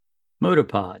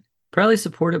Motopod, proudly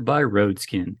supported by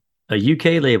Roadskin, a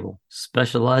UK label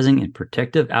specializing in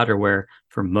protective outerwear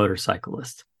for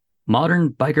motorcyclists.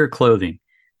 Modern biker clothing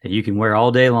that you can wear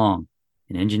all day long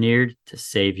and engineered to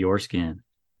save your skin.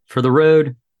 For the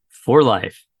road, for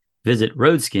life, visit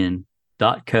roadskin.co.uk.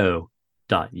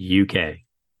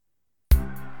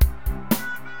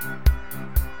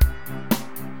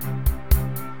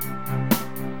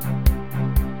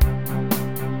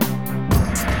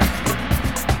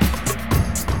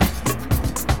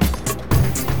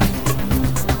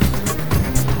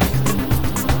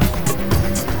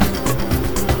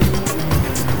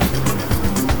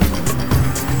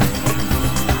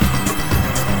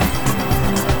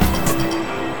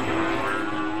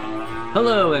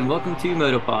 Hello and welcome to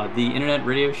Motopod, the internet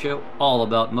radio show all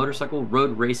about motorcycle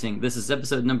road racing. This is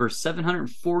episode number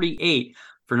 748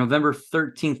 for November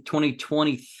 13th,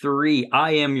 2023.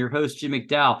 I am your host, Jim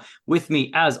McDowell. With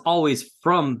me, as always,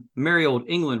 from merry old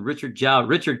England, Richard Jow.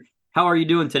 Richard, how are you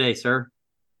doing today, sir?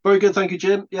 Very good, thank you,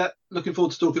 Jim. Yeah, looking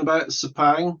forward to talking about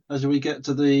Sepang as we get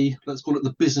to the, let's call it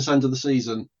the business end of the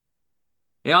season.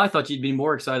 Yeah, I thought you'd be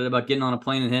more excited about getting on a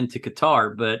plane and heading to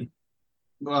Qatar, but...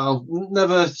 Well,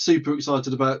 never super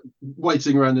excited about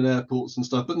waiting around in airports and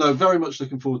stuff, but no, very much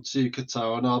looking forward to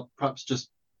Qatar, and I'll perhaps just,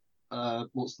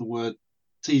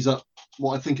 tease up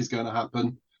what I think is going to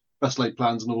happen, best laid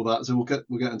plans and all that. So we'll get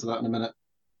into that in a minute.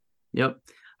 Yep.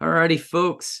 Alrighty,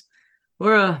 folks.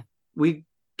 We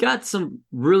got some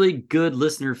really good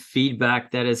listener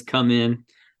feedback that has come in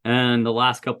the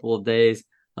last couple of days.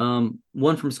 One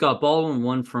from Scott Baldwin,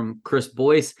 one from Chris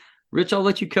Boyce. Rich, I'll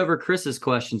let you cover Chris's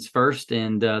questions first,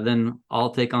 and then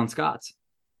I'll take on Scott's.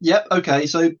 Yep. Okay.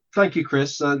 So thank you,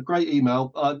 Chris. Great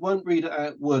email. I won't read it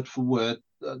out word for word.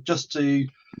 Just to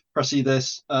pressy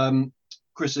this,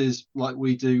 Chris is, like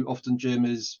we do often, Jim,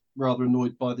 is rather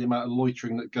annoyed by the amount of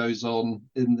loitering that goes on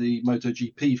in the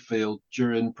MotoGP field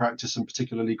during practice and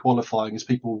particularly qualifying, as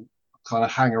people kind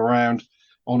of hang around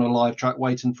on a live track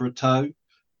waiting for a tow.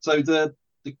 So the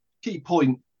key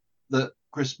point that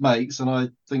Chris makes, and I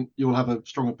think you'll have a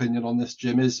strong opinion on this,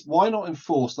 Jim, is why not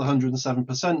enforce the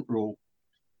 107% rule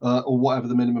or whatever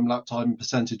the minimum lap time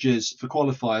percentage is for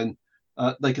qualifying?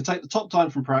 They could take the top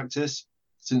time from practice,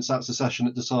 since that's the session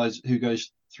that decides who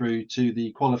goes through to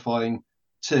the qualifying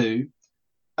two.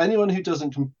 Anyone who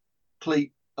doesn't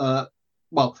complete,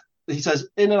 he says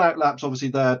in and out laps, obviously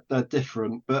they're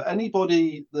different, but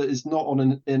anybody that is not on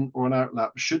an in or an out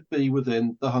lap should be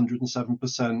within the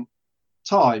 107%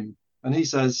 time. And he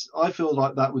says, I feel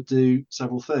like that would do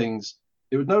several things.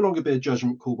 It would no longer be a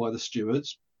judgment call by the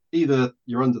stewards. Either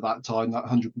you're under that time, that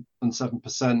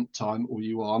 107% time, or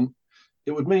you aren't.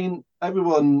 It would mean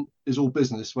everyone is all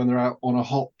business when they're out on a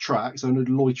hot track, so they're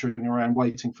loitering around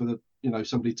waiting for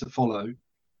somebody to follow.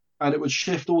 And it would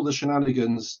shift all the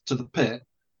shenanigans to the pit.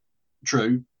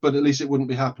 True, but at least it wouldn't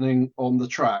be happening on the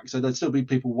track. So there'd still be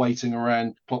people waiting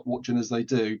around, clock watching as they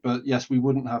do. But yes, we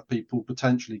wouldn't have people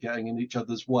potentially getting in each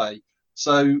other's way.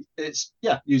 So it's,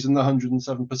 using the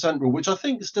 107% rule, which I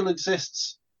think still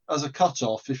exists as a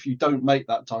cutoff. If you don't make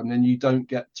that time, then you don't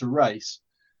get to race,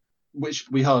 which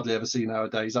we hardly ever see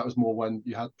nowadays. That was more when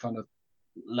you had kind of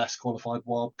less qualified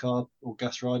wildcard or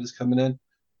guest riders coming in.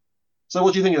 So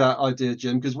what do you think of that idea,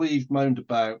 Jim? Because we've moaned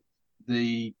about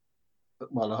there's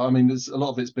a lot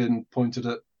of it's been pointed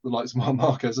at the likes of Marc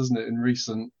Marquez, hasn't it, in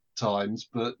recent times?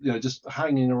 But, just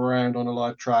hanging around on a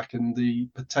live track and the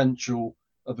potential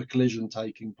of a collision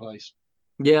taking place.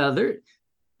 Yeah,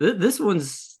 this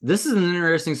is an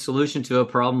interesting solution to a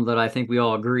problem that I think we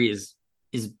all agree is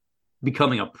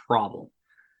becoming a problem.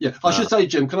 Yeah, I should say,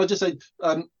 Jim, can I just say,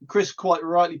 Chris quite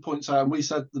rightly points out, and we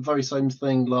said the very same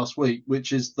thing last week,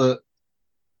 which is that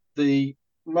the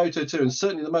Moto2 and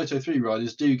certainly the Moto3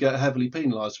 riders do get heavily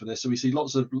penalised for this. So we see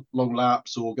lots of long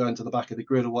laps or going to the back of the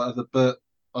grid or whatever. But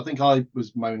I think I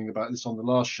was moaning about this on the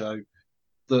last show,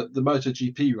 that the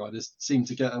MotoGP riders seem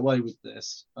to get away with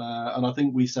this. And I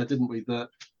think we said, didn't we, that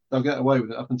they'll get away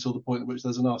with it up until the point at which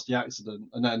there's a nasty accident.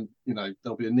 And then,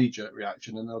 there'll be a knee-jerk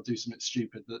reaction and they'll do something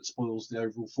stupid that spoils the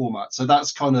overall format. So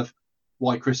that's kind of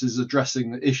why Chris is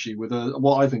addressing the issue with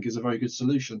what I think is a very good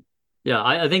solution. Yeah,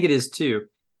 I think it is too.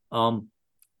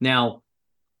 Now,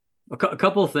 a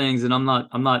couple of things, and I'm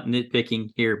not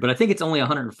nitpicking here, but I think it's only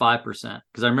 105%,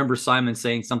 because I remember Simon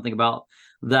saying something about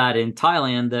that in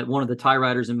Thailand, that one of the Thai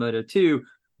riders in Moto2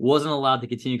 wasn't allowed to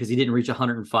continue because he didn't reach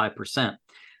 105%.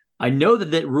 I know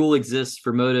that rule exists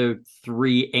for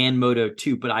Moto3 and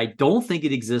Moto2, but I don't think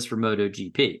it exists for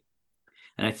MotoGP.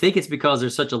 And I think it's because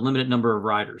there's such a limited number of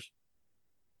riders.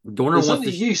 Dorner It wants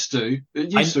certainly to. used to.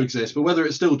 It I used to exist, but whether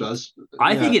it still does,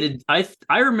 I yeah. think it.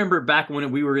 I remember back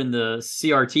when we were in the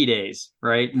CRT days,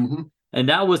 right? Hmm. And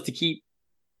that was to keep.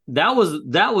 That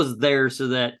was there so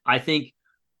that I think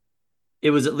it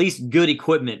was at least good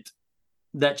equipment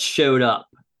that showed up.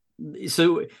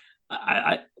 So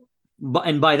I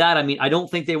and by that I mean I don't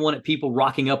think they wanted people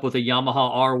rocking up with a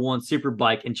Yamaha R1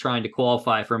 Superbike and trying to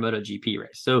qualify for a MotoGP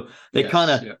race. So they kind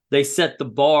Yes, of yeah, they set the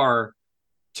bar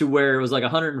to where it was like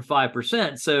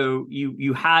 105%. So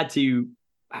you had to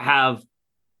have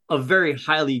a very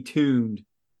highly tuned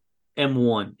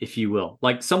M1, if you will.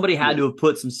 Like somebody had yeah. to have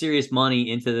put some serious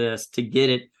money into this to get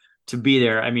it to be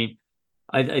there. I mean,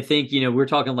 I think we're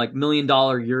talking like $1 million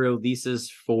Euro leases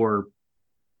for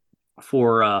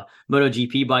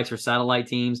MotoGP bikes for satellite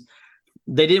teams.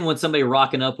 They didn't want somebody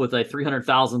rocking up with a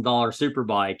 $300,000 super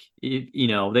bike.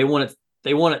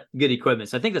 They wanted good equipment.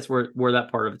 So I think that's where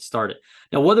that part of it started.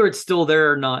 Now, whether it's still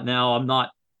there or not now, I'm not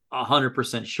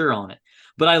 100% sure on it.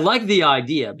 But I like the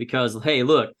idea because, hey,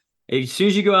 look, as soon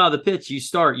as you go out of the pits,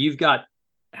 you've got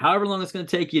however long it's going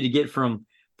to take you to get from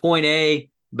point A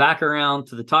back around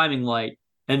to the timing light,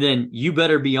 and then you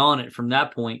better be on it from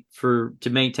that point to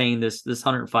maintain this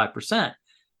 105%,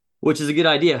 which is a good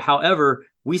idea. However,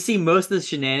 we see most of the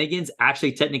shenanigans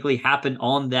actually technically happen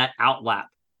on that outlap.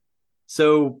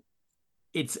 So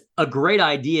it's a great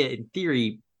idea in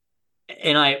theory,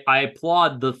 and I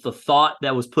applaud the thought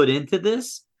that was put into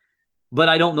this, but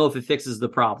I don't know if it fixes the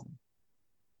problem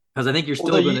because I think you're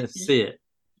Although still going to see it.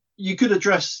 you could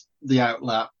address the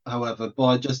outlap, however,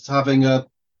 by just having I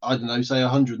don't know, say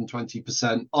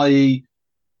 120%, i.e.,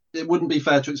 it wouldn't be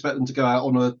fair to expect them to go out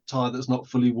on a tire that's not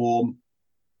fully warm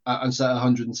and set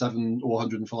 107 or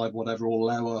 105, whatever, or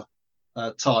lower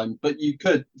time. But you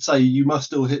could say you must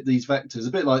still hit these vectors,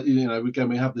 a bit like,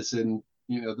 we have this in,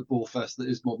 the ball fest that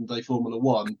is modern day Formula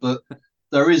One, but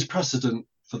there is precedent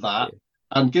for that.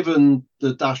 And given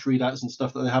the dash readouts and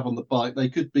stuff that they have on the bike, they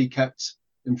could be kept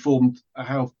informed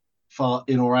how far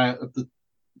in or out of the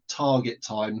target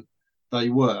time they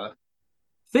were.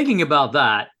 Thinking about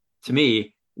that, to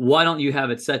me, why don't you have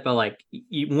it set by like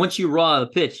once you roll out of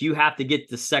the pitch, you have to get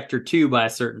to sector 2 by a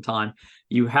certain time.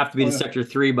 You have to be to sector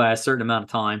 3 by a certain amount of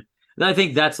time. And I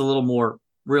think that's a little more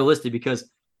realistic because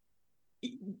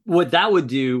what that would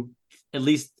do, at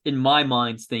least in my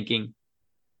mind's thinking,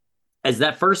 as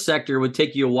that first sector would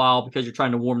take you a while because you're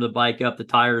trying to warm the bike up, the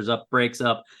tires up, brakes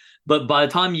up. But by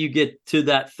the time you get to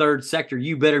that third sector,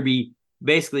 you better be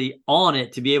basically on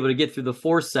it to be able to get through the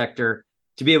fourth sector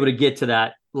to be able to get to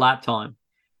that lap time.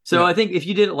 So I think if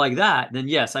you did it like that, then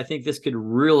yes, I think this could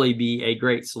really be a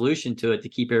great solution to it to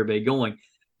keep everybody going.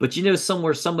 But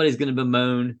somewhere somebody's going to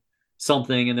bemoan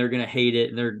something and they're going to hate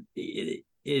it and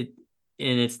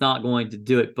it's not going to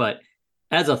do it. But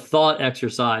as a thought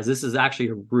exercise, this is actually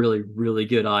a really, really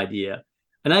good idea.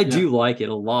 And I do like it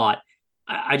a lot.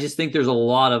 I just think there's a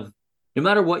lot of, no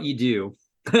matter what you do,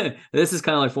 this is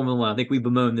kind of like Formula One. I think we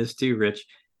bemoan this too, Rich,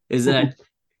 is that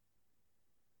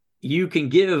you can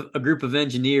give a group of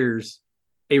engineers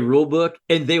a rule book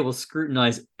and they will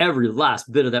scrutinize every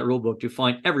last bit of that rule book to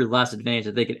find every last advantage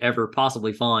that they could ever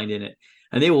possibly find in it.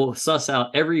 And they will suss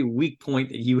out every weak point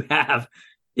that you have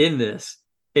in this.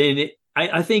 And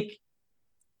I think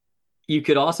you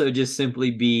could also just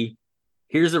simply be,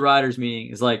 here's the riders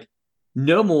meeting. It's like,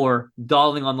 no more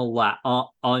dawdling on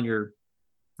the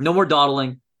no more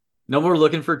dawdling, no more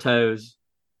looking for toes.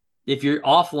 If you're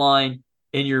offline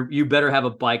and you better have a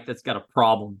bike that's got a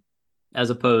problem as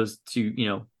opposed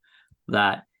to,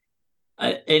 that.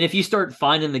 And if you start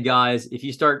finding the guys, if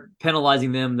you start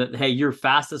penalizing them that, hey, your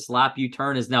fastest lap you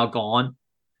turn is now gone.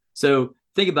 So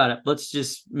think about it. Let's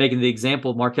just make the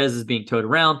example. Marquez is being towed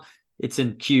around. It's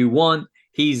in Q1.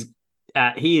 He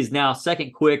is now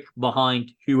second quick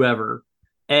behind whoever.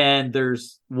 And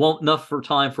there's enough for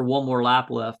time for one more lap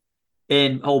left.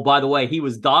 And, oh, by the way, he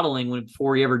was dawdling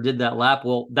before he ever did that lap.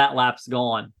 Well, that lap's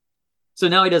gone. So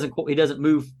now he doesn't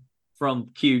move from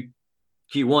Q1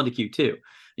 to Q2.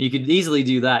 You could easily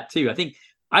do that too.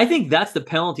 I think that's the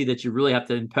penalty that you really have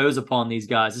to impose upon these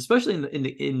guys, especially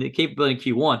in the capability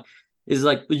in Q1, is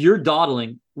like, you're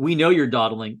dawdling. We know you're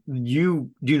dawdling.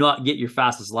 You do not get your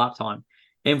fastest lap time.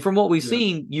 And from what we've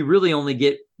seen, you really only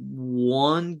get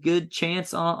one good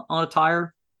chance on a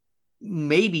tire,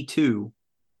 maybe two.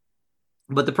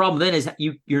 But the problem then is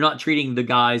you're not treating the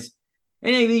guys,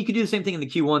 and you could do the same thing in the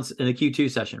Q1 and the Q2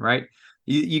 session, right?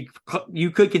 You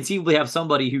could conceivably have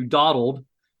somebody who dawdled,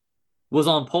 was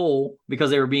on pole because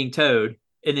they were being towed,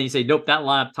 and then you say, nope, that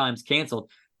lap time's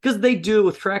canceled. Because they do it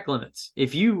with track limits.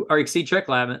 If you are exceed track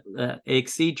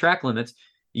limits,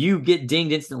 you get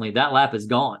dinged instantly. That lap is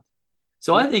gone.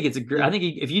 So I think it's a great. I think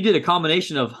if you did a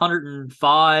combination of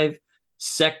 105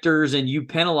 sectors and you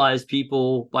penalize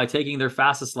people by taking their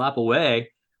fastest lap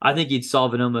away, I think you'd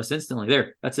solve it almost instantly.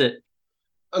 There, that's it.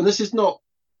 And this is not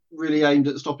really aimed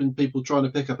at stopping people trying to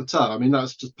pick up a toe. I mean,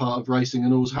 that's just part of racing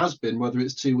and always has been, whether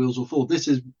it's two wheels or four. This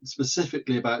is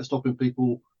specifically about stopping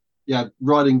people,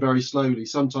 riding very slowly,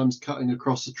 sometimes cutting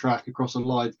across the track, across a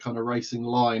live kind of racing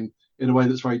line in a way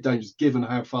that's very dangerous, given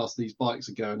how fast these bikes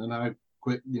are going and how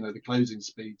quick, the closing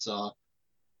speeds are.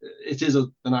 It is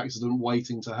an accident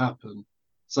waiting to happen.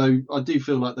 So I do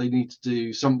feel like they need to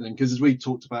do something, because as we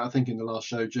talked about, I think in the last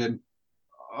show, Jim,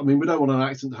 I mean, we don't want an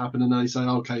accident to happen and then they say,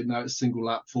 okay, now it's single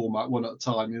lap format, one at a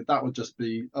time. That would just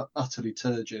be utterly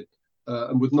turgid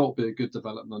and would not be a good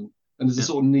development. And there's a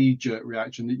sort of knee-jerk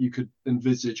reaction that you could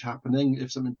envisage happening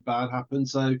if something bad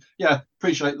happens. So,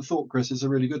 appreciate the thought, Chris. It's a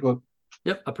really good one.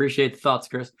 Yep, appreciate the thoughts,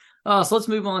 Chris. So let's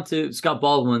move on to Scott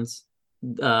Baldwin's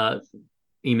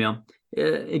email.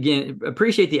 Again,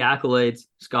 appreciate the accolades,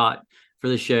 Scott, for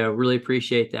the show. Really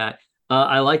appreciate that.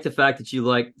 I like the fact that you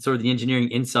like sort of the engineering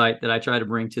insight that I try to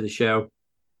bring to the show.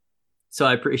 So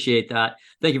I appreciate that.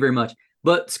 Thank you very much.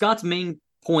 But Scott's main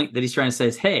point that he's trying to say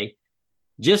is, hey,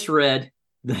 just read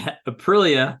that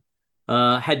Aprilia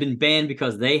had been banned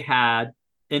because they had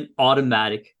an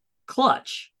automatic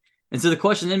clutch. And so the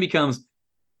question then becomes,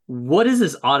 what is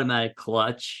this automatic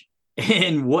clutch?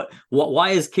 And why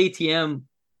is KTM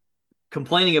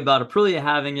complaining about Aprilia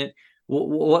having it?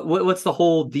 What's the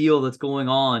whole deal that's going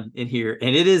on in here?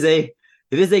 And it is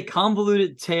a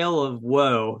convoluted tale of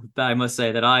woe, I must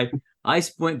say, that I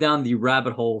went down the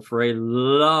rabbit hole for a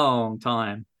long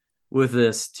time with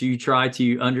this to try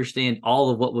to understand all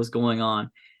of what was going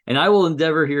on. And I will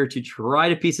endeavor here to try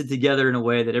to piece it together in a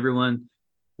way that everyone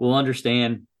will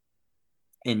understand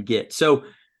and get. So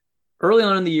early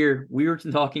on in the year, we were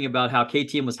talking about how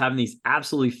KTM was having these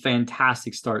absolutely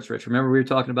fantastic starts, Rich. Remember, we were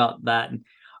talking about that. And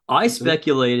I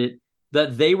speculated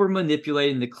that they were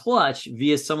manipulating the clutch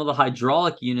via some of the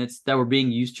hydraulic units that were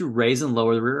being used to raise and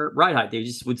lower the rear ride height. They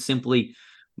just would simply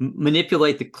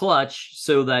manipulate the clutch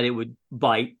so that it would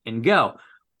bite and go.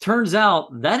 Turns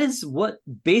out that is what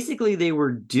basically they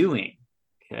were doing.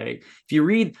 Okay. If you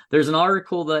read, there's an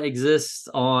article that exists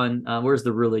on, where's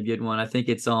the really good one? I think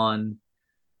it's on,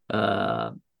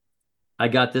 I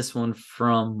got this one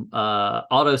from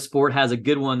Autosport, has a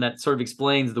good one that sort of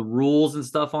explains the rules and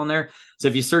stuff on there. So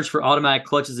if you search for automatic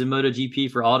clutches in MotoGP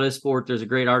for Autosport, there's a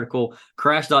great article.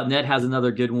 Crash.net has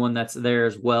another good one that's there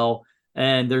as well.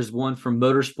 And there's one from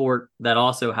Motorsport that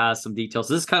also has some details.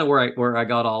 So this is kind of where I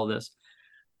got all of this.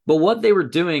 But what they were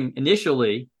doing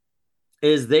initially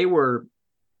is they were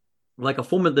like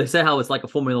they say how it's like a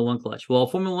Formula One clutch. Well, a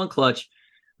Formula One clutch,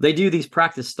 they do these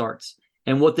practice starts.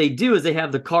 And what they do is they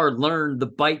have the car learn the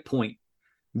bite point.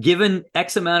 Given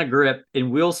X amount of grip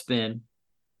and wheel spin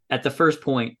at the first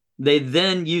point, they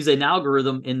then use an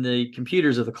algorithm in the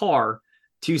computers of the car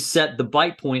to set the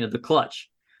bite point of the clutch.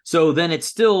 So then it's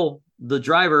still the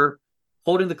driver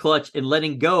holding the clutch and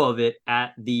letting go of it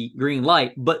at the green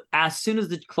light. But as soon as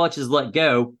the clutch is let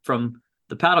go from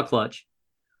the paddle clutch,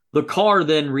 the car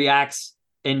then reacts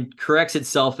and corrects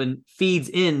itself and feeds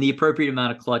in the appropriate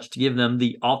amount of clutch to give them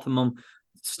the optimum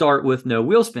start with no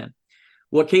wheel spin.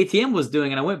 What KTM was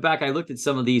doing, and I went back, I looked at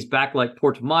some of these back like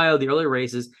Portimao, the early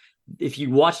races. If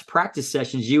you watched practice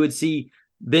sessions, you would see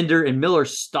Binder and Miller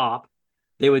stop.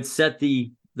 They would set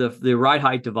the ride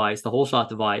height device, the whole shot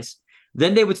device.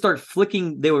 Then they would start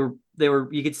flicking. They were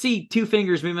you could see two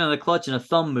fingers moving on the clutch and a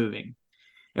thumb moving.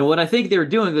 And what I think they were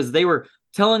doing was they were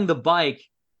telling the bike,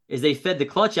 as they fed the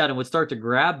clutch out and would start to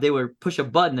grab, they would push a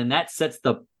button and that sets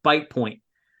the bite point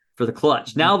for the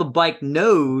clutch. Now the bike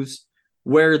knows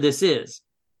where this is.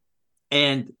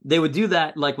 And they would do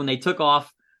that like when they took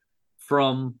off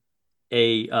from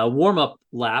a warm-up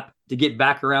lap to get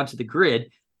back around to the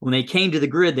grid. When they came to the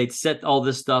grid, they'd set all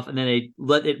this stuff and then they'd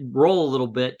let it roll a little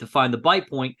bit to find the bite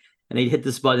point, and they'd hit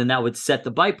this button and that would set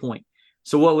the bite point.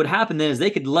 So what would happen then is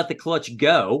they could let the clutch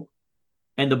go,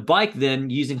 and the bike then,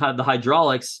 using the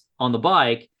hydraulics on the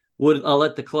bike, would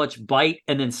let the clutch bite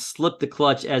and then slip the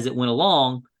clutch as it went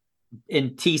along.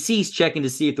 And TC's checking to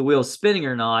see if the wheel is spinning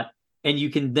or not. And you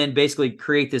can then basically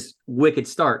create this wicked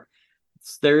start.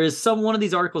 There is one of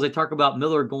these articles, they talk about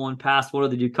Miller going past one of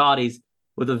the Ducatis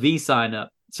with a V sign up.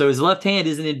 So his left hand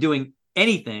isn't doing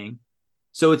anything.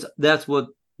 So that's what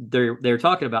they're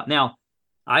talking about. Now,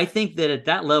 I think that at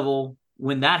that level,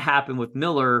 when that happened with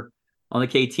Miller on the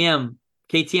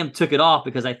KTM took it off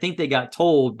because I think they got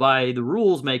told by the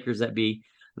rules makers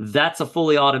that's a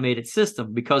fully automated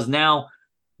system, because now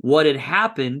what had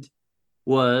happened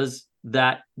was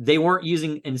that they weren't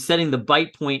using and setting the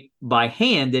bite point by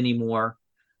hand anymore.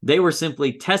 They were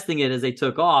simply testing it as they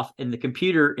took off, and the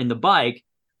computer in the bike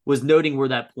was noting where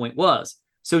that point was.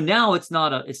 So now it's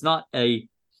not an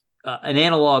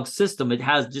analog system. It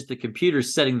has just the computer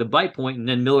setting the bite point, and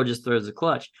then Miller just throws the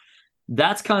clutch.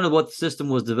 That's kind of what the system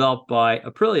was developed by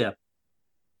Aprilia.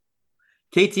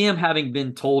 KTM, having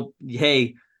been told,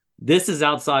 hey, this is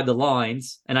outside the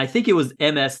lines, and I think it was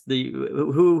MS,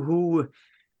 who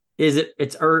is it?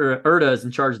 It's IRTA. IRTA is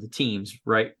in charge of the teams,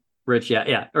 right, Rich?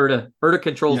 Yeah. IRTA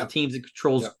controls the teams and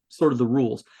controls sort of the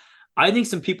rules. I think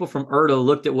some people from IRTA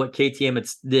looked at what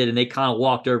KTM did, and they kind of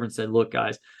walked over and said, look,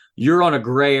 guys, you're on a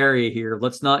gray area here.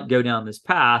 Let's not go down this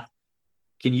path.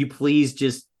 Can you please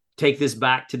just take this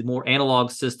back to the more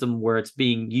analog system where it's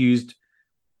being used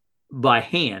by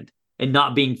hand and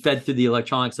not being fed through the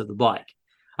electronics of the bike?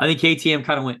 I think KTM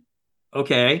kind of went,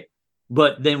 okay,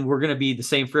 but then we're going to be the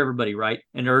same for everybody, right?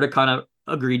 And IRTA kind of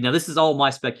agreed. Now, this is all my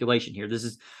speculation here.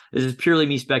 This is purely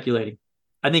me speculating.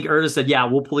 I think IRTA said, yeah,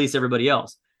 we'll police everybody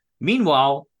else.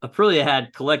 Meanwhile, Aprilia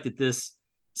had collected this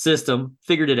system,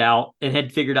 figured it out, and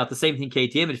had figured out the same thing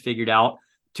KTM had figured out,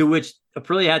 to which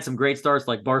Aprilia had some great starts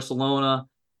like Barcelona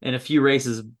and a few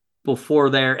races before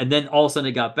there. And then all of a sudden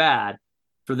it got bad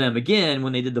for them again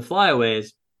when they did the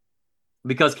flyaways,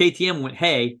 because KTM went,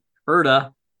 hey,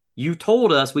 IRTA, you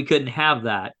told us we couldn't have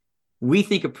that. We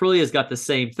think Aprilia's got the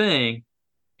same thing.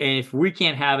 And if we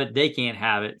can't have it, they can't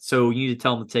have it. So you need to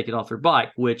tell them to take it off their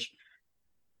bike, which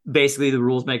basically the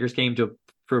rules makers came to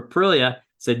for Aprilia,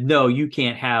 said, no, you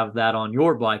can't have that on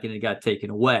your bike, and it got taken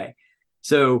away.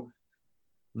 So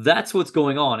that's what's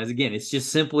going on. Is again, it's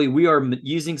just simply we are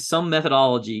using some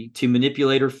methodology to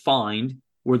manipulate or find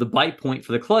where the bite point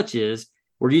for the clutch is.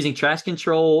 We're using traction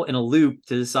control and a loop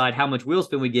to decide how much wheel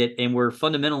spin we get, and we're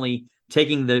fundamentally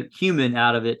taking the human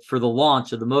out of it for the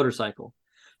launch of the motorcycle.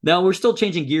 Now, we're still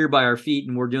changing gear by our feet,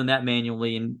 and we're doing that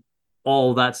manually and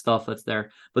all that stuff that's there.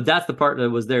 But that's the part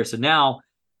that was there. So now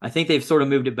I think they've sort of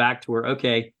moved it back to where,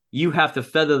 okay, you have to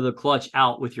feather the clutch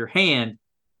out with your hand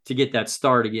to get that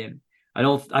start again.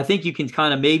 I think you can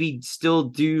kind of maybe still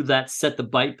do that set the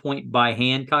bite point by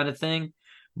hand kind of thing,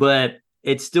 but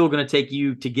it's still going to take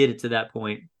you to get it to that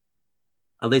point.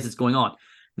 At least it's going on.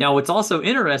 Now, what's also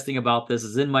interesting about this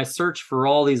is in my search for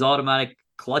all these automatic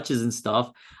clutches and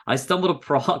stuff, I stumbled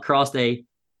across a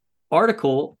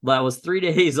article that was 3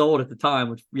 days old at the time,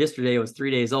 which yesterday was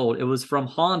 3 days old. It was from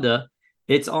Honda.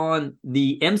 It's on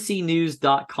the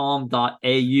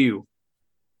mcnews.com.au.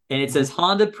 And it says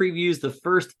Honda previews the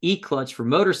first e-clutch for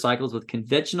motorcycles with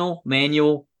conventional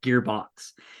manual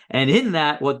gearbox. And in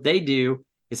that, what they do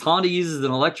is Honda uses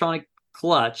an electronic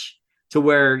clutch to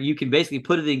where you can basically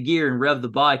put it in gear and rev the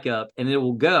bike up and it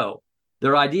will go.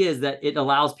 Their idea is that it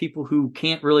allows people who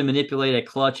can't really manipulate a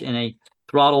clutch and a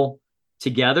throttle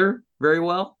together very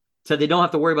well, so they don't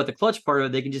have to worry about the clutch part of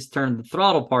it. They can just turn the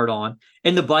throttle part on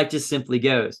and the bike just simply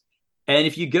goes. And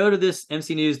if you go to this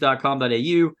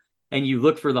mcnews.com.au and you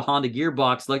look for the Honda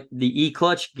gearbox, like the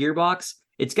e-clutch gearbox,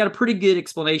 it's got a pretty good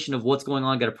explanation of what's going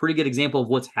on, got a pretty good example of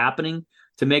what's happening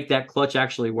to make that clutch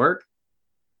actually work.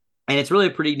 And it's really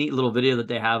a pretty neat little video that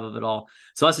they have of it all.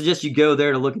 So I suggest you go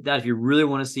there to look at that if you really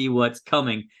want to see what's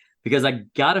coming, because I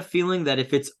got a feeling that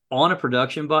if it's on a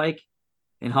production bike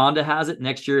and Honda has it,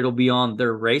 next year it'll be on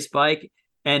their race bike,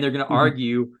 and they're going to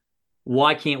argue,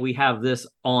 why can't we have this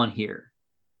on here?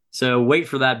 So wait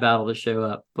for that battle to show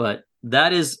up. But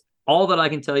that is all that I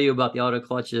can tell you about the auto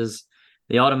clutches,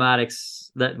 the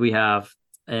automatics that we have,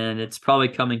 and it's probably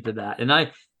coming to that.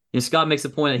 And Scott makes the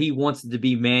point that he wants it to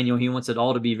be manual. He wants it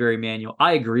all to be very manual.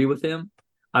 I agree with him.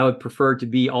 I would prefer to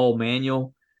be all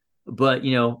manual, but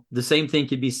the same thing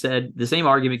could be said. The same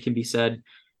argument can be said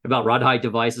about rod height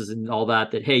devices and all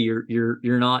that. That hey, you're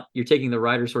taking the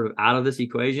rider sort of out of this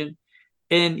equation,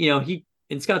 and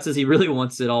Scott says he really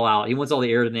wants it all out. He wants all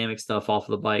the aerodynamic stuff off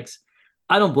of the bikes.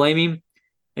 I don't blame him.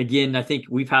 Again, I think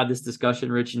we've had this discussion,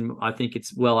 Rich, and I think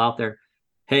it's well out there.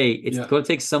 Hey, it's going to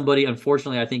take somebody,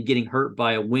 unfortunately, I think, getting hurt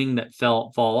by a wing that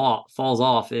falls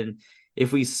off. And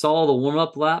if we saw the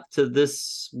warm-up lap to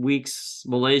this week's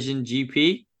Malaysian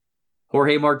GP,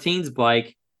 Jorge Martin's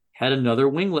bike had another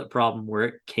winglet problem where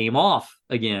it came off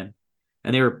again.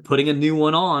 And they were putting a new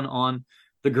one on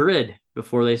the grid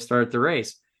before they started the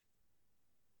race.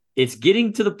 It's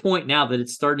getting to the point now that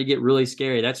it's starting to get really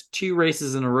scary. That's 2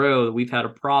 races in a row that we've had a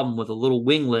problem with a little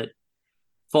winglet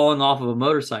falling off of a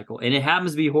motorcycle, and it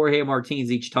happens to be Jorge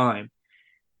Martin's each time.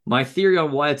 My theory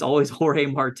on why it's always Jorge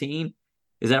Martin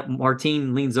is that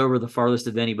Martin leans over the farthest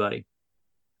of anybody,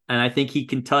 and I think he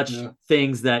can touch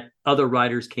things that other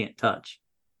riders can't touch,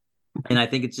 and I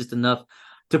think it's just enough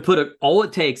to put all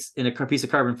it takes in a piece of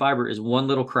carbon fiber is one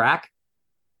little crack,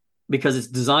 because it's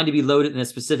designed to be loaded in a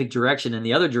specific direction. In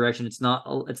the other direction, it's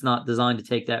not designed to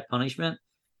take that punishment.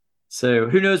 So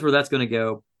who knows where that's going to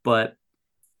go, but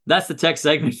that's the tech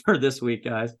segment for this week,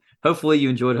 guys. Hopefully you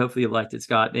enjoyed it. Hopefully you liked it,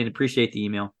 Scott, and appreciate the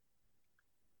email.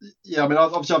 Yeah, I mean,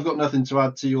 obviously I've got nothing to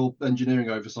add to your engineering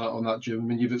oversight on that, Jim. I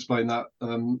mean, you've explained that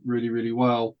really, really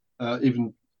well.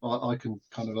 Even I can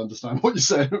kind of understand what you're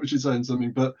saying, which is saying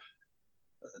something, but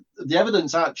the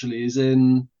evidence actually is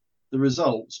in the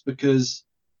results, because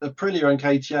Aprilia and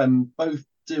KTM both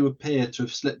do appear to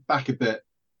have slipped back a bit.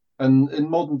 And in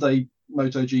modern day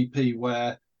MotoGP,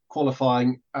 where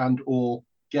qualifying and or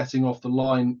getting off the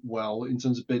line well, in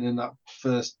terms of being in that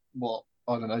first,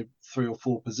 3 or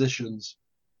 4 positions,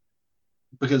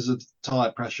 because of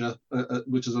tyre pressure,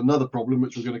 which is another problem,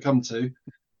 which we're going to come to.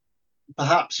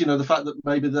 Perhaps, the fact that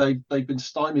maybe they've been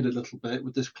stymied a little bit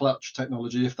with this clutch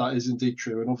technology, if that is indeed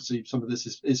true, and obviously some of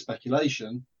this is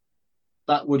speculation,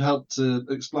 that would help to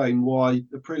explain why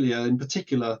Aprilia in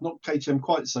particular, not KTM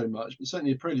quite so much, but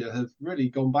certainly Aprilia, have really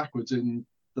gone backwards in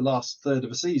the last third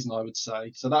of a season, I would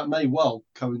say. So that may well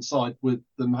coincide with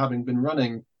them having been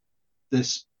running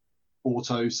this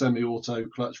auto, semi-auto,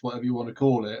 clutch, whatever you want to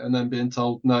call it, and then being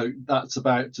told, no, that's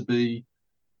about to be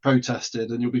protested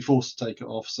and you'll be forced to take it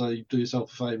off. So you do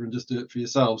yourself a favour and just do it for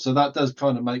yourself. So that does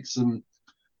kind of make some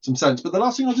sense. But the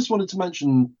last thing I just wanted to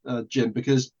mention, Jim,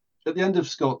 because at the end of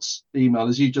Scott's email,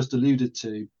 as you just alluded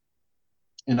to,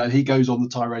 he goes on the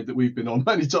tirade that we've been on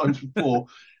many times before.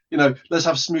 Let's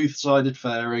have smooth-sided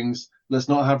fairings. Let's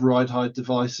not have ride height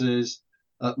devices,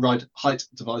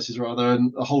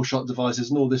 and a whole shot devices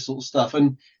and all this sort of stuff.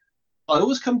 And I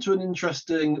always come to an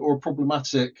interesting or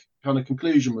problematic kind of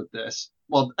conclusion with this.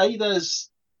 Well,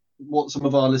 there's what some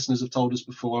of our listeners have told us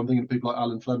before. I'm thinking of people like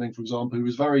Alan Fleming, for example, who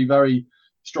was very, very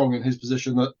strong in his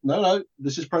position that no,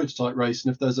 this is prototype race,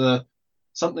 and if there's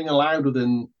something allowed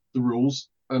within the rules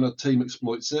and a team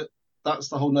exploits it, that's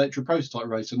the whole nature of prototype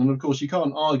racing. And of course, you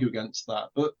can't argue against that.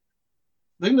 But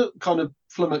the thing that kind of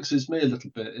flummoxes me a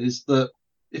little bit is that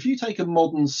if you take a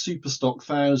modern Superstock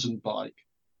 1000 bike,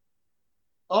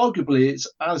 arguably it's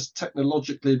as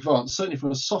technologically advanced, certainly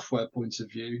from a software point of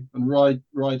view and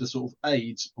rider sort of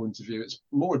aids point of view, it's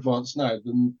more advanced now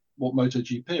than what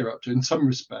MotoGP are up to in some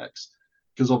respects,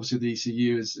 because obviously the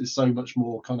ECU is so much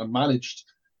more kind of managed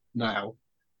now.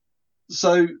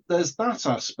 So there's that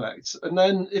aspect. And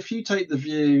then if you take the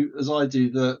view, as I do,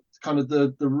 that kind of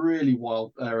the really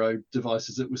wild aero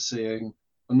devices that we're seeing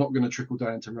are not going to trickle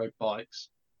down to road bikes.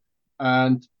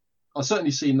 And I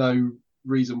certainly see no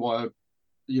reason why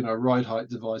a ride height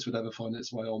device would ever find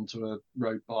its way onto a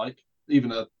road bike,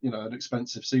 even an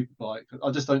expensive super bike. I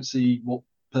just don't see what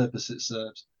purpose it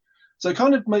serves. So it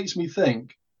kind of makes me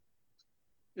think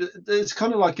it's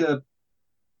kind of like an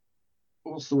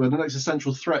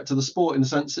existential threat to the sport, in the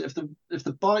sense that if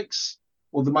the bikes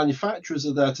or the manufacturers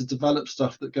are there to develop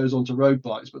stuff that goes onto road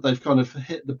bikes, but they've kind of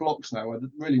hit the blocks now where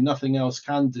really nothing else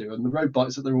can do, and the road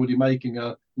bikes that they're already making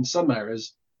are in some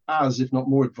areas as if not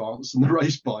more advanced than the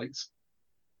race bikes,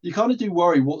 you kind of do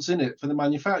worry what's in it for the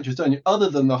manufacturers, don't you? Other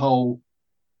than the whole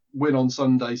win on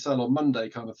Sunday, sell on Monday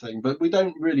kind of thing. But we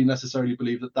don't really necessarily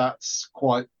believe that that's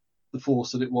quite the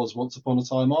force that it was once upon a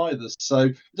time either. So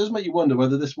it does make you wonder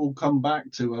whether this will come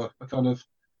back to a kind of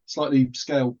slightly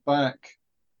scaled back,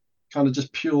 kind of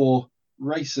just pure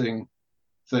racing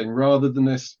thing, rather than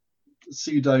this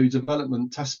pseudo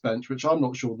development test bench, which I'm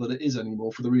not sure that it is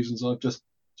anymore for the reasons I've just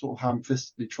sort of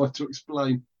ham-fistedly tried to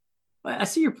explain. I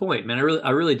see your point, man. I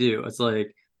really do. It's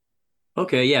like,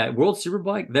 okay, yeah, World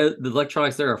Superbike, the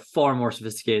electronics there are far more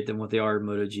sophisticated than what they are in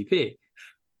MotoGP.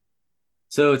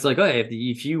 So it's like, okay,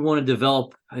 if you want to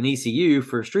develop an ECU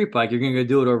for a street bike, you're going to go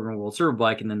do it over in World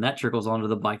Superbike, and then that trickles onto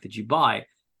the bike that you buy.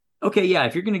 Okay, yeah,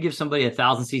 if you're going to give somebody a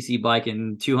 1,000cc bike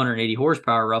and 280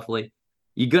 horsepower roughly,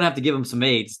 you're going to have to give them some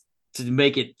aids to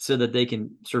make it so that they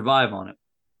can survive on it.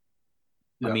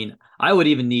 Yeah. I mean, I would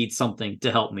even need something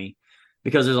to help me,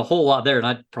 because there's a whole lot there and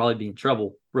I'd probably be in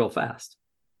trouble real fast.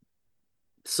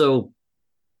 So,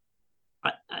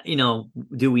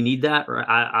 do we need that? Or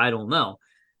I don't know.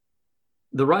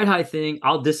 The ride height thing,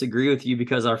 I'll disagree with you,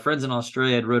 because our friends in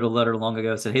Australia had wrote a letter long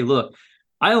ago, said, hey, look,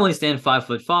 I only stand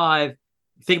 5'5".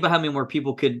 Think about how many more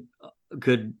people could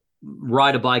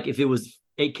ride a bike if it was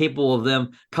capable of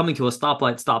them coming to a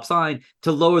stoplight stop sign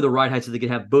to lower the ride height so they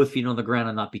could have both feet on the ground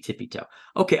and not be tippy-toe.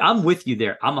 Okay, I'm with you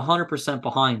there. I'm 100%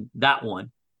 behind that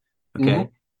one. Okay,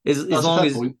 as long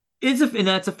as and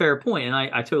that's a fair point, and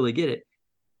I totally get it.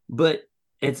 But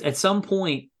it's at some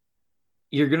point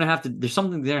you're gonna have to. There's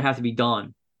something gonna have to be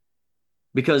done,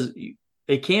 because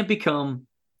it can't become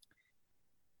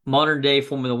modern day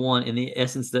Formula One in the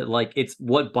essence that like it's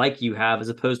what bike you have as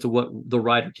opposed to what the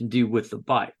rider can do with the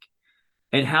bike.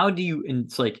 And how do you? And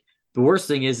it's like the worst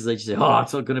thing is they just say, "Oh,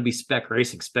 it's going to be spec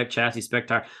racing, spec chassis, spec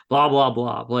tire, blah blah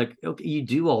blah." Like, okay, you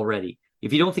do already.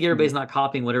 If you don't think everybody's not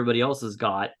copying what everybody else has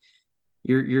got,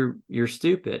 you're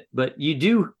stupid. But you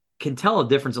do can tell a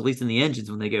difference at least in the engines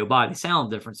when they go by. They sound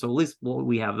different, so at least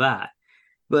we have that.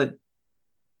 But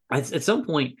at some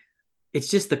point, it's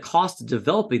just the cost of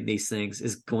developing these things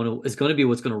is going to be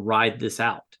what's going to ride this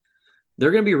out.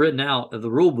 They're going to be written out of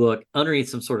the rule book underneath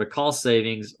some sort of cost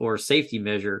savings or safety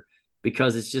measure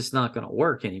because it's just not going to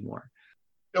work anymore.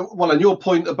 Well, and your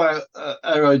point about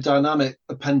aerodynamic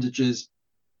appendages,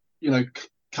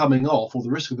 coming off, or the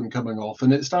risk of them coming off,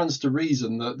 and it stands to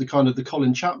reason that the kind of the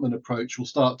Colin Chapman approach will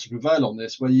start to prevail on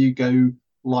this, where you go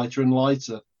lighter and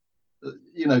lighter,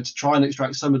 to try and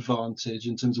extract some advantage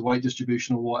in terms of weight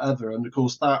distribution or whatever. And of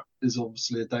course, that is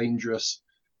obviously a dangerous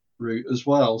route as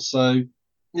well. So,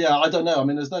 yeah, I don't know. I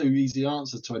mean, there's no easy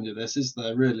answer to any of this, is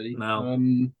there, really?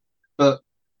 No. But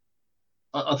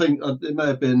I think it may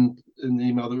have been in the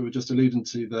email that we were just alluding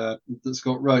to there that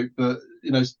Scott wrote, but,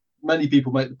 many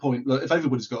people make the point, look, if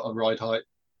everybody's got a ride height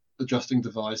adjusting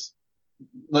device,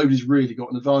 nobody's really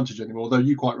got an advantage anymore, though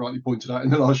you quite rightly pointed out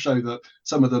in the last show that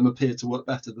some of them appear to work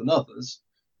better than others.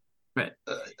 Right.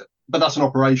 But that's an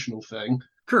operational thing.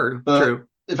 True.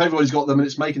 If everybody's got them and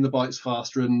it's making the bikes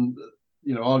faster and,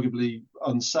 arguably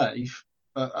unsafe,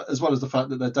 as well as the fact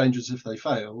that they're dangerous if they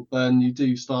fail, then you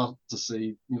do start to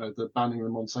see, the banning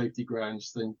them on safety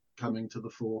grounds thing coming to the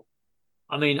fore.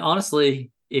 I mean, honestly,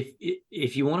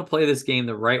 if you want to play this game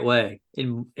the right way,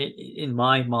 in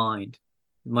my mind,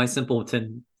 my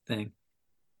simpleton thing,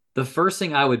 the first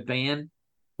thing I would ban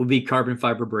would be carbon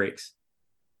fiber brakes.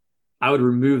 I would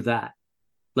remove that.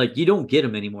 Like, you don't get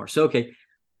them anymore. So, okay,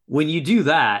 when you do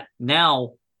that,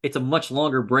 now it's a much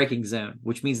longer braking zone,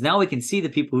 which means now we can see the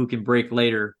people who can brake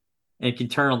later and can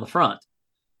turn on the front.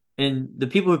 And the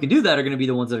people who can do that are going to be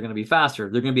the ones that are going to be faster.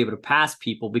 They're going to be able to pass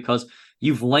people because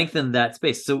you've lengthened that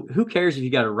space. So who cares if you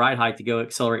got a ride height to go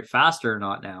accelerate faster or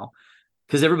not now?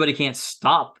 Because everybody can't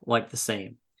stop like the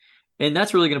same. And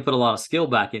that's really going to put a lot of skill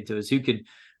back into is who can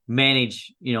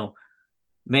manage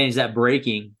that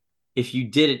braking. If you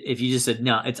did it, if you just said,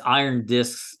 no, it's iron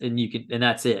discs and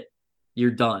that's it,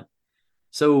 you're done.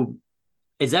 So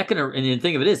is that going to, and the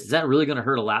thing of it is that really going to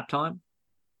hurt a lap time?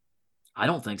 I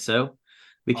don't think so.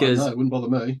 Because no, it wouldn't bother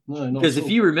me. No, because if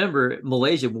you remember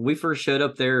Malaysia, when we first showed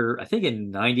up there, I think in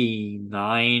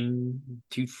 99,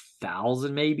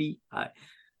 2000, maybe,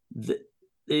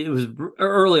 it was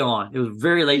early on. It was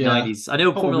very late 90s. I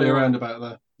know Formula One around about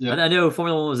there. Yeah. I know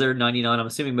Formula One was there in 99. I'm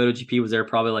assuming MotoGP was there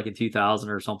probably like in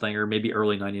 2000 or something, or maybe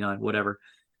early 99, whatever.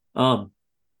 I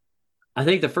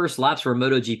think the first laps for a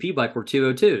MotoGP bike were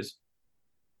 202s.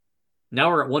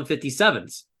 Now we're at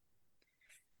 157s.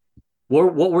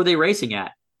 What were they racing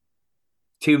at?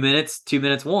 2 minutes, 2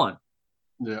 minutes, one.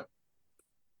 Yeah.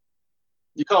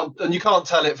 You can't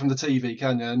tell it from the TV,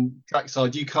 can you? And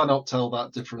trackside, you cannot tell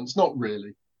that difference. Not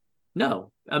really.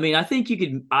 No. I mean, I think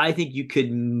you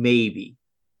could maybe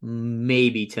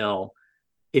tell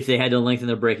if they had to lengthen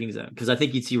their braking zone. Because I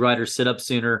think you'd see riders sit up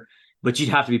sooner, but you'd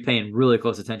have to be paying really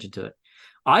close attention to it.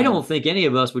 I don't think any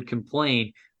of us would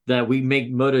complain that we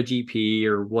make MotoGP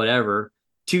or whatever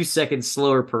 2 seconds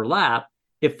slower per lap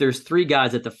if there's three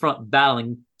guys at the front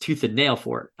battling tooth and nail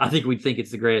for it. I think we'd think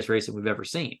it's the greatest racing we've ever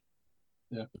seen.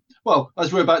 Yeah. Well,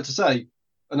 as we're about to say,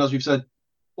 and as we've said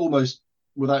almost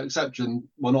without exception,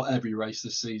 well, not every race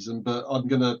this season, but I'm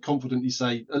going to confidently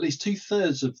say at least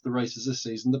 2/3 of the races this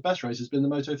season, the best race has been the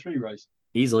Moto3 race.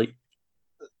 Easily.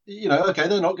 Okay,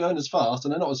 they're not going as fast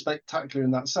and they're not as spectacular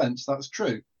in that sense. That's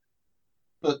true.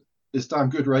 But it's damn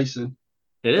good racing.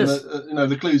 It is.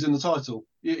 The clue's in the title.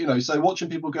 So watching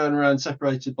people going around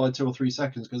separated by 2 or 3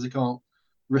 seconds because they can't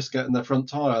risk getting their front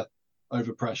tyre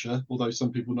over pressure, although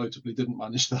some people notably didn't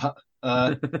manage that.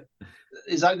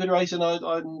 Is that good racing?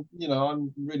 I'm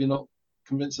really not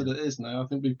convinced that it is now. I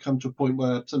think we've come to a point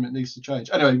where something needs to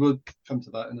change. Anyway, we'll come to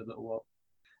that in a little while.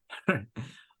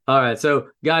 All right. So,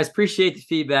 guys, appreciate the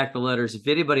feedback, the letters. If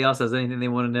anybody else has anything they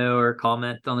want to know or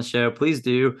comment on the show, please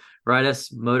do write us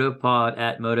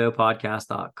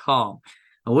motopod@motopodcast.com.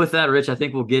 And with that, Rich, I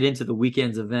think we'll get into the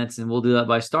weekend's events, and we'll do that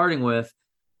by starting with,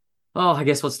 I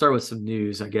guess let's start with some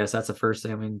news. I guess that's the first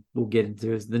thing. I mean, we'll get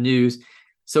into is the news.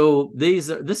 So this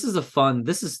is the fun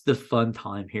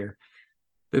time here.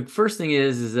 The first thing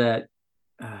is that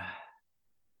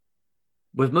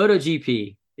with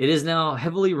MotoGP, it is now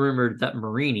heavily rumored that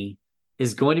Marini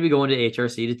is going to be going to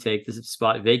HRC to take the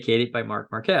spot vacated by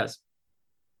Marc Marquez.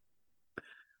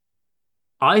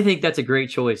 I think that's a great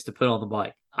choice to put on the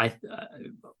bike.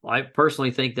 I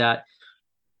personally think that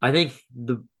I think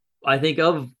the I think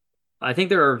of I think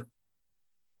there are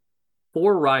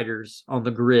 4 riders on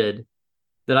the grid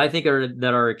that I think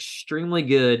are extremely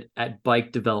good at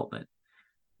bike development.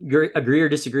 Agree or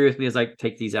disagree with me as I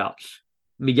take these out.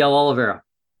 Miguel Oliveira.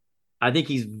 I think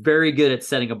he's very good at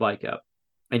setting a bike up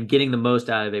and getting the most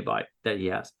out of a bike that he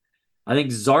has. I think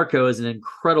Zarco is an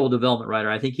incredible development rider.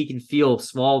 I think he can feel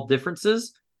small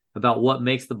differences about what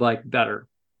makes the bike better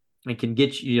and can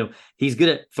get you, he's good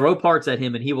at throw parts at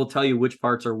him and he will tell you which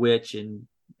parts are which and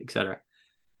etc.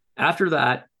 After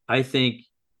that, I think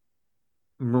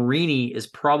Marini is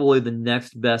probably the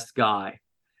next best guy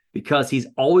because he's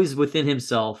always within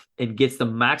himself and gets the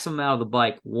maximum out of the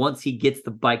bike once he gets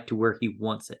the bike to where he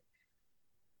wants it.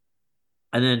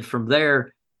 And then from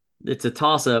there, it's a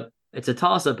toss up. It's a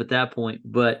toss up at that point,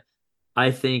 but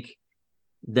I think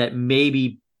that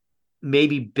maybe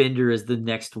Bender is the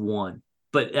next one,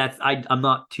 but I'm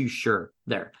not too sure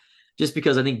there, just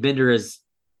because I think Bender has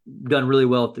done really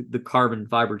well with the carbon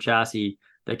fiber chassis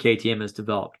that KTM has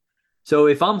developed. So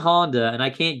if I'm Honda and I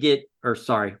can't get, or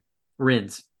sorry,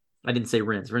 Rins, I didn't say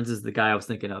Rins. Rins is the guy I was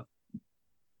thinking of.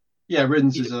 Yeah,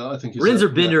 Rins is I think Rins or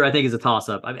Bender, I think is a toss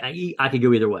up. I could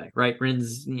go either way, right?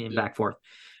 Rins back forth.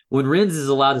 When Rins is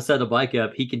allowed to set a bike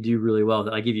up, he can do really well.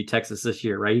 I give you Texas this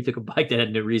year, right? He took a bike that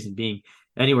had no reason being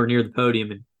anywhere near the podium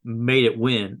and made a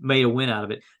win out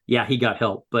of it. Yeah, he got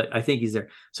help, but I think he's there.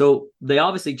 So they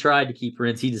obviously tried to keep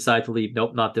Rins. He decided to leave.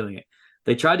 Nope, not doing it.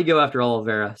 They tried to go after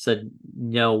Oliveira, said,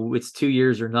 no, it's 2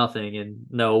 years or nothing. And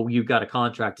no, you've got a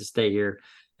contract to stay here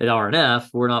at RNF.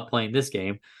 We're not playing this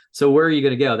game. So where are you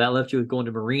going to go? That left you with going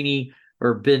to Marini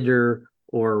or Bender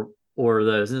or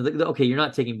those. And okay, you're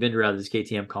not taking Bender out of this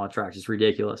KTM contract. It's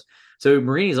ridiculous. So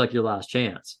Marini's like your last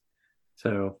chance.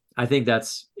 So I think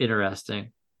that's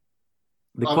interesting.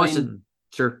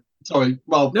 Sure. Sorry.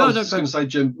 Well, no, I was just going to say,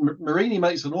 Jim, Marini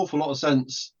makes an awful lot of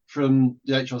sense from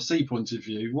the HRC point of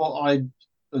view. What I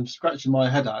am scratching my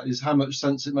head at is how much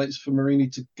sense it makes for Marini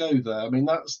to go there. I mean,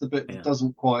 that's the bit that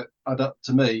doesn't quite add up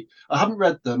to me. I haven't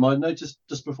read them. I noticed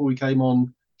just before we came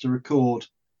on to record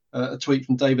a tweet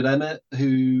from David Emmett,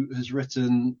 who has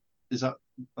written, is that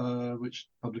which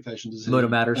publication does he? Moto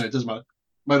Matters. No, it doesn't matter.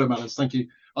 Moto Matters, thank you.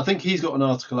 I think he's got an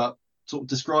article up sort of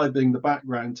describing the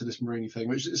background to this Marini thing,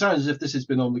 which it sounds as if this has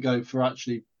been on the go for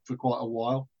quite a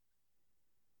while,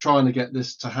 trying to get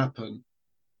this to happen.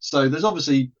 So there's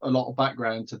obviously a lot of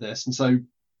background to this, and so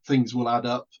things will add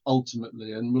up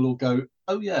ultimately, and we'll all go,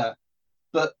 oh yeah.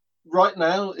 But right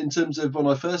now, in terms of when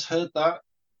I first heard that,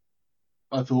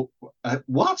 I thought,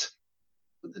 what?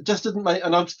 It just didn't make,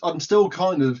 and I'm still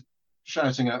kind of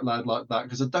shouting out loud like that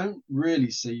because I don't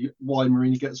really see why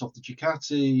Marini gets off the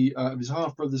Ducati of his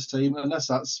half brother's team, unless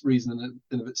that's reason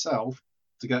in of itself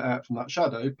to get out from that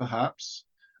shadow, perhaps.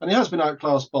 And he has been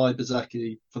outclassed by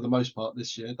Bezzecchi for the most part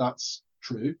this year. That's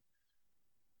true.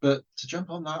 But to jump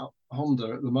on that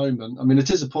Honda at the moment, I mean,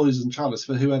 it is a poison chalice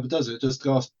for whoever does it. Just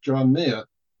ask Joan Mir.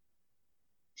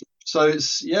 So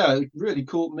it really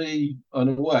caught me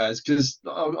unawares because,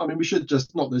 I mean, we should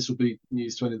just, not this will be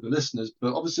news to any of the listeners,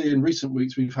 but obviously in recent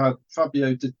weeks we've had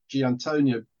Fabio Di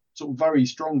Giannantonio sort of very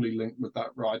strongly linked with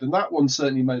that ride. And that one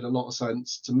certainly made a lot of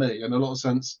sense to me and a lot of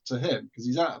sense to him because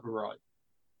he's out of a ride.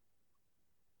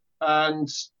 And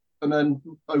then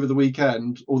over the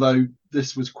weekend, although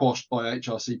this was quashed by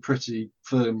HRC pretty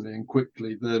firmly and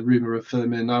quickly, the rumour of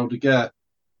Firmin Aldeguer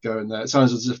going there. It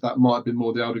sounds as if that might have been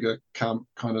more the Aldeguer camp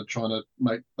kind of trying to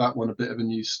make that one a bit of a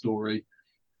news story.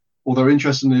 Although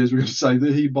interestingly, as we're going to say,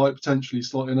 that he might potentially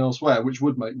slot in elsewhere, which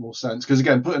would make more sense. Because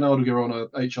again, putting Aldeguer on a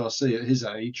HRC at his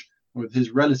age, with his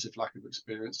relative lack of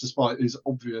experience, despite his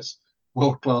obvious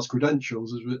world-class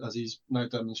credentials, as he's now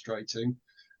demonstrating,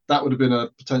 that would have been a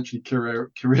potentially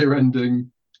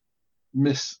career-ending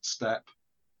misstep,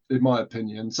 in my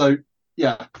opinion. So,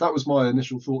 yeah, that was my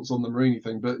initial thoughts on the Marini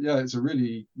thing. But, yeah, it's a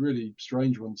really, really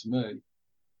strange one to me.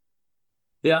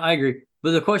 Yeah, I agree.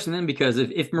 But the question then, because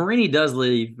if Marini does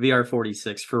leave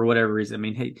VR46 for whatever reason, I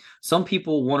mean, hey, some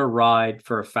people want to ride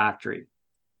for a factory.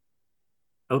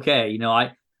 Okay,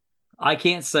 I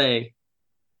can't say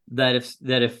that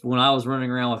if when I was running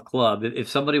around with Club, if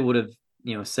somebody would have,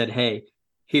 said, hey,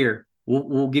 here,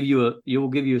 we'll give you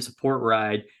a support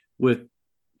ride with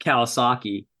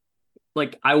Kawasaki,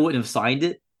 like I wouldn't have signed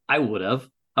it. I wouldn't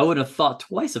have thought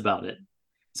twice about it.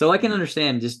 So I can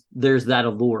understand just there's that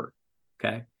allure.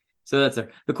 Okay. So that's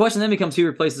there. The question then becomes who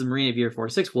replaces Marini at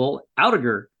VR46. Well,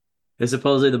 Aldeguer is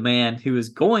supposedly the man who is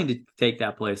going to take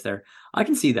that place there. I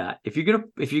can see that. If you're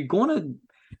gonna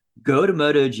go to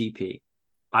MotoGP,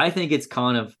 I think it's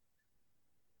kind of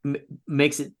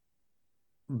makes it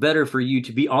better for you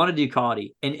to be on a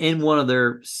Ducati and in one of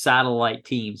their satellite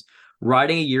teams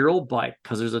riding a year-old bike,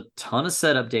 because there's a ton of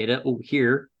setup data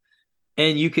here,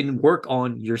 and you can work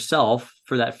on yourself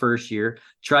for that first year,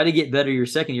 try to get better your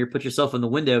second year, put yourself in the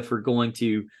window for going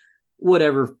to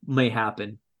whatever may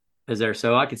happen is there.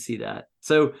 So I could see that.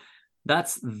 So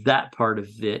that's that part of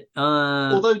it.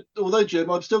 Although Jim,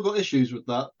 I've still got issues with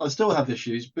that. I still have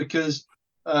issues because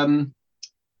Aldig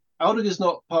is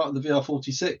not part of the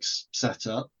VR46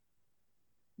 setup,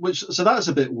 so that's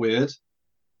a bit weird.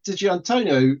 Di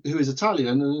Giannantonio, who is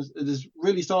Italian and is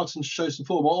really starting to show some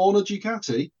form on a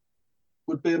Ducati,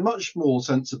 would be a much more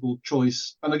sensible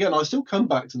choice. And again, I still come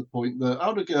back to the point that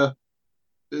Aldiger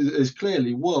is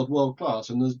clearly world class,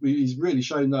 and he's really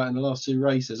shown that in the last two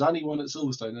races, and he won at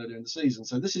Silverstone earlier in the season.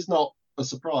 So this is not a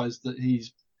surprise that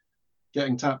he's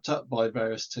getting tapped up by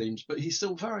various teams, but he's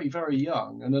still very, very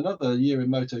young, and another year in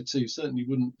Moto2 certainly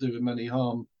wouldn't do him any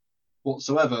harm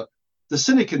whatsoever. The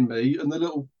cynic in me and the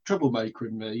little troublemaker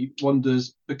in me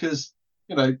wonders, because,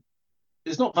 you know,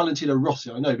 it's not Valentino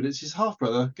Rossi, I know, but it's his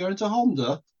half-brother going to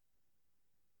Honda.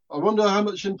 I wonder how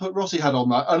much input Rossi had on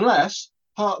that, unless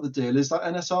part of the deal is that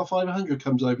NSR 500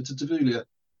 comes over to Davulia.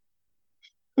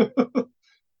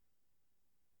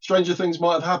 Stranger things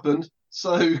might have happened,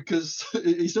 so because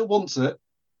he still wants it.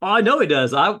 I know he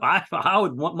does. I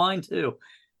would want mine too.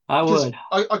 I would.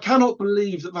 I cannot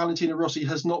believe that Valentino Rossi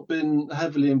has not been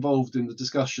heavily involved in the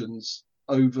discussions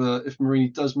over if Marini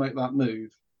does make that move.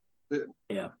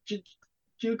 Yeah. Do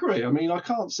you agree? I mean, I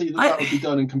can't see that would be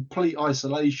done in complete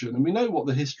isolation, and we know what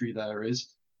the history there is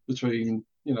between,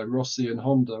 you know, Rossi and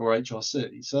Honda or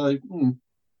HRC. So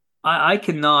I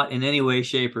cannot in any way,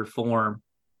 shape, or form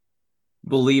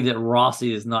believe that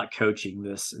Rossi is not coaching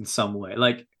this in some way.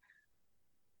 Like,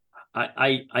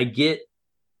 I get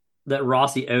that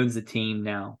Rossi owns the team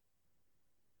now,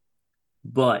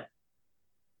 but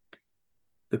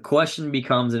the question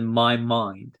becomes in my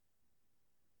mind,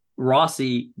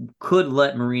 Rossi could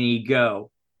let Marini go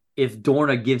if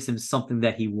Dorna gives him something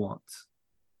that he wants.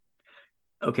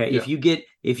 Okay, yeah.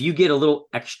 if you get a little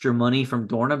extra money from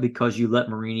Dorna because you let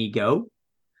Marini go,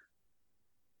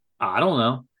 I don't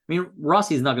know. I mean,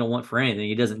 Rossi is not going to want for anything.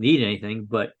 He doesn't need anything,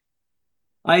 but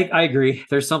I agree.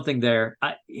 There's something there.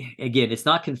 Again, it's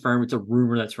not confirmed. It's a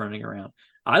rumor that's running around.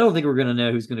 I don't think we're going to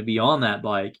know who's going to be on that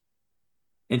bike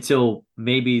until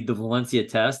maybe the Valencia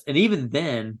test. And even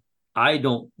then, I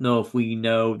don't know if we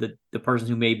know that the person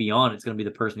who may be on it's going to be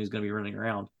the person who's going to be running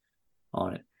around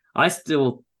on it. I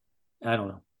don't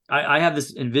know. I have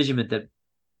this envisionment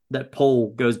that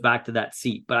Pole goes back to that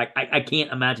seat, but I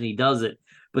can't imagine he does it.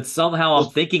 But somehow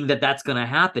I'm thinking that that's going to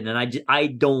happen, and I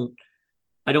don't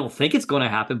think it's going to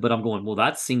happen. But I'm going, well,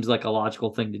 that seems like a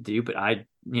logical thing to do. But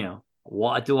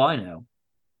what do I know?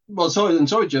 Well,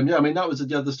 sorry, Jim. Yeah, I mean, that was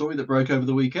the other story that broke over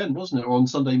the weekend, wasn't it? Or on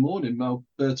Sunday morning,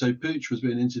 Alberto Puig was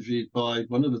being interviewed by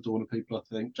one of the Dorna people, I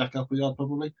think, Jack Appleyard,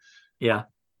 probably. Yeah.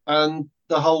 And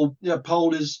the whole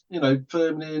Pole is,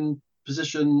 firmly in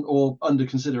position or under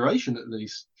consideration at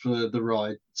least for the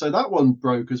ride. So that one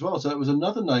broke as well. So it was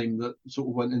another name that sort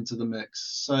of went into the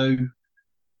mix. So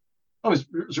it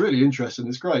was really interesting.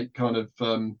 It's great kind of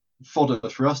fodder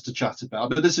for us to chat about.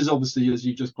 But this is obviously, as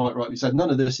you just quite rightly said, none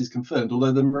of this is confirmed.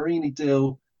 Although the Marini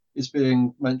deal is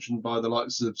being mentioned by the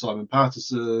likes of Simon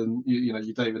Patterson, your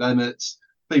David Emmett,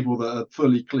 people that are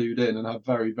fully clued in and have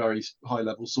very, very high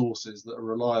level sources that are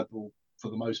reliable for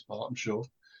the most part, I'm sure.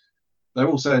 They're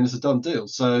all saying it's a done deal.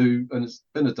 And it's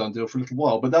been a done deal for a little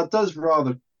while. But that does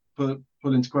rather put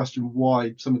into question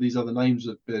why some of these other names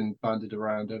have been bandied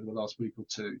around over the last week or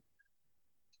two.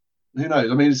 Who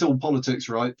knows? I mean, it's all politics,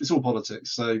 right? It's all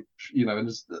politics. So, and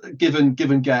there's give and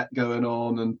get going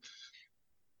on, and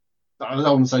I don't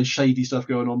want to say shady stuff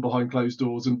going on behind closed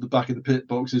doors and the back of the pit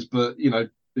boxes, but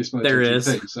it's MotoGP, there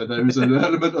is. So there is an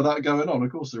element of that going on.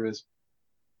 Of course, there is.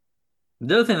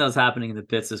 The other thing that was happening in the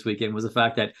pits this weekend was the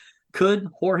fact that could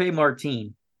Jorge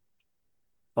Martin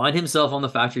find himself on the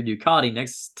factory Ducati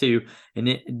next to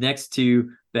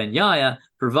Bagnaia,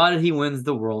 provided he wins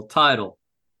the world title?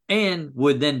 And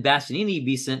would then Bastianini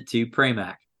be sent to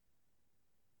Pramac?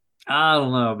 I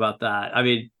don't know about that. I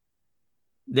mean,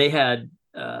 they had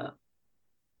I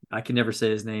can never say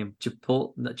his name. The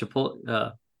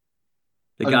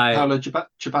guy Paolo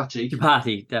Ciabatti.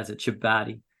 Ciabatti, that's it,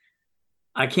 Ciabatti.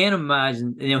 I can't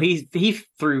imagine. He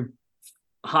threw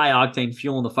high octane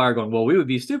fuel in the fire, going, "Well, we would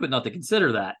be stupid not to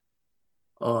consider that."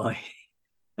 Oh,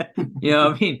 I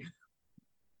mean.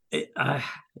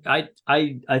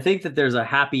 I think that there's a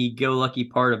happy-go-lucky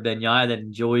part of Bagnaia that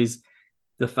enjoys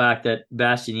the fact that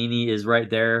Bastianini is right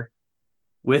there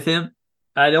with him.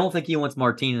 I don't think he wants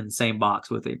Martin in the same box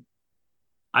with him.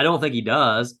 I don't think he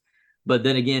does. But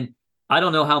then again, I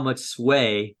don't know how much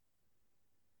sway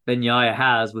Bagnaia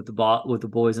has with the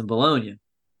boys in Bologna.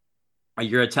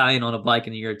 You're Italian on a bike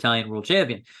and you're Italian world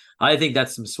champion. I think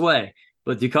that's some sway.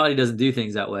 But Ducati doesn't do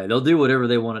things that way. They'll do whatever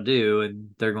they want to do,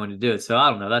 and they're going to do it. So I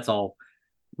don't know. That's all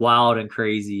wild and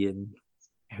crazy, and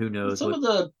who knows Some what. of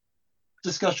the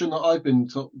discussion that I've been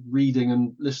reading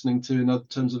and listening to in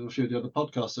terms of a few of the other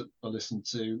podcasts that I listened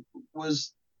to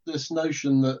was this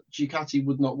notion that Ducati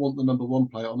would not want the number one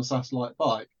player on a satellite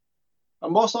bike.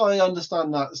 And whilst I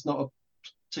understand that it's not a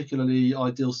particularly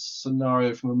ideal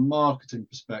scenario from a marketing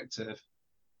perspective,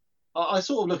 I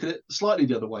sort of look at it slightly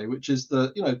the other way, which is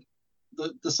that, you know,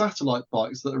 the satellite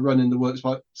bikes that are running the works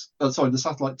bikes, the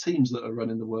satellite teams that are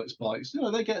running the works bikes, you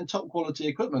know, they're getting top quality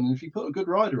equipment. And if you put a good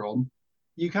rider on,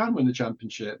 you can win the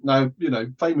championship. Now, you know,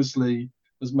 famously,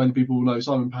 as many people will know,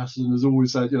 Simon Patterson has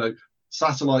always said, you know,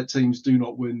 satellite teams do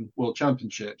not win world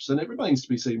championships. And it remains to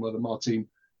be seen whether Martin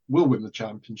will win the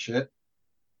championship.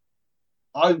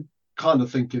 I'm kind of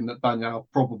thinking that Bagnaia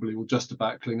probably will just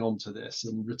about cling on to this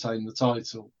and retain the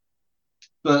title.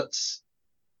 But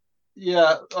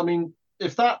yeah, I mean,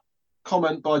 if that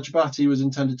comment by Jabati was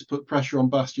intended to put pressure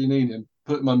on Bastianini and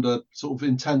put him under sort of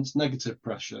intense negative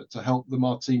pressure to help the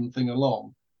Martin thing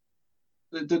along,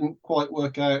 it didn't quite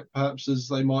work out perhaps as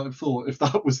they might have thought, if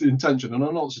that was the intention. And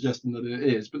I'm not suggesting that it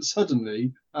is, but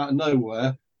suddenly, out of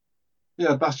nowhere,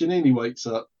 yeah, Bastianini wakes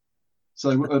up.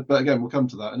 So, but again, we'll come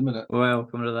to that in a minute. Well, we'll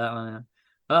come to that one. Yeah.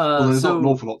 Well, there's not an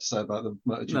awful lot to say about the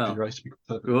MotoGP No. race, to be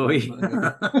perfectly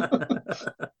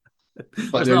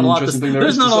There's not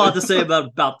a lot to say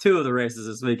about two of the races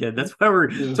this weekend. That's why we're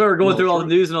going through all the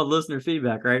news and all the listener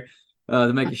feedback, right?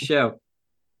 To make a show.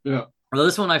 Yeah. Well,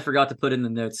 this one I forgot to put in the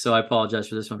notes, so I apologize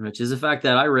for this one, Rich. Is the fact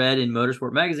that I read in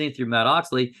Motorsport Magazine through Matt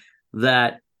Oxley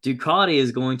that Ducati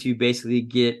is going to basically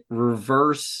get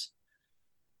reverse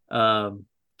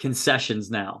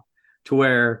concessions now, to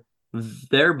where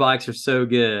their bikes are so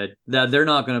good that they're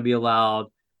not going to be allowed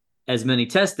as many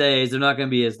test days. They're not going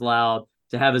to be as allowed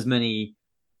to have as many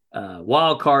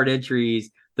wild card entries.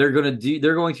 They're going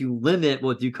to limit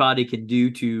what Ducati can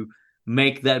do to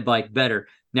make that bike better.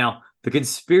 Now, the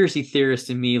conspiracy theorist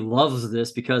in me loves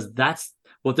this, because that's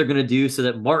what they're going to do so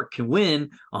that Marc can win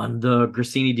on the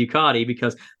Gresini Ducati,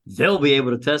 because they'll be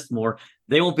able to test more.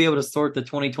 They won't be able to sort the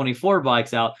 2024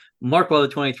 bikes out. Marc will have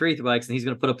the 23 bikes, and he's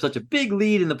going to put up such a big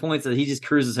lead in the points that he just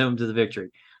cruises home to the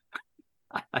victory.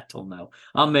 I don't know.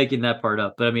 I'm making that part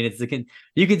up, but I mean,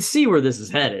 you can see where this is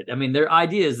headed. I mean, their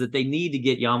idea is that they need to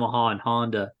get Yamaha and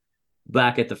Honda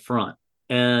back at the front,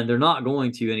 and they're not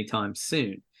going to anytime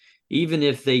soon. Even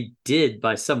if they did,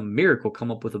 by some miracle,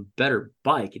 come up with a better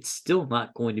bike, it's still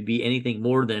not going to be anything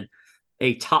more than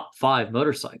a top 5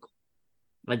 motorcycle.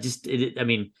 I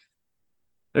mean,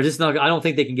 they're just not. I don't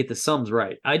think they can get the sums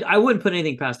right. I wouldn't put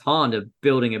anything past Honda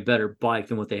building a better bike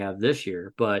than what they have this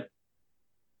year, but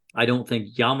I don't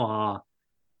think Yamaha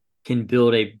can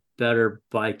build a better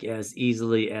bike as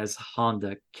easily as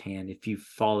Honda can, if you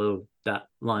follow that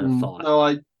line of thought. No,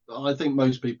 I think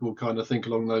most people kind of think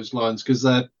along those lines, because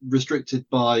they're restricted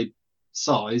by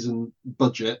size and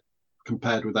budget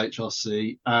compared with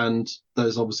HRC. And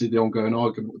there's obviously the ongoing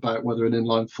argument about whether an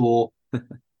inline 4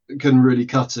 can really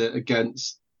cut it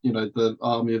against, you know, the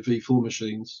army of V4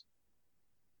 machines,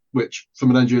 which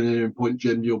from an engineering point,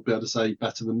 Jim, you'll be able to say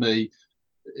better than me,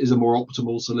 is a more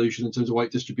optimal solution in terms of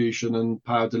weight distribution and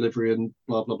power delivery and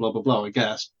blah, blah, blah, blah, blah, I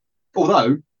guess.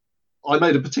 Although I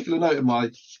made a particular note in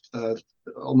my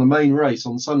on the main race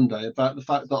on Sunday about the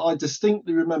fact that I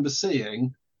distinctly remember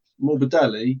seeing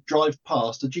Morbidelli drive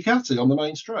past a Ducati on the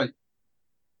main straight.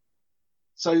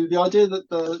 So the idea that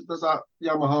that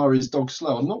Yamaha is dog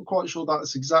slow, I'm not quite sure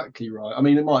that's exactly right. I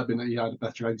mean, it might have been that he had a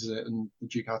better exit and the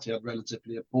Ducati had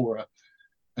relatively a poorer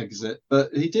exit,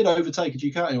 but he did overtake a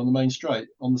Ducati on the main straight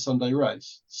on the Sunday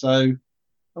race. So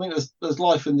I think there's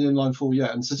life in the inline 4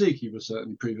 yet, and Suzuki was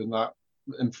certainly proving that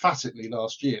emphatically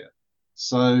last year.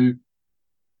 So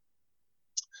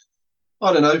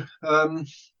I don't know.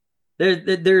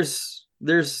 There's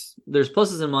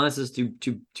pluses and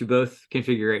minuses to both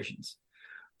configurations.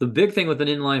 The big thing with an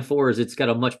inline 4 is it's got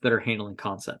a much better handling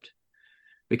concept,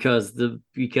 because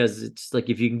it's like,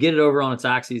 if you can get it over on its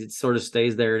axes, it sort of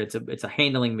stays there, and it's a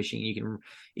handling machine. You can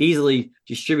easily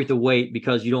distribute the weight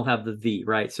because you don't have the V,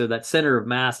 right? So that center of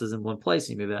mass is in one place,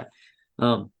 and you move that.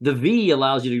 The V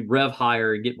allows you to rev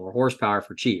higher and get more horsepower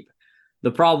for cheap. The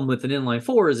problem with an inline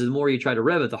 4 is the more you try to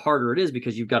rev it, the harder it is,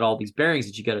 because you've got all these bearings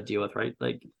that you got to deal with, right?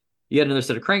 Like, you got another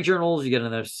set of crank journals, you got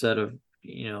another set of,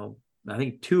 I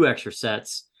think 2 extra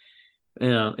sets,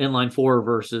 inline 4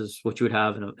 versus what you would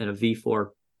have in a V4.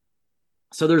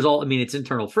 So there's all, I mean, it's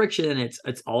internal friction,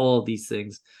 it's all of these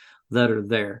things that are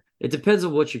there. It depends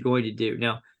on what you're going to do.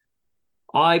 Now,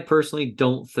 I personally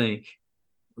don't think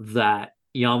that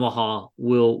Yamaha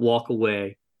will walk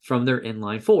away from their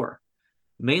inline four,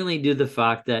 mainly due to the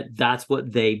fact that that's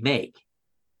what they make.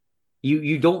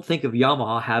 You don't think of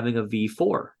Yamaha having a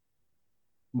V4.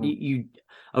 You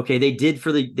okay, they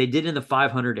did in the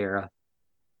 500 era.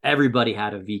 Everybody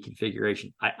had a V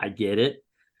configuration. I get it.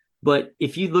 But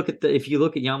if you look at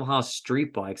Yamaha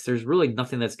street bikes, there's really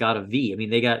nothing that's got a V. I mean,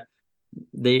 they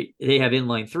have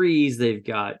inline threes, they've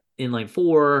got inline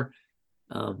four.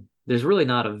 There's really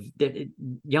not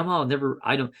Yamaha never.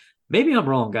 I don't. Maybe I'm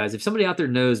wrong, guys. If somebody out there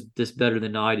knows this better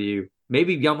than I do,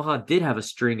 maybe Yamaha did have a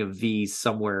string of V's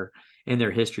somewhere in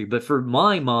their history. But for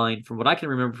my mind, from what I can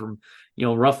remember from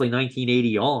roughly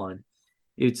 1980 on,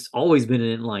 it's always been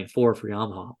an inline four for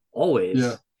Yamaha. Always.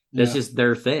 Yeah. That's just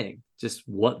their thing. Just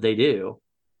what they do.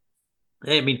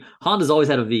 I mean, Honda's always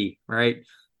had a V, right?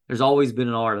 There's always been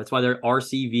an R. That's why they're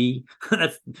RCV.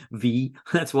 That's V.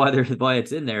 That's why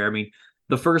it's in there. I mean,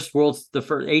 the first 88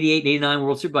 and 89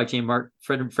 World Superbike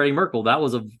Champion, Freddie Merkel, that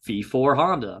was a V4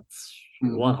 Honda.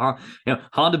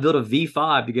 Honda built a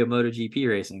V5 to go MotoGP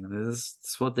racing.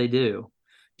 That's what they do.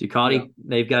 Ducati,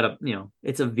 they've got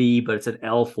it's a V, but it's an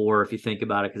L4 if you think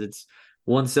about it, because it's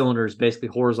one cylinder is basically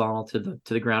horizontal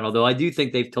to the ground. Although I do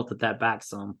think they've tilted that back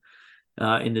some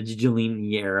in the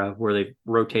Giulini era, where they've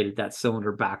rotated that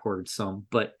cylinder backwards some.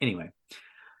 But anyway,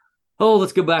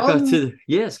 let's go back to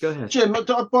yes. Go ahead, Jim.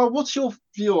 What's your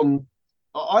view on?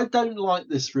 I don't like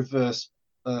this reverse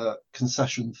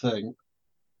concession thing.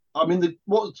 I mean,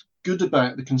 what's good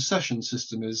about the concession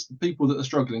system is the people that are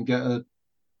struggling get a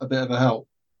bit of a help.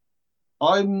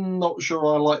 I'm not sure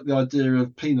I like the idea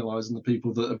of penalising the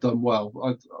people that have done well.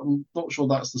 I'm not sure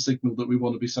that's the signal that we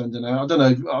want to be sending out. I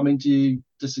don't know. I mean, do you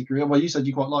disagree? Well, you said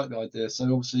you quite like the idea, so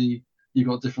obviously you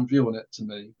got a different view on it to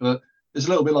me. But it's a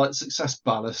little bit like success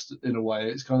ballast in a way.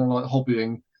 It's kind of like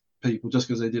hobbying people just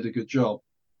because they did a good job.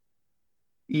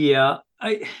 Yeah,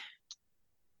 I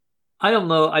don't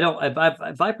know.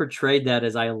 If I portrayed that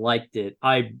as I liked it,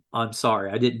 I'm sorry.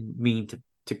 I didn't mean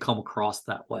to come across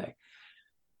that way.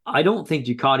 I don't think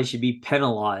Ducati should be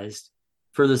penalized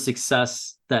for the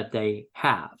success that they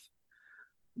have.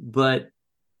 But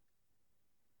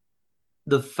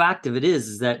the fact of it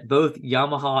is that both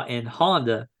Yamaha and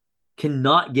Honda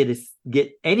cannot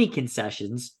get any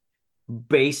concessions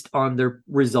based on their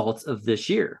results of this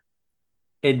year.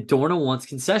 And Dorna wants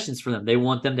concessions for them. They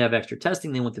want them to have extra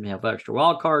testing. They want them to have extra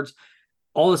wild cards,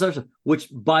 all this other stuff, which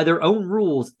by their own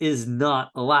rules is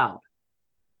not allowed.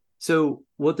 So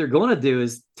what they're going to do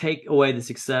is take away the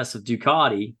success of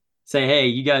Ducati, say, hey,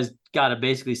 you guys got to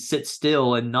basically sit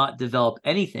still and not develop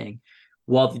anything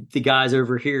while the guys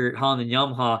over here at Honda and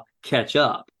Yamaha catch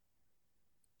up.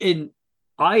 And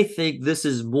I think this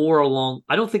is more along,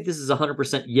 I don't think this is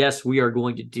 100% yes, we are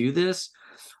going to do this.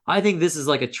 I think this is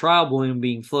like a trial balloon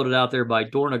being floated out there by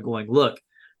Dorna going, look,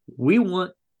 we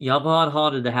want Yamaha and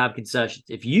Honda to have concessions.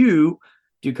 If you,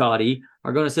 Ducati,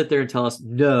 are going to sit there and tell us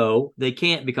no, they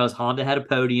can't, because Honda had a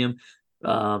podium.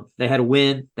 They had a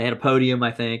win. They had a podium,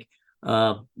 I think.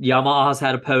 Yamaha's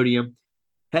had a podium.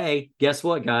 Hey, guess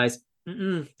what, guys?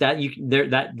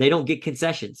 That they don't get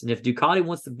concessions. And if Ducati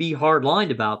wants to be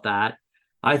hard-lined about that,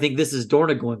 I think this is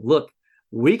Dorna going, look,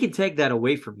 we can take that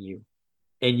away from you,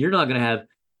 and you're not going to have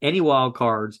any wild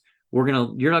cards. You're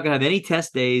not going to have any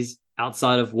test days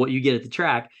outside of what you get at the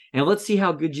track, and let's see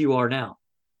how good you are now.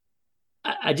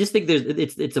 I just think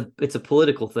it's a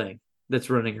political thing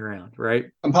that's running around, right?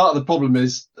 And part of the problem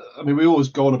is, I mean, we always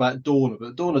go on about Dorna,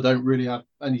 but Dorna don't really have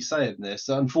any say in this.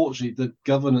 So unfortunately, the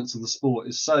governance of the sport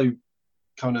is so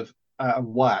kind of out of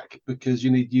whack, because you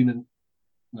need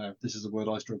this is a word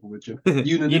I struggle with, Jim.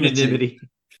 Unanimity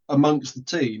amongst the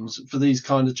teams for these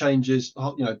kind of changes,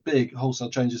 big wholesale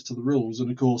changes to the rules.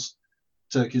 And of course,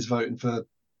 Turkey's voting for,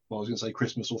 well, I was going to say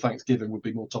Christmas or Thanksgiving would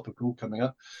be more topical coming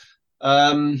up.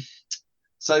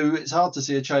 So it's hard to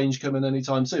see a change coming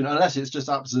anytime soon, unless it's just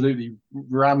absolutely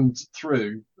rammed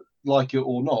through, like it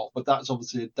or not. But that's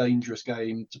obviously a dangerous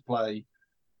game to play,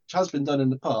 which has been done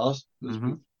in the past.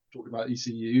 Mm-hmm. Talking about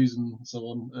ECUs and so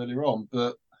on earlier on.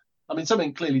 But I mean,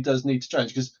 something clearly does need to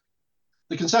change, because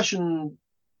the concession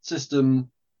system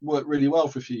worked really well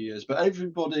for a few years, but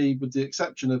everybody, with the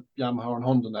exception of Yamaha and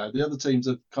Honda now, the other teams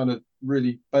have kind of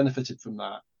really benefited from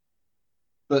that.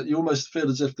 But you almost feel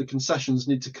as if the concessions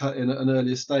need to cut in at an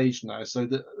earlier stage now. So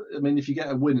that, I mean, if you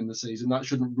get a win in the season, that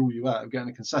shouldn't rule you out of getting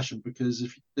a concession, because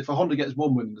if a Honda gets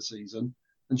one win in the season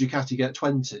and Ducati get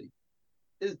 20,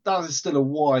 that is still a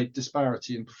wide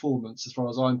disparity in performance as far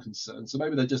as I'm concerned. So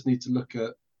maybe they just need to look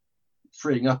at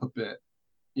freeing up a bit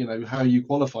how you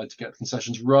qualified to get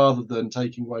concessions rather than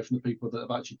taking away from the people that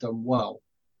have actually done well.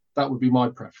 That would be my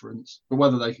preference. But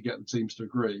whether they could get the teams to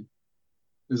agree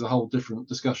is a whole different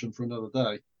discussion for another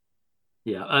day.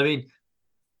 Yeah, I mean,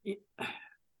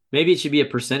 maybe it should be a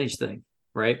percentage thing,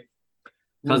 right?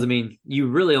 Because I mean, you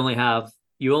only have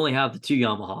the two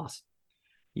Yamahas.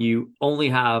 You only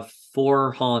have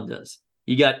 4 Hondas.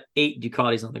 You got 8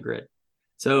 Ducatis on the grid.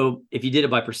 So if you did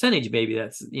it by percentage, maybe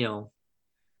that's, you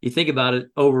think about it,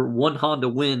 over one Honda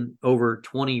win over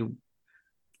 20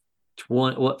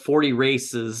 40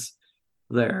 races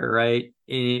there, right?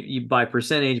 You by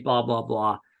percentage, blah blah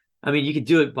blah. I mean, you could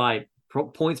do it by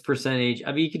points percentage.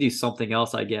 I mean, you could do something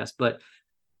else, I guess, but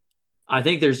I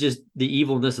think there's just the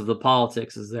evilness of the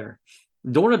politics is there.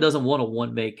 Dorna doesn't want a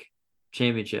one make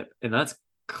championship, and that's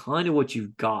kind of what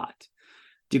you've got.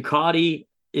 Ducati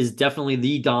is definitely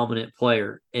the dominant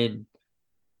player, and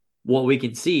what we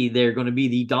can see, they're going to be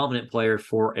the dominant player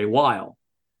for a while.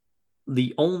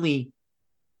 The only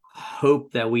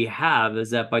hope that we have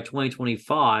is that by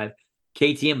 2025,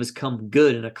 KTM has come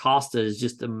good and Acosta is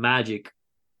just a magic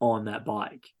on that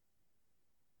bike.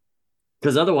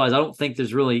 Because otherwise, I don't think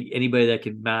there's really anybody that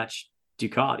can match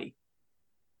Ducati.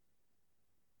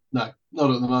 No,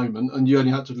 not at the moment. And you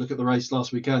only had to look at the race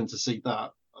last weekend to see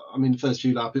that. I mean, the first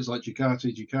few laps, it's like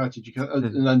Ducati,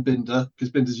 and then Binder, because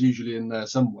Binder's usually in there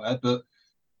somewhere. But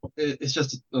it's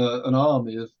just an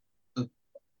army of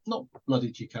not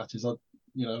bloody Ducatis.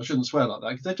 I shouldn't swear like that,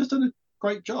 because they've just done a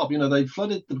great job. They've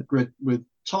flooded the grid with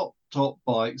top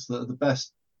bikes that are the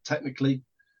best technically.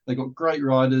 They've got great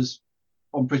riders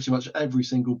on pretty much every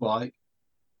single bike.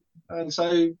 And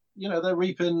so, they're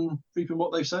reaping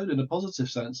what they've sowed in a positive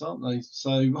sense, aren't they?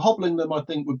 So hobbling them, I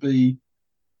think, would be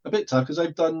a bit tough, because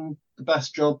they've done the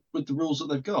best job with the rules that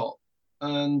they've got.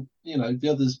 And, the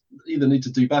others either need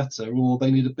to do better or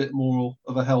they need a bit more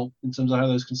of a help in terms of how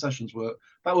those concessions work.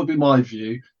 That would be my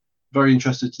view. Very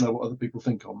interested to know what other people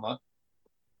think on that.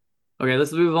 Okay,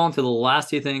 let's move on to the last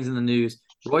 2 things in the news.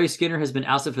 Roy Skinner has been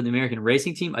ousted from the American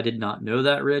Racing Team. I did not know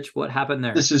that, Rich. What happened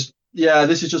there? This is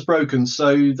just broken.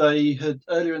 So they had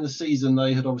earlier in the season,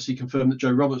 they had obviously confirmed that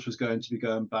Joe Roberts was going to be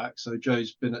going back. So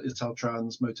Joe's been at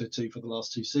Italtrans Moto2 for the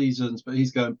last 2 seasons, but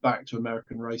he's going back to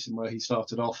American Racing where he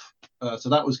started off. So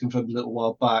that was confirmed a little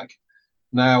while back.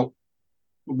 Now,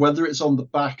 whether it's on the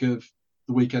back of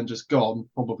the weekend just gone,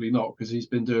 probably not, because he's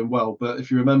been doing well. But if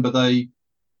you remember,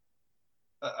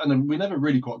 and we never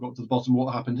really quite got to the bottom of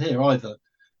what happened here either.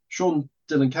 Sean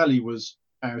Dylan Kelly was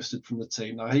ousted from the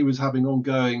team. Now, he was having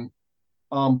ongoing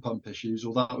arm pump issues,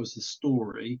 or that was the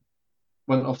story.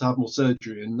 Went off to have more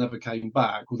surgery and never came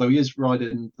back, although he is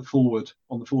riding the Ford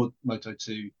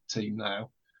Moto2 team now.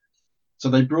 So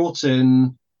they brought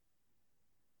in,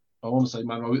 I want to say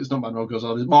Manuel, it's not Manuel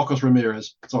Gonzalez, Marcos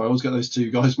Ramirez. Sorry, I always get those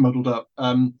 2 guys muddled up.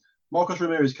 Marcos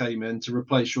Ramirez came in to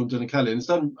replace Sean Dylan Kelly, and it's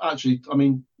done, actually, I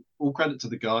mean, all credit to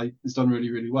the guy. He's done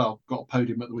really, really well. Got a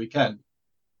podium at the weekend.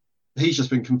 He's just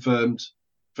been confirmed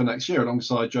for next year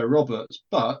alongside Joe Roberts,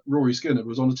 but Rory Skinner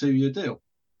was on a 2-year deal.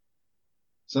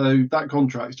 So that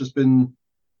contract's just been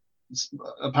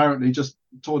apparently just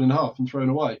torn in half and thrown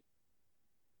away.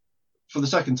 For the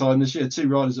second time this year, 2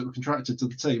 riders that were contracted to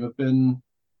the team have been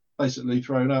basically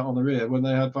thrown out on the rear when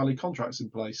they had valid contracts in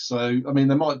place. So, I mean,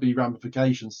 there might be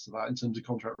ramifications to that in terms of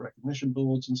contract recognition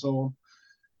boards and so on.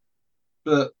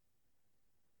 But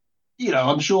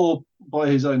I'm sure by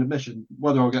his own admission,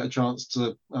 whether I'll get a chance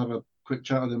to have a quick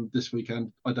chat with him this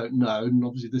weekend, I don't know. And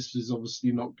obviously, this is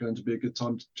obviously not going to be a good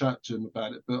time to chat to him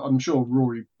about it. But I'm sure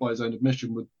Rory, by his own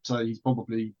admission, would say he's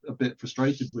probably a bit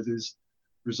frustrated with his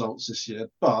results this year.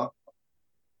 But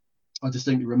I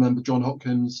distinctly remember John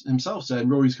Hopkins himself saying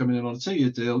Rory's coming in on a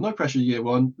 2-year deal, no pressure year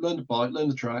 1, learn the bike, learn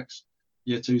the tracks.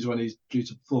 Year 2 is when he's due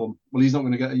to perform. Well, he's not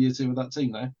going to get a year 2 with that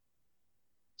team now.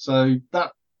 So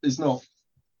that is not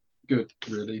good,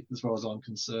 really, as far as I'm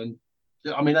concerned.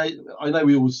 I mean, I know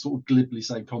we always sort of glibly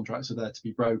say contracts are there to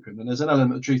be broken, and there's an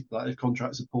element of truth to that if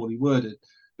contracts are poorly worded.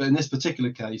 But in this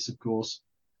particular case, of course,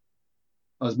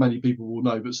 as many people will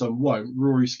know, but some won't,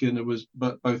 Rory Skinner was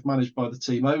both managed by the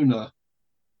team owner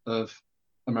of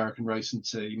American Racing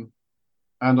Team,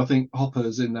 and I think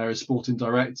Hopper's in there as sporting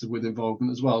director with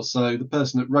involvement as well. So the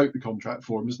person that wrote the contract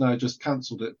for him has now just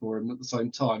cancelled it for him at the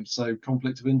same time. So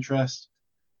conflict of interest.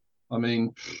 I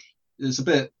mean,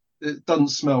 it doesn't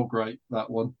smell great, that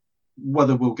one.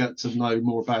 Whether we'll get to know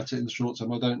more about it in the short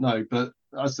term, I don't know. But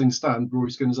as things stand,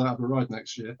 Rory Skinner's out of a ride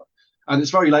next year. And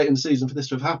it's very late in the season for this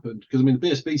to have happened, because, I mean, the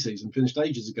BSB season finished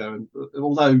ages ago. And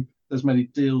although there's many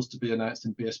deals to be announced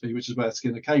in BSB, which is where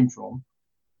Skinner came from,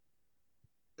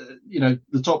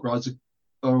 the top rides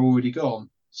are already gone.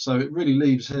 So it really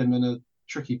leaves him in a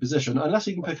tricky position unless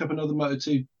he can pick up another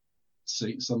Moto2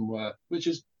 seat somewhere, which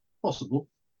is possible.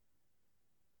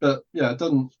 But yeah, it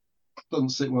doesn't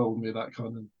sit well with me, that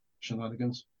kind of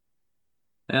shenanigans.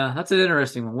 Yeah, that's an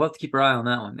interesting one. We'll have to keep our eye on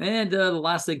that one. And the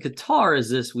last thing, Qatar is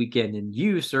this weekend, and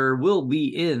you, sir, will be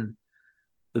in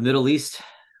the Middle East.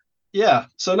 Yeah,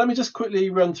 so let me just quickly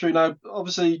run through now.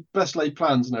 Obviously, best laid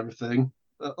plans and everything,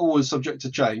 always subject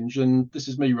to change. And this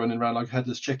is me running around like a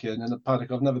headless chicken in a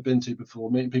paddock I've never been to before,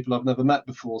 meeting people I've never met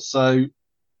before. So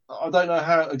I don't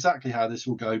know exactly how this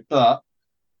will go, but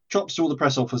chops to all the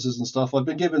press officers and stuff. I've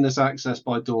been given this access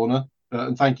by Dorna,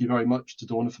 and thank you very much to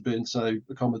Dorna for being so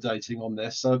accommodating on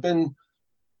this. So I've been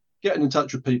getting in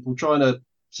touch with people, trying to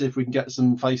see if we can get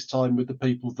some FaceTime with the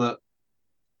people that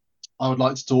I would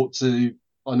like to talk to.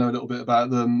 I know a little bit about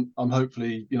them. I'm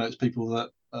hopefully, it's people that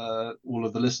all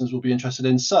of the listeners will be interested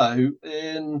in. So,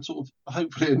 in sort of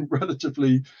hopefully in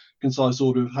relatively concise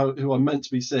order of who I'm meant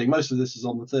to be seeing. Most of this is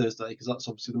on the Thursday because that's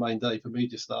obviously the main day for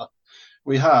media stuff.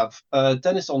 We have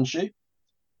Dennis Onshu,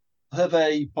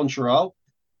 Hervé Poncharal,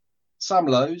 Sam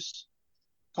Lowes,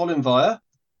 Colin Vire,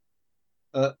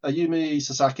 Ayumi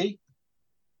Sasaki.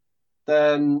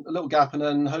 Then a little gap, and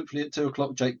then hopefully at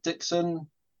 2:00, Jake Dixon,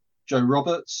 Joe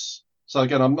Roberts. So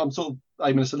again, I'm sort of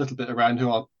aiming this a little bit around who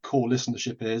our core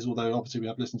listenership is, although obviously we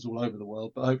have listeners all over the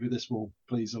world, but hopefully this will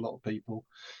please a lot of people.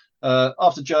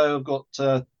 After Joe, I've got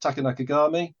Taka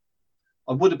Nakagami.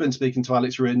 I would have been speaking to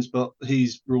Alex Rins, but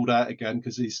he's ruled out again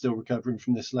because he's still recovering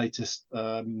from this latest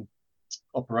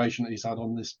operation that he's had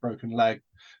on this broken leg.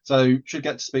 So should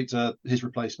get to speak to his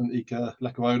replacement, Ika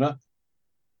Lekuona.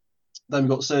 Then we've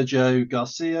got Sergio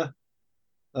Garcia,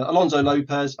 Alonso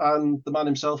Lopez, and the man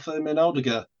himself, Min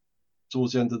Aldiger,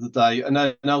 towards the end of the day. And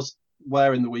then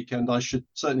elsewhere in the weekend, I should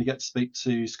certainly get to speak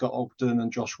to Scott Ogden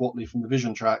and Josh Watley from the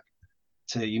Vision Track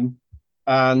team.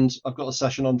 And I've got a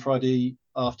session on Friday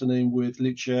afternoon with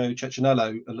Lucio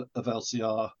Cecchinello of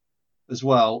LCR as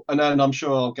well. And then I'm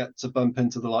sure I'll get to bump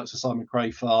into the likes of Simon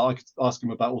Crafar. I could ask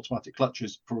him about automatic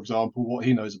clutches, for example, what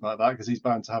he knows about that, because he's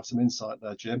bound to have some insight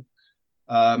there, Jim.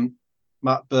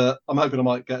 Matt Burt, I'm hoping I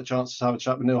might get a chance to have a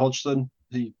chat with Neil Hodgson.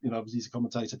 He's a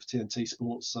commentator for TNT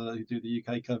Sports, who do the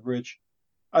UK coverage,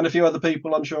 and a few other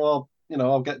people I'm sure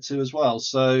I'll get to as well.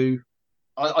 So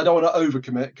I don't want to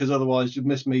overcommit because otherwise you'd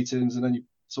miss meetings and then you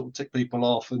sort of tick people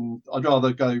off. And I'd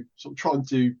rather go sort of try and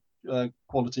do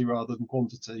quality rather than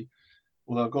quantity.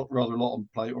 Although I've got rather a lot on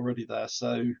plate already there.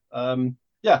 So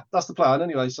yeah, that's the plan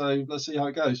anyway. So let's see how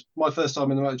it goes. My first time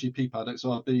in the MotoGP paddock,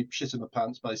 so I'll be shitting my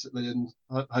pants basically, and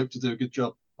hope to do a good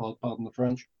job. Pardon the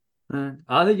French.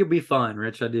 I think you'll be fine,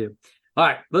 Rich. I do. All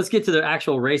right, let's get to the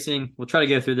actual racing. We'll try to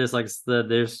go through this.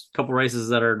 There's a couple races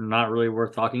that are not really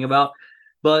worth talking about,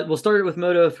 but we'll start it with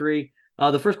Moto3.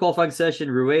 The first qualifying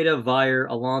session, Rueda, Vire,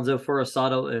 Alonso,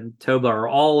 Furusato, and Toba are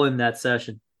all in that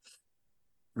session.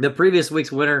 The previous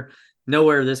week's winner,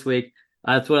 nowhere this week.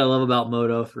 That's what I love about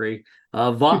Moto3.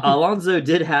 Alonso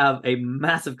did have a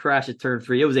massive crash at turn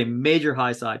 3. It was a major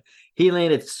high side. He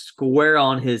landed square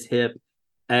on his hip,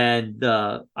 and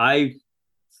I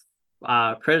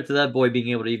credit to that boy being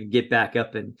able to even get back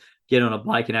up and get on a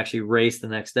bike and actually race the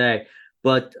next day.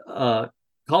 But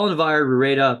Colin Vire,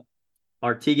 Rueda,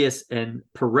 Artigas, and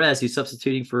Perez, who's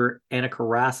substituting for Ana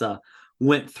Carrasa,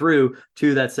 went through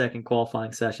to that second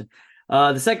qualifying session.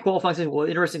 The second qualifying session,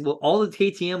 interesting. All the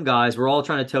KTM guys were all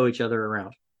trying to tow each other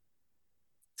around.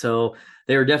 So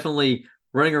they were definitely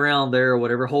running around there or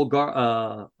whatever.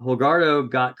 Holgado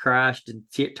got crashed in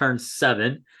turn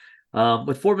 7.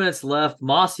 With 4 minutes left,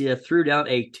 Masia threw down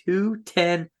a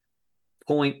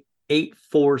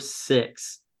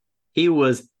 2:10.846. He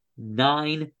was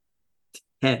 9/10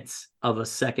 of a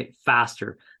second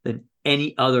faster than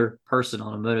any other person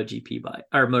on a MotoGP bike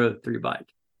or Moto3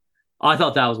 bike. I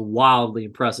thought that was wildly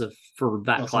impressive for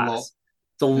that class.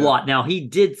 It's a lot. Now, he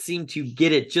did seem to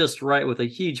get it just right with a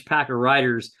huge pack of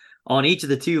riders on each of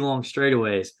the 2 long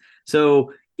straightaways.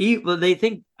 So I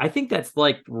think that's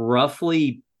like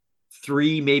roughly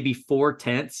 3, maybe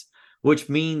 4/10, which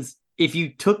means if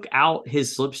you took out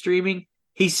his slipstreaming,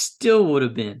 he still would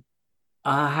have been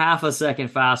a half a second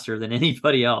faster than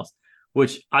anybody else,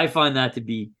 which I find that to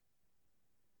be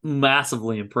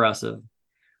massively impressive.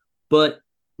 But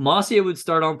Masia would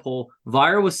start on pole.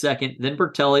 Vire was second, then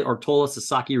Bertelli, Ortola,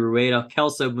 Sasaki, Rueda,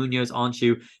 Kelso, Munoz,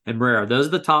 Onshu, and Moreira. Those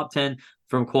are the top 10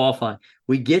 from qualifying.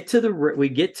 We get to the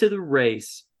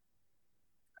race,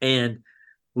 and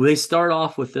they start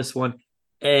off with this one,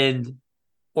 and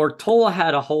Ortola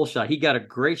had a hole shot. He got a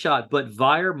great shot, but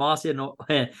Vire, Masia,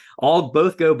 and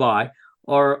both go by.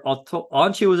 Or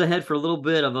Onshu was ahead for a little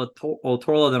bit of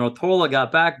Ortola, then Ortola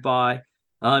got back by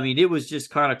I mean, it was just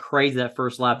kind of crazy that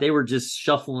first lap. They were just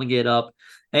shuffling it up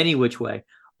any which way.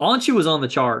 Anchu was on the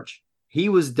charge. He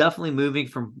was definitely moving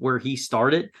from where he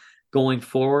started going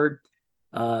forward.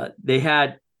 They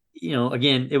had,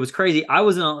 again, it was crazy. I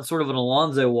was in sort of an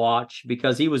Alonso watch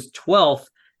because he was 12th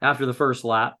after the first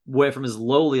lap, away from his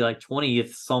lowly like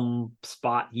 20th some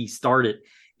spot he started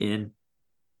in,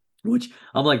 which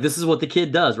I'm like, this is what the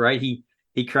kid does, right? He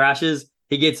crashes,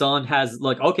 he gets on, has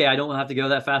like, okay, I don't have to go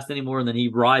that fast anymore, and then he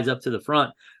rides up to the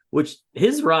front, which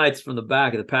his rides from the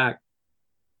back of the pack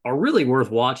are really worth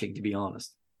watching, to be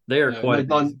honest. They are quite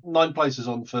made nine places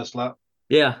on the first lap.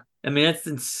 Yeah, I mean, that's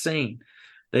insane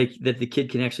that the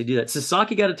kid can actually do that.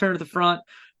 Sasaki got a turn at the front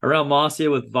around Masia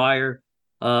with Vire,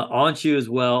 Anchu as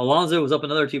well. Alonso was up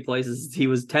another 2 places. He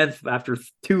was 10th after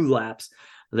 2 laps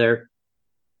there.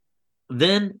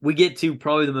 Then we get to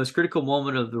probably the most critical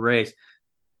moment of the race.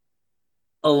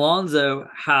 Alonso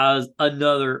has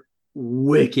another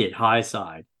wicked high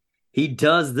side. He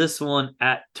does this one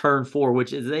at turn 4,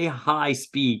 which is a high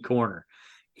speed corner.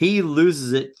 He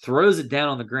loses it, throws it down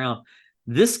on the ground.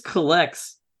 This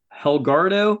collects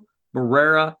Holgado,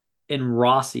 Moreira, and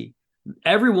Rossi.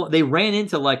 Everyone, they ran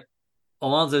into like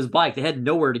Alonso's bike. They had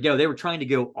nowhere to go. They were trying to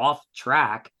go off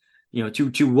track,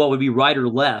 to what would be right or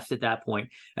left at that point.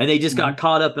 And they just got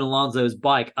caught up in Alonso's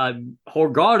bike.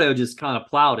 Holgado just kind of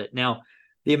plowed it. Now,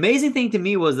 the amazing thing to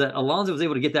me was that Alonso was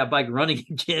able to get that bike running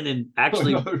again and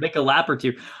actually make a lap or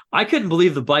two. I couldn't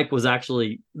believe the bike was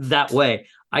actually that way.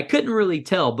 I couldn't really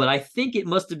tell, but I think it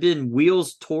must have been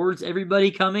wheels towards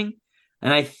everybody coming.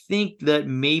 And I think that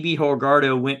maybe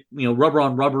Holgado went, rubber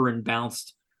on rubber and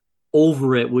bounced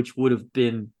over it, which would have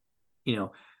been,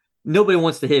 nobody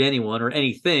wants to hit anyone or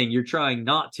anything. You're trying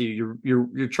not to.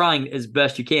 You're trying as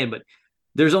best you can, but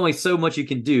there's only so much you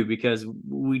can do because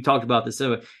we talked about this.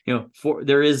 So,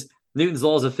 there is Newton's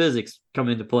laws of physics come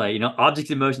into play. Object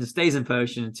in motion stays in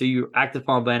motion until you act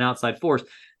upon by an outside force.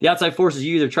 The outside force is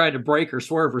you either trying to brake or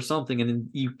swerve or something, and then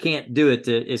you can't do it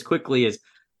as quickly as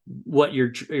what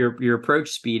your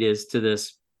approach speed is to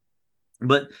this.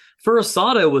 But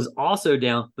Furusato was also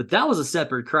down, but that was a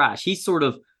separate crash. He sort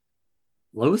of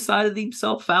low-sided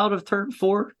himself out of turn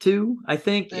 4 too. I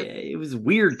think it was a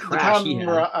weird crash. The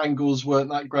camera angles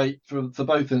weren't that great for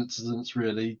both incidents,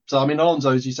 really. So I mean,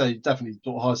 Alonso, as you say, definitely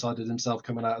sort of high-sided himself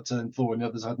coming out of turn 4, and the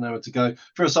others had nowhere to go.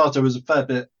 Furusato was a fair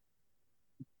bit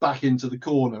back into the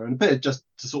corner and a bit just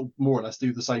to sort of more or less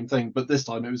do the same thing, but this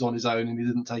time it was on his own and he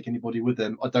didn't take anybody with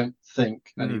him. I don't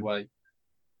think anyway.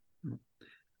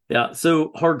 Yeah, so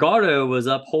Holgado was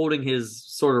up holding his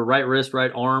sort of right wrist,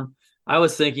 right arm. I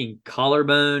was thinking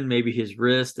collarbone, maybe his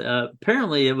wrist.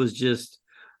 Apparently, it was just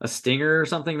a stinger or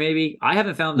something, maybe. I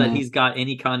haven't found that he's got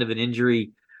any kind of an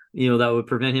injury, that would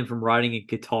prevent him from riding a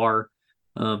guitar.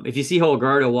 If you see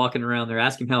Holgado walking around there,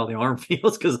 ask him how the arm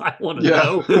feels, because I want to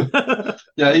know.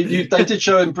 Yeah, they did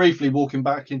show him briefly walking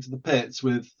back into the pits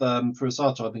with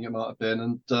Furusato, I think it might have been,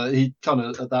 and he kind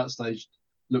of, at that stage,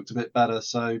 looked a bit better,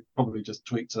 so probably just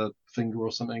tweaked a finger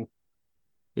or something.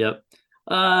 Yep.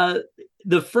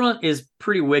 The front is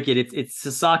pretty wicked. It's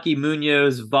Sasaki,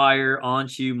 Munoz, Vire,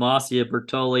 Anchu, Masia,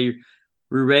 Bertoli,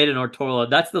 Rueda, and Ortola.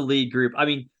 That's the lead group. I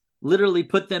mean, literally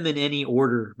put them in any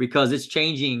order because it's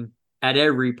changing at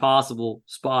every possible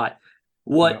spot.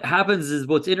 What happens is,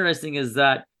 what's interesting is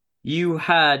that you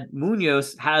had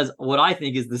Munoz has what I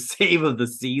think is the save of the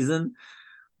season,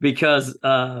 because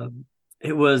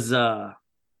it was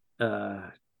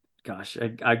gosh,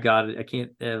 I got it. I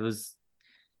can't. It was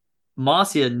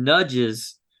Masia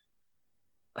nudges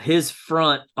his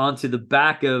front onto the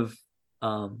back of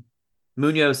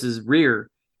Munoz's rear,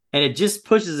 and it just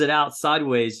pushes it out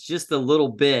sideways just a little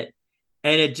bit,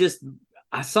 and it just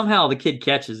somehow the kid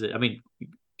catches it. I mean,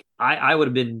 I would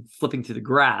have been flipping through the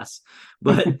grass,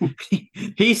 but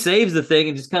he saves the thing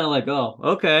and just kind of like, oh,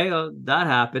 okay, that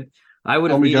happened. I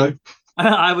would have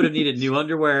needed new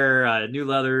underwear, new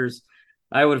leathers.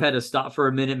 I would have had to stop for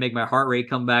a minute, make my heart rate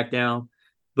come back down.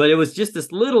 But it was just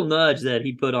this little nudge that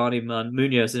he put on him on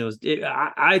Munoz, and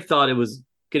I thought it was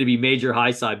going to be major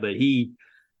high side, but he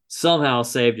somehow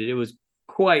saved it. It was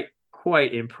quite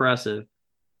impressive.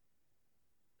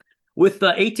 With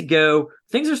 8 to go,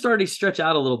 things are starting to stretch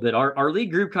out a little bit. Our lead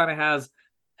group kind of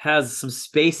has some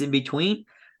space in between.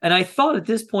 And I thought at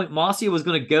this point, Masia was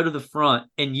going to go to the front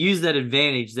and use that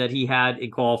advantage that he had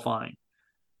in qualifying.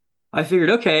 I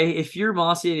figured, okay, if you're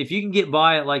Masia, if you can get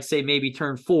by at, like, say, maybe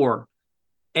turn 4,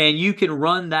 and you can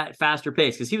run that faster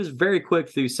pace, because he was very quick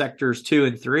through sectors 2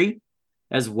 and 3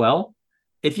 as well.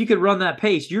 If you could run that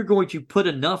pace, you're going to put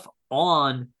enough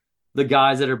on the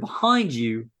guys that are behind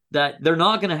you that they're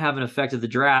not going to have an effective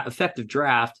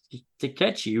draft to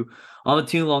catch you on the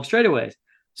 2 long straightaways.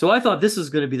 So I thought this was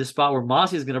going to be the spot where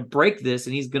Masi is going to break this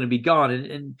and he's going to be gone.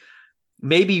 And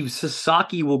maybe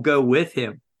Sasaki will go with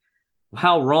him.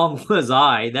 How wrong was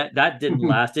I? That didn't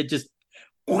last. It just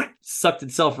sucked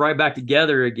itself right back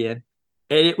together again.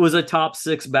 And it was a top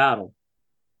 6 battle.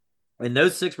 And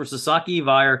those 6 were Sasaki,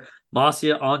 Vire,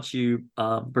 Masia, Anshu,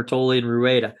 Bertoli, and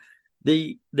Rueda.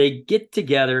 They get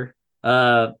together.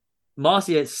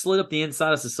 Masia slid up the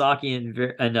inside of Sasaki and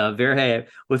Verhey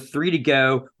with 3 to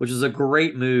go, which was a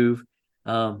great move.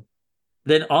 Then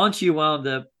Anshu wound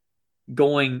up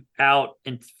going out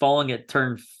and falling at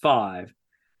turn 5.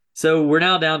 So we're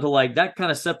now down to like that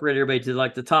kind of separated everybody to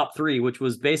like the top 3, which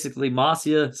was basically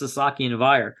Masia, Sasaki, and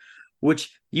Vire,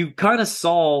 which you kind of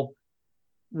saw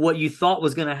what you thought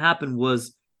was going to happen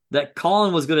was that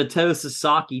Colin was going to tow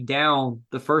Sasaki down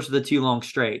the first of the 2 long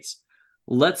straights,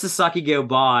 let Sasaki go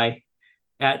by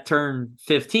at turn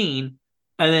 15,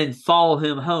 and then follow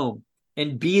him home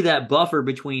and be that buffer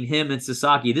between him and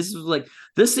Sasaki. This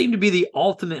seemed to be the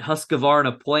ultimate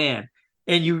Husqvarna plan.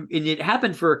 And it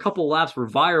happened for a couple laps where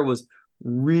Vire was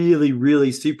really,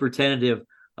 really super tentative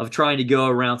of trying to go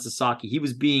around Sasaki. He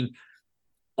was being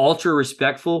ultra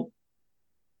respectful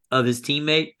of his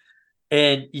teammate.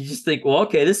 And you just think, well,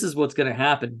 okay, this is what's going to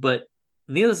happen. But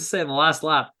needless to say, in the last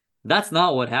lap, that's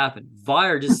not what happened.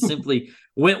 Vire just simply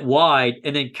went wide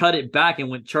and then cut it back and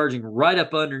went charging right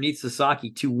up underneath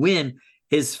Sasaki to win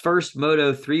his first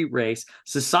Moto3 race.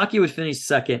 Sasaki would finish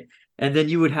second, and then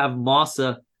you would have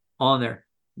Massa on there.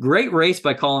 Great race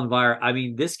by Colin Vire. I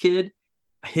mean, this kid,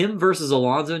 him versus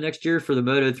Alonso next year for the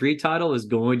Moto3 title is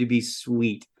going to be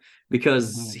sweet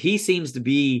because he seems to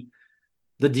be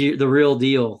the real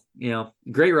deal.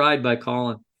 Great ride by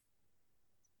Colin.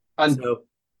 And so,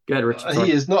 go ahead, Richard.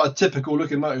 He is not a typical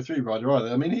looking Moto3 rider either.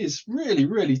 I mean, he's really,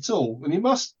 really tall, and he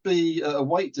must be at a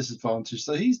weight disadvantage.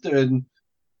 So he's doing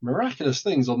miraculous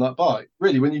things on that bike.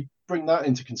 Really, when you bring that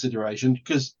into consideration,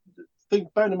 because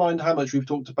bear in mind how much we've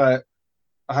talked about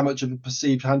how much of a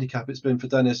perceived handicap it's been for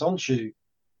Dennis Onshu,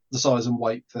 the size and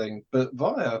weight thing. But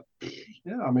Vire,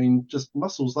 just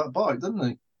muscles that bike, doesn't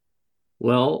he?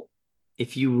 Well,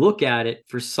 if you look at it,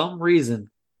 for some reason,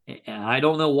 and I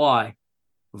don't know why,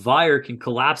 Vire can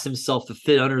collapse himself to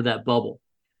fit under that bubble.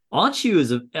 Anshu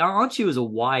is a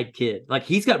wide kid. Like,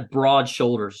 he's got broad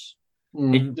shoulders.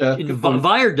 And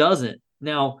Vire doesn't.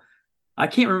 Now, I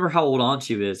can't remember how old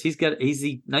Anshu is. He's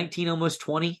 19, almost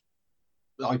 20.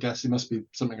 I guess he must be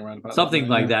something around about something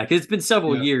like that. Because it's been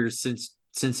several years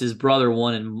since his brother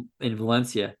won in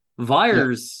Valencia.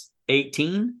 Vire's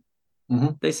 18,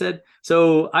 they said.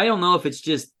 So I don't know if it's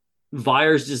just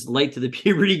Vire's just late to the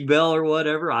puberty bell or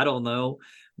whatever. I don't know.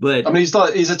 But I mean,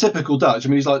 he's a typical Dutch. I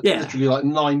mean, he's literally like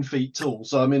 9 feet tall.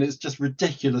 So I mean, it's just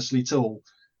ridiculously tall.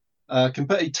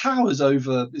 He towers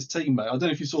over his teammate. I don't know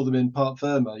if you saw them in Parc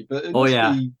Ferme, but it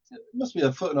must be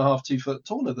a foot and a half, 2 foot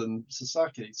taller than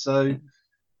Sasaki. So,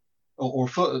 or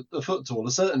a foot taller,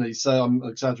 certainly. So I'm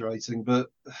exaggerating, but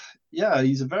yeah,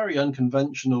 he's a very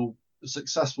unconventional,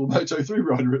 successful Moto3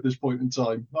 rider at this point in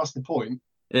time. That's the point.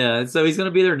 Yeah, so he's going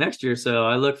to be there next year. So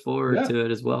I look forward to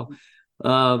it as well.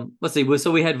 Let's see.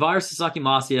 So we had Vire, Sasaki,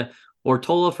 Masia,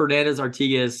 Ortola, Fernandez,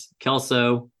 Artigas,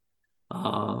 Kelso,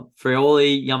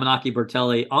 Frioli, Yamanaki,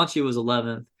 Bertelli. Anshu was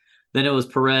 11th. Then it was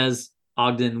Perez,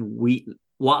 Ogden,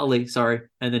 Watley,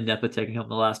 and then Nepa taking home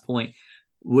the last point,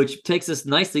 which takes us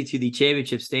nicely to the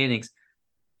championship standings.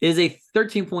 It is a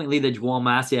 13-point lead that João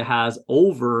Masia has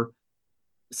over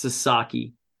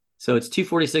Sasaki. So it's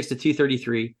 246 to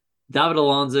 233. David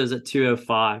Alonso is at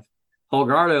 205.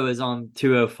 Holgado is on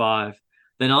 205.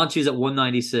 Then Anshu's at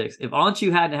 196. If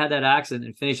Anshu hadn't had that accident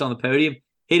and finished on the podium,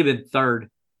 he'd have been third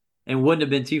and wouldn't have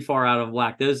been too far out of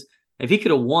whack. If he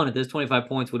could have won it, those 25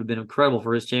 points would have been incredible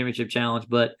for his championship challenge,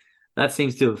 but that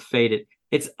seems to have faded.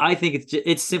 I think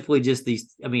it's simply just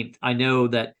these. I mean, I know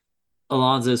that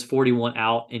Alonso is 41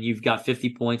 out and you've got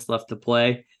 50 points left to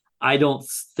play. I don't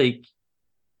think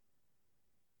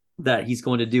that he's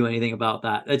going to do anything about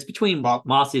that. It's between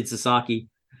Masi and Sasaki.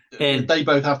 And they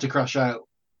both have to crash out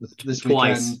this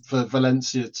weekend for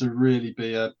Valencia to really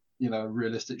be a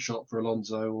realistic shot for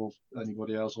Alonso or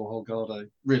anybody else or Holgado.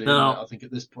 Really, I think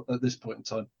at this point in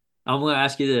time. I'm going to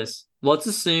ask you this. Let's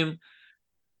assume, I'm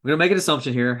going to make an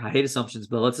assumption here. I hate assumptions,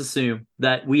 but let's assume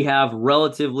that we have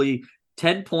relatively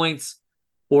 10 points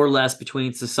or less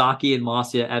between Sasaki and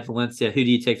Masia at Valencia. Who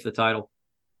do you take for the title?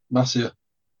 Masia.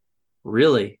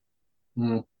 Really?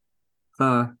 Mm.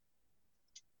 Huh.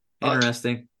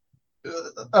 Interesting.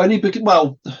 Only because,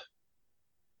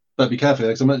 better be careful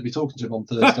because I'm meant to be talking to him on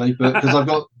Thursday, but because I've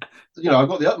got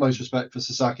the utmost respect for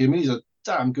Sasaki. I mean, he's a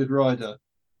damn good rider,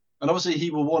 and obviously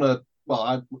he will want to.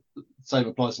 Well, same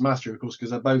applies to Master, of course,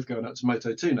 because they're both going up to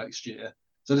Moto2 next year.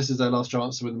 So this is their last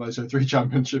chance to win the Moto3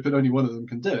 championship, and only one of them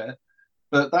can do it.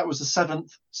 But that was the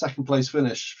seventh second place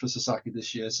finish for Sasaki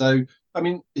this year. So, I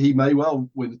mean, he may well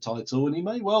win the title, and he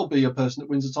may well be a person that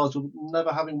wins a title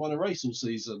never having won a race all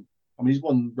season. I mean, he's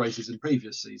won races in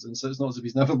previous seasons, so it's not as if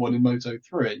he's never won in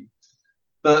Moto3.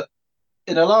 But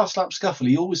in a last lap scuffle,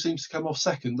 he always seems to come off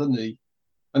second, doesn't he?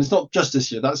 And it's not just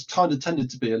this year. That's kind of tended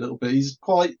to be a little bit. He's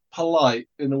quite polite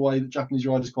in a way that Japanese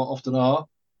riders quite often are.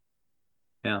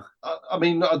 Yeah. I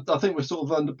mean, I think we're sort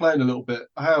of underplaying a little bit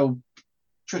how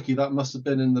tricky that must have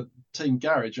been in the team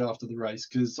garage after the race,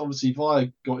 because obviously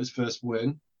Vi got his first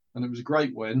win, and it was a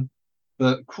great win.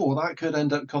 But cool, that could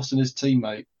end up costing his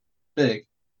teammate big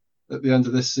at the end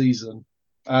of this season.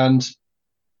 And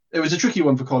it was a tricky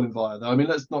one for Colin Via, though. I mean,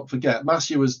 let's not forget,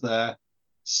 Massia was there,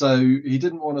 so he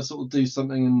didn't want to sort of do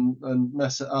something and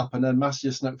mess it up, and then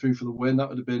Massia snuck through for the win. That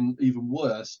would have been even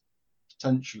worse,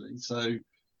 potentially. So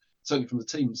certainly from the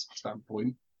team's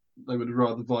standpoint, they would have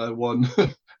rather Via won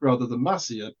rather than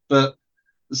Massia. But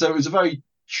so it was a very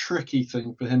tricky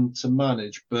thing for him to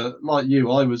manage. But like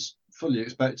you, I was fully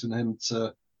expecting him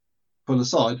to pull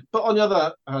aside. But on the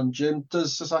other hand, Jim,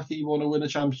 does Sasaki want to win a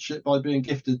championship by being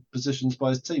gifted positions by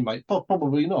his teammate?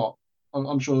 Probably not.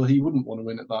 I'm sure he wouldn't want to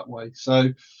win it that way.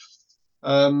 So,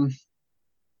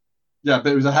 yeah, but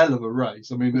it was a hell of a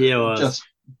race. I mean, Yeah,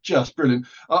 just brilliant.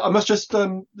 I must just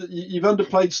you've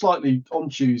underplayed slightly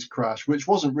Onchu's crash, which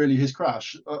wasn't really his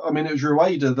crash. I mean, it was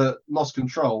Rueda that lost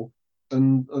control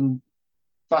and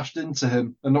bashed into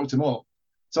him and knocked him off.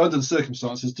 So under the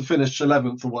circumstances, to finish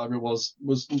 11th or whatever it was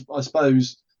I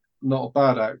suppose not a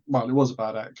bad well, it was a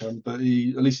bad outcome, but at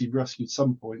least he rescued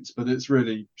some points. But it's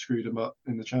really screwed him up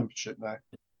in the championship now.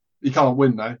 He can't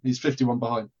win now. He's 51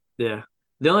 behind. Yeah.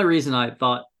 The only reason I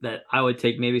thought that I would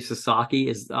take maybe Sasaki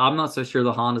is I'm not so sure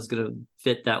the Honda's going to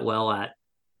fit that well at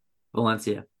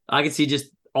Valencia. I could see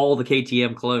just all the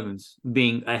KTM clones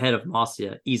being ahead of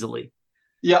Massia easily.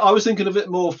 Yeah, I was thinking of it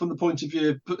more from the point of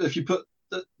view, if you put,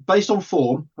 based on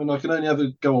form, and I can only ever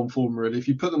go on form really, if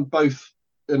you put them both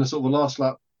in a sort of a last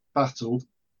lap battle,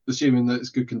 assuming that it's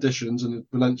good conditions, and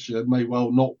Valencia may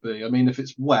well not be. I mean, if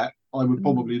it's wet, I would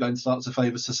probably then start to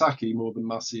favour Sasaki more than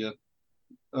Massia.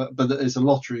 But it's a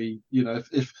lottery, you know.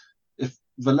 If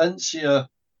Valencia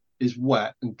is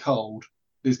wet and cold,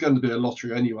 there's going to be a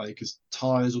lottery anyway, because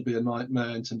tyres will be a nightmare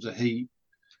in terms of heat.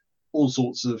 All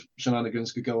sorts of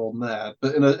shenanigans could go on there.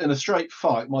 But in a straight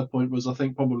fight, my point was I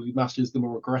think probably Massia is the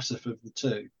more aggressive of the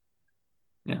two.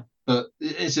 Yeah. But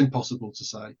it's impossible to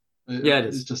say. It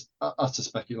is. It's just utter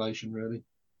speculation, really.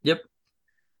 Yep.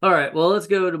 All right. Well, let's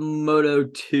go to Moto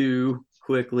 2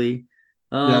 quickly.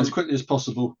 As quickly as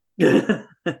possible.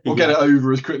 We'll get it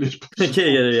over as quickly as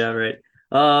possible. yeah,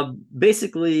 right.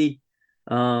 Basically,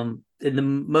 in the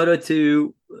Moto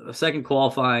 2 second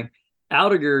qualifying,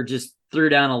 Aldiger just threw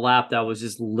down a lap that was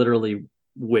just literally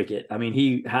wicked. I mean,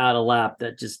 he had a lap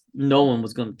that just no one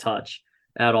was going to touch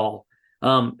at all.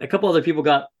 A couple other people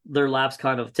got their laps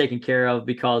kind of taken care of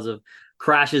because of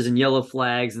crashes and yellow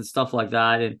flags and stuff like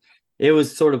that. And it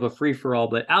was sort of a free-for-all,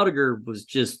 but Aldiger was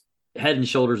just head and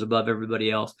shoulders above everybody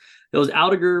else. It was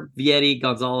Aldiger, Vietti,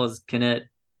 Gonzalez, Canet,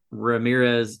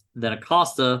 Ramirez, then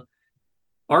Acosta,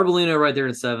 Arbolino right there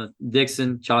in seventh,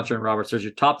 Dixon, Chantra, and Roberts. There's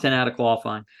your top 10 out of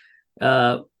qualifying.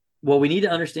 What we need to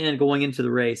understand going into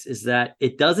the race is that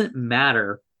it doesn't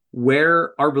matter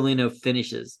where Arbolino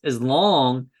finishes. As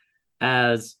long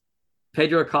as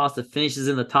Pedro Acosta finishes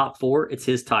in the top four, it's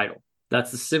his title.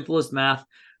 That's the simplest math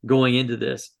going into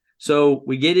this. So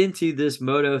we get into this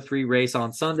Moto 3 race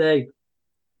on Sunday.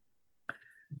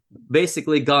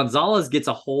 Basically, Gonzalez gets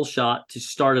a whole shot to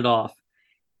start it off.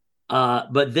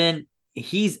 But then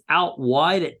he's out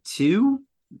wide at 2,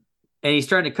 and he's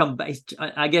trying to come back.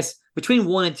 I guess between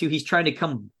 1 and 2, he's trying to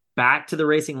come back to the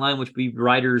racing line, which would be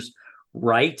Ryder's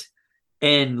right.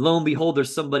 And lo and behold,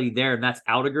 there's somebody there, and that's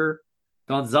Aldiger.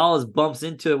 Gonzalez bumps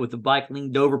into it with the bike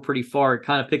leaned over pretty far. It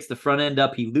kind of picks the front end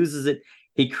up. He loses it.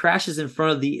 He crashes in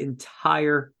front of the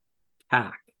entire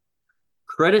pack.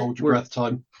 Hold your breath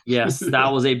time. Yes,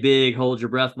 that was a big hold your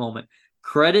breath moment.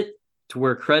 Credit to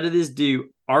where credit is due.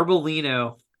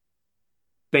 Arbolino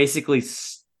basically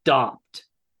stopped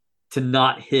to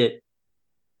not hit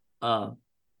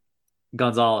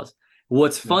Gonzalez.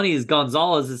 What's funny is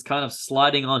Gonzalez is kind of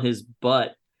sliding on his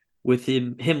butt with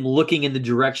him looking in the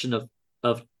direction of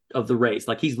the race.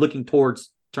 Like he's looking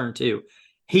towards turn 2.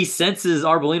 He senses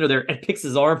Arbolino there and picks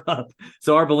his arm up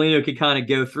so Arbolino can kind of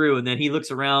go through. And then he looks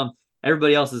around.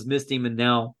 Everybody else has missed him, and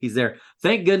now he's there.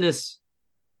 Thank goodness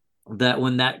that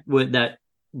when that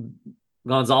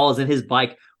Gonzalez and his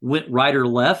bike went right or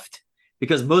left,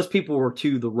 because most people were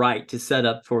to the right to set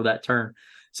up for that turn.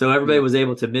 So everybody Yeah. was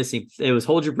able to miss him. It was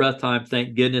hold your breath time.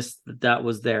 Thank goodness that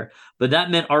was there. But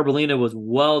that meant Arbolino was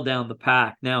well down the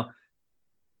pack. Now,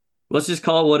 let's just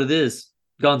call it what it is.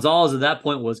 Gonzalez at that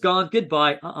point was gone.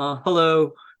 Goodbye. Hello.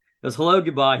 It was hello,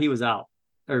 goodbye. He was out.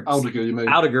 Or Aldegar, you mean?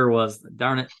 Aldegar was.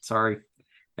 Darn it. Sorry.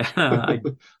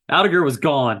 Aldegar was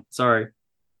gone. Sorry.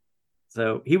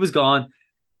 So he was gone.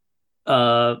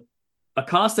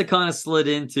 Acosta kind of slid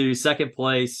into second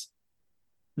place.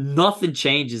 Nothing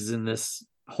changes in this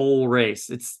whole race.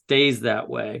 It stays that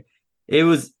way. It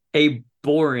was a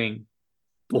boring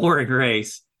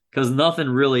race because nothing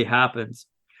really happens.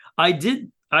 I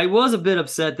was a bit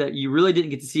upset that you really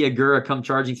didn't get to see Agura come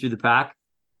charging through the pack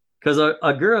because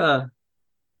Agura,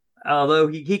 although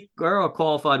Agura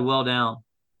qualified well down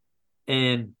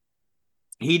and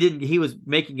he was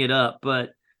making it up,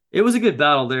 but it was a good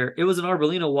battle there. It was an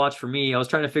Arbolino watch for me. I was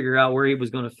trying to figure out where he was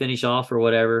going to finish off or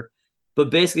whatever. But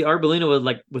basically, Arbolino was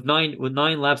like with nine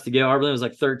laps to go. Arbolino was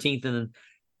like 13th, and then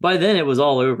by then it was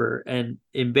all over. And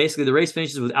basically the race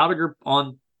finishes with Aldegar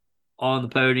on the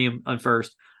podium on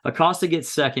first. Acosta gets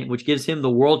second, which gives him the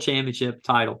world championship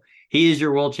title. He is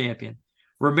your world champion.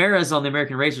 Ramirez on the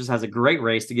American Racers has a great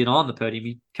race to get on the podium.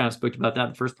 You kind of spoke about that in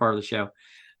the first part of the show.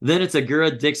 Then it's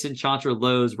Agura, Dixon, Chantra,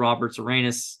 Lowe's, Roberts,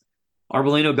 Arenas.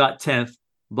 Arbolino got 10th.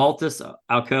 Baltus,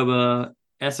 Alcoba,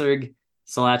 Esserg,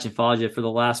 Salach, and Foggia for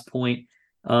the last point.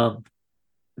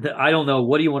 I don't know.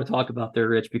 What do you want to talk about there,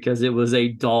 Rich? Because it was a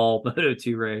dull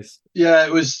Moto2 race. Yeah,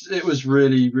 it was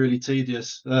really, really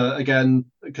tedious. Again,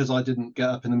 because I didn't get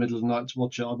up in the middle of the night to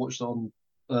watch it, I watched it on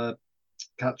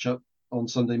catch up on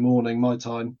Sunday morning, my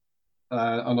time.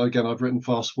 And again, I've written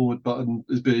fast forward button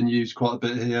is being used quite a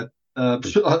bit here.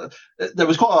 There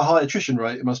was quite a high attrition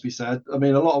rate, it must be said. I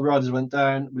mean, a lot of riders went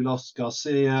down. We lost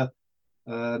Garcia,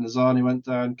 Nazani went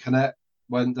down, Canet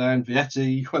went down,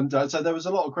 Vietti went down. So there was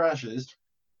a lot of crashes,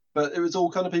 but it was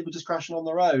all kind of people just crashing on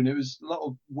their own. It was a lot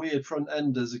of weird front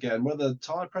enders again. Whether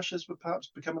tyre pressures were perhaps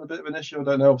becoming a bit of an issue, I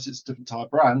don't know. Obviously, it's a different tyre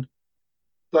brand.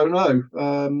 Don't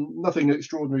know. Nothing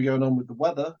extraordinary going on with the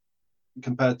weather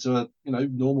compared to a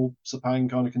normal Sepang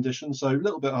kind of condition. So a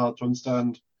little bit hard to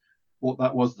understand what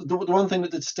that was. The one thing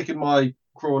that did stick in my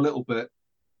craw a little bit,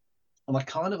 and I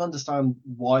kind of understand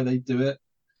why they do it,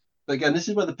 but again, this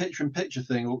is where the picture-in-picture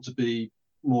thing ought to be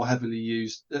more heavily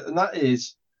used, and that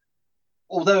is,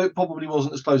 although it probably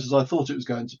wasn't as close as I thought it was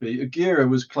going to be, Agura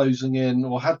was closing in,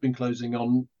 or had been closing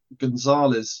on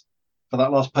Gonzalez for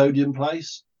that last podium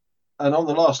place. And on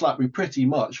the last lap, we pretty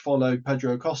much followed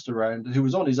Pedro Acosta around, who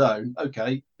was on his own.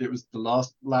 Okay, it was the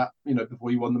last lap, before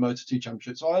he won the Moto2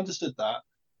 Championship. So I understood that.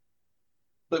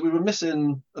 But we were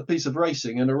missing a piece of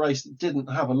racing in a race that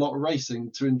didn't have a lot of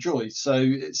racing to enjoy. So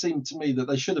it seemed to me that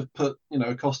they should have put,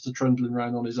 Acosta trundling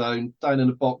around on his own, down in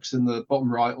a box in the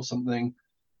bottom right or something,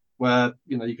 where,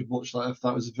 you could watch that if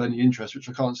that was of any interest, which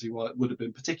I can't see why it would have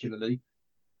been particularly.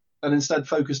 And instead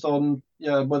focused on,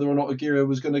 whether or not Agura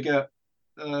was going to get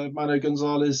Mano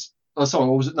Gonzalez. Oh, sorry,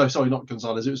 or was it? No, sorry, not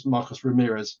Gonzalez. It was Marcos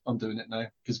Ramirez. I'm doing it now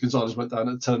because Gonzalez went down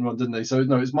at the turn one, didn't he? So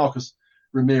no, it's Marcos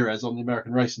Ramirez on the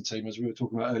American racing team, as we were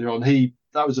talking about earlier on.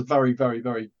 That was a very, very,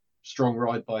 very strong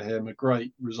ride by him. A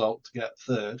great result to get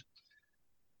third.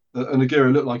 And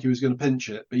Agura looked like he was going to pinch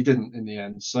it, but he didn't in the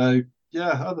end. So yeah,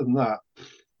 other than that,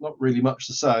 not really much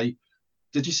to say.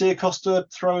 Did you see Acosta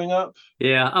throwing up?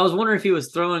 Yeah, I was wondering if he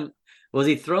was throwing. Was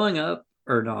he throwing up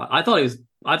or not? I thought he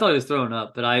was throwing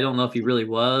up, but I don't know if he really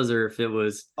was or if it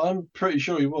was. I'm pretty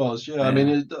sure he was. Yeah. I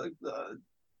mean,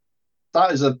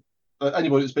 that is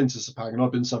anybody that's been to Sepang, and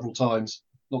I've been several times,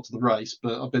 not to the race,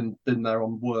 but I've been there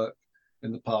on work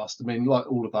in the past. I mean,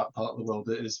 like all of that part of the world,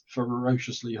 it is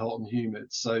ferociously hot and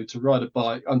humid. So to ride a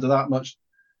bike under that much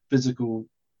physical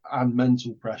and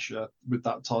mental pressure with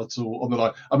that title on the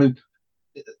line, I mean,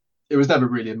 it was never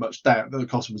really in much doubt that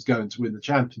Acosta was going to win the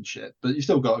championship, but you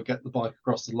still got to get the bike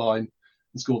across the line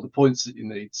and score the points that you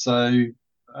need. So,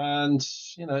 and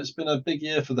it's been a big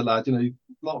year for the lad. A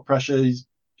lot of pressure. He's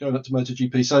going up to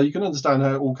MotoGP, so you can understand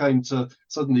how it all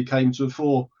suddenly came to a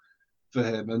fore for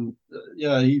him. And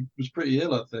he was pretty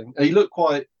ill, I think. He looked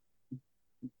quite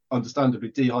understandably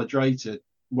dehydrated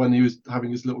when he was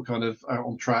having his little kind of out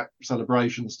on track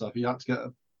celebration stuff. He had to get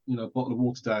a bottle of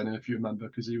water down him, if you remember,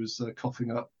 because he was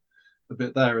coughing up a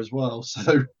bit there as well.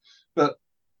 So, but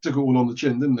took it all on the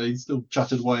chin, didn't he? He still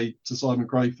chatted away to Simon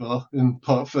Crafar in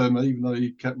Parc Ferme, even though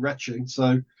he kept retching.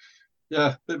 So,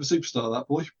 yeah, bit of a superstar, that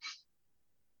boy.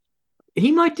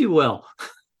 He might do well.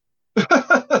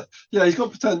 Yeah, he's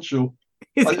got potential.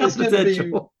 It's going to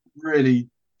be really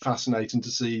fascinating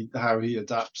to see how he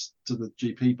adapts to the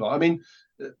GP bike. I mean,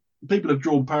 people have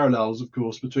drawn parallels, of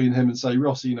course, between him and say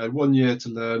Rossi. 1 year to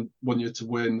learn, 1 year to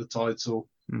win the title.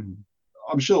 Mhm.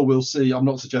 I'm sure we'll see. I'm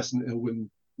not suggesting that he'll win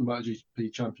the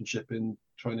MotoGP Championship in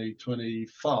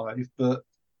 2025, but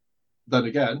then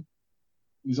again,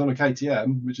 he's on a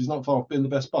KTM, which is not far off being the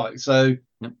best bike. So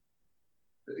Yep.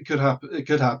 it could happen. It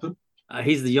could happen.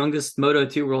 He's the youngest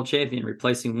Moto2 world champion,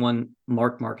 replacing one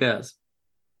Marc Marquez.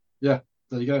 Yeah,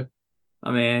 there you go.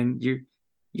 I mean,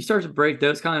 you start to break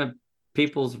those kind of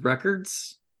people's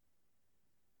records,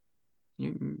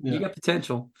 you got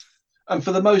potential. And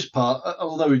for the most part,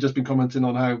 although we've just been commenting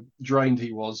on how drained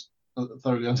he was,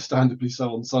 thoroughly understandably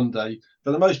so on Sunday,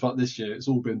 for the most part this year, it's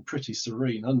all been pretty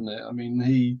serene, hasn't it? I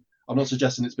mean, I'm not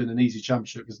suggesting it's been an easy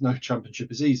championship because no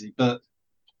championship is easy, but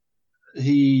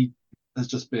he has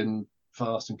just been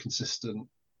fast and consistent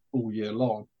all year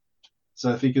long.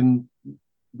 So if he can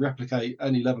replicate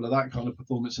any level of that kind of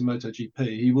performance in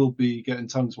MotoGP, he will be getting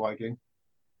tongues wagging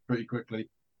pretty quickly.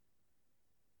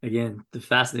 Again, the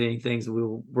fascinating things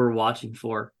we're watching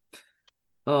for.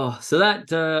 Oh, so that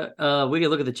we can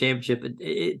look at the championship.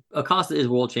 Acosta is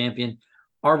world champion.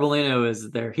 Arbolino is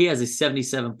there. He has a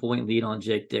 77-point lead on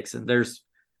Jake Dixon. There's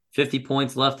 50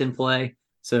 points left in play.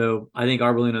 So I think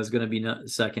Arbolino is going to be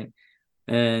second.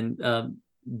 And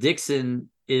Dixon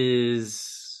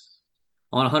is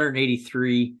on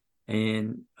 183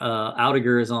 and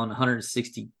Aldiger is on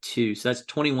 162. So that's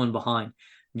 21 behind.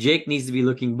 Jake needs to be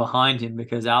looking behind him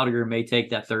because Aldiger may take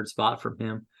that third spot from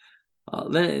him.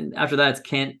 Then after that,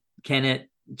 it's Kennett,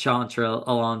 Chantra,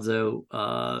 Alonso,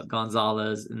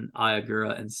 Gonzalez, and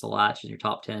Ayagura and Salach in your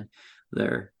top 10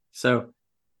 there. So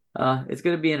it's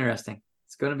going to be interesting.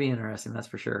 It's going to be interesting, that's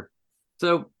for sure.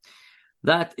 So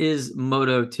that is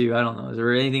Moto2. I don't know. Is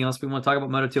there anything else we want to talk about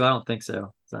Moto2? I don't think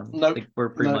so. No, I think we're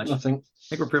pretty much nothing. I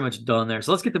think we're pretty much done there.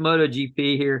 So let's get to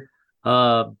MotoGP here.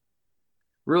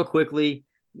 Real quickly,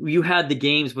 you had the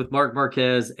games with Marc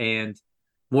Marquez and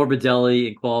Morbidelli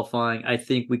in qualifying. I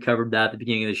think we covered that at the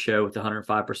beginning of the show with the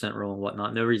 105% rule and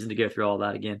whatnot. No reason to go through all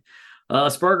that again.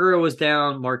 Espargaro was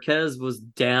down. Marquez was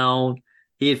down.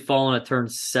 He had fallen at turn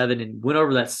 7 and went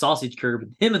over that sausage curve.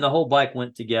 Him and the whole bike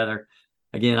went together.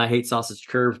 Again, I hate sausage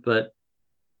curves, but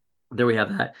there we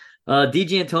have that. Di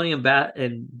Giannantonio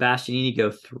and Bastianini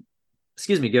go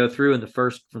through in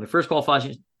from the first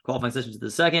qualifying session to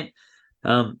the second.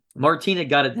 Martina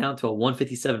got it down to a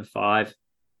 157.5,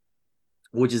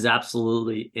 which is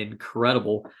absolutely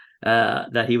incredible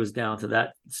that he was down to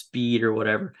that speed or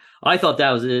whatever. I thought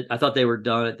that was it. I thought they were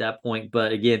done at that point.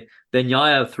 But again,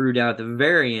 Bagnaia threw down at the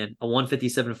very end a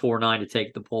 157.49 to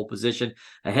take the pole position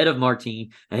ahead of Martin,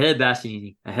 ahead of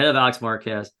Bastianini, ahead of Alex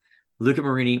Marquez, Luca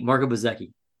Marini, Marco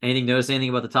Bezzecchi. Notice anything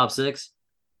about the top 6?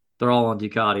 They're all on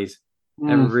Ducatis.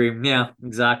 Evergreen. Yeah,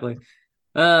 exactly.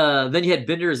 Then you had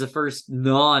Binder as the first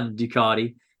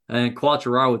non-Ducati, and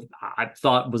Quartararo, I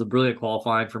thought, was a brilliant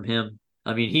qualifying from him.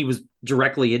 I mean, he was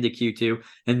directly into Q2,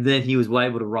 and then he was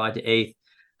able to ride to 8th.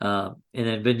 And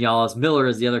then Vinales, Miller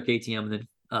as the other KTM, and then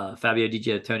Fabio Di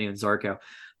Giannantonio and Zarco.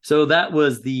 So that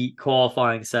was the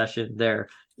qualifying session there.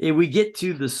 If we get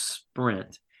to the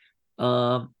sprint,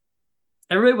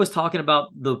 everybody was talking about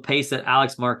the pace that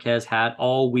Alex Marquez had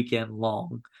all weekend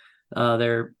long.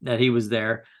 That he was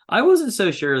there. I wasn't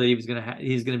so sure that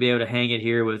he's gonna be able to hang it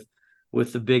here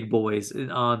with the big boys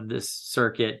on this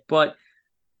circuit. But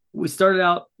we started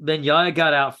out. Bagnaia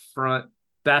got out front.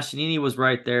 Bastianini was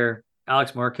right there.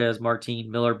 Alex Marquez,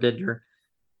 Martin, Miller, Binder.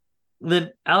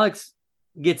 Then Alex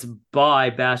gets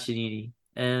by Bastianini,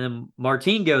 and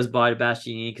Martin goes by to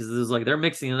Bastianini because it was like they're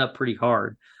mixing it up pretty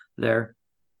hard there.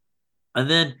 And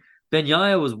then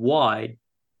Bagnaia was wide,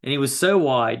 and he was so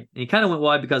wide, and he kind of went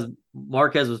wide because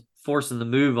Marquez was forcing the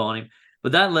move on him,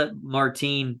 but that let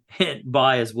Martin hit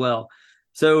by as well.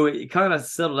 So it kind of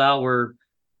settled out where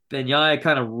Bagnaia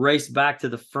kind of raced back to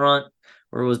the front,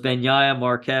 where it was Bagnaia,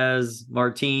 Marquez,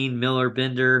 Martin, Miller,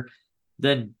 Binder.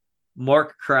 Then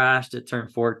Mark crashed at turn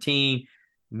 14.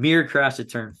 Mir crashed at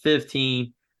turn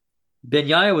 15.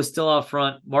 Bagnaia was still out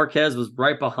front. Marquez was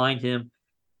right behind him.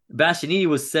 Bastianini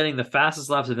was setting the fastest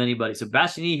laps of anybody. So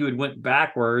Bastianini, who had went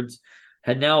backwards,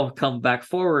 had now come back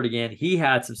forward again. He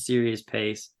had some serious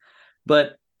pace.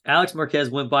 But Alex Marquez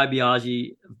went by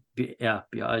Biaggi. Bagnaia.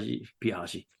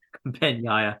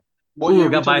 What year are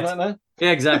we talking about now?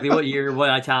 Yeah, exactly. What year? What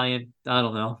Italian? I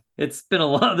don't know. It's been a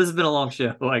long. This has been a long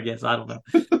show, I guess. I don't know.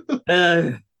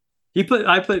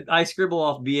 I scribble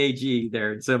off BAG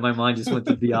there, and so my mind just went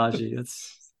to Biaggi.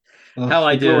 That's how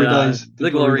I do it.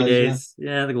 The glory days.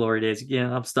 Yeah, the glory days.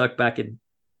 Yeah, I'm stuck back in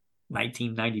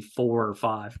 1994 or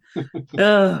 5.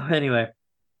 Anyway,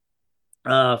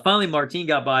 finally Martin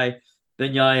got by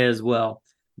Bagnaia as well.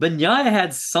 Bagnaia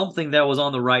had something that was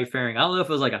on the right fairing. I don't know if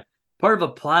it was like a part of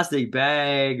a plastic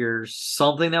bag or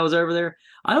something that was over there.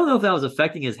 I don't know if that was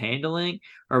affecting his handling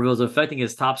or if it was affecting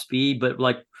his top speed, but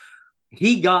like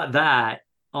he got that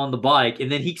on the bike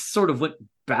and then he sort of went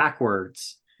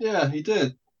backwards. Yeah, he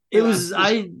did. It Yeah, was just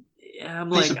I'm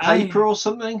piece like of paper or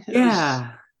something. It was.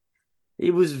 yeah,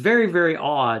 it was very, very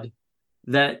odd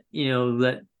that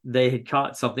that they had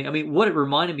caught something. I mean, what it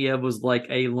reminded me of was like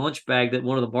a lunch bag that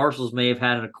one of the marshals may have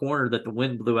had in a corner that the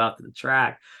wind blew out to the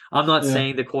track. I'm not Yeah.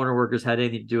 saying the corner workers had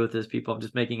anything to do with this, people. I'm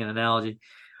just making an analogy.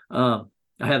 I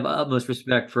have utmost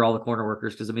respect for all the corner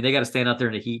workers because I mean they got to stand out there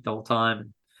in the heat the whole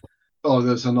time. Oh,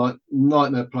 there's a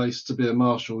nightmare place to be a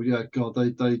marshal. Yeah, God,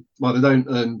 well, they don't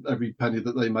earn every penny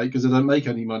that they make because they don't make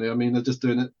any money. I mean, they're just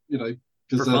doing it, For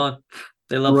because they're fun.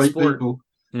 They love the great sport. people.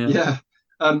 Yeah.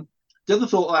 Yeah. The other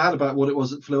thought I had about what it was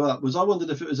that flew up was I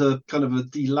wondered if it was a kind of a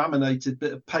delaminated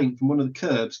bit of paint from one of the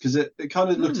curbs because it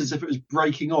kind of looked as if it was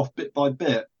breaking off bit by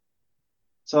bit.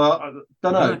 So I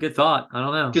don't know, Good thought. I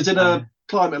don't know. because in a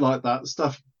climate like that,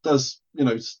 stuff does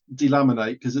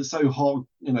delaminate because it's so hot.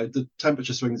 The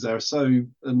temperature swings there are so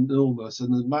enormous,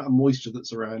 and the amount of moisture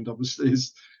that's around obviously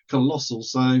is colossal.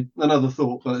 So another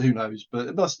thought, but who knows? But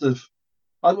it must have.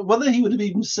 Whether he would have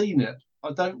even seen it,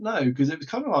 I don't know, because it was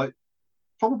kind of like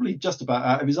probably just about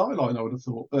out of his eye line, I would have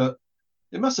thought, but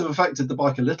it must have affected the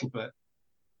bike a little bit.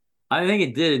 I think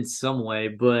it did in some way,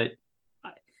 but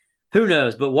who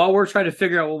knows? But while we're trying to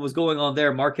figure out what was going on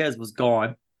there, Marquez was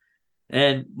gone.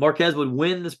 And Marquez would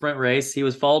win the sprint race. He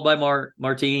was followed by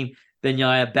Martin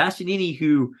Bagnaia. Bastianini,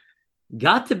 who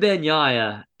got to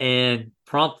Bagnaia and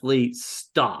promptly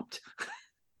stopped.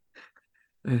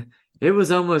 It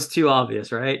was almost too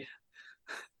obvious, right?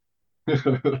 Yeah.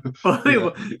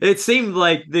 It seemed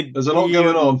like There's a lot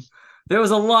going on. There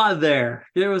was a lot there.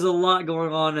 There was a lot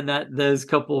going on in those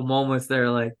couple of moments there.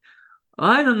 Like,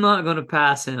 I'm not going to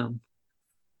pass him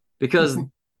because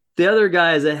the other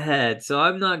guy is ahead. So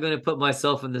I'm not going to put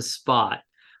myself in this spot.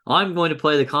 I'm going to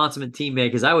play the consummate teammate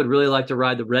because I would really like to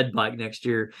ride the red bike next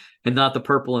year and not the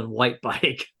purple and white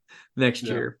bike next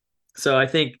year. So I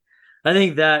think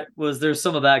there's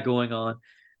some of that going on.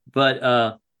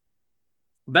 But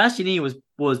Bastianini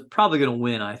was probably going to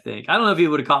win, I think. I don't know if he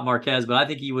would have caught Marquez, but I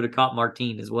think he would have caught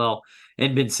Martin as well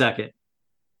and been second.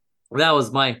 That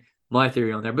was my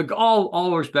theory on there. But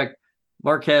all respect,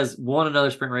 Marquez won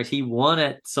another sprint race. He won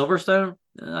at Silverstone,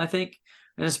 I think,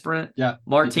 in a sprint. Yeah.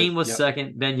 Martin was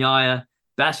second. Bagnaia,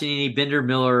 Bastianini, Binder,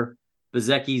 Miller,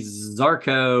 Bezzecchi,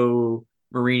 Zarco,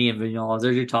 Marini, and Vinales.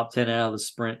 There's your top 10 out of the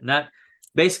sprint. And that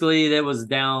was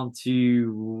down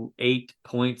to 8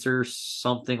 points or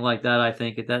something like that, I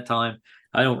think, at that time.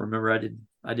 I don't remember. I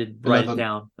did write 11. it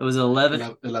down. It was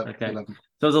 11? 11. Okay. 11.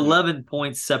 So it was 11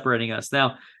 points separating us.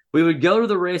 Now, we would go to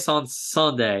the race on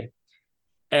Sunday,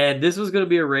 and this was going to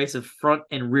be a race of front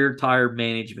and rear tire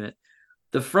management.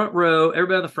 The front row,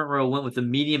 everybody on the front row went with the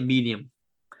medium.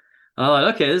 I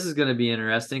like, okay, this is going to be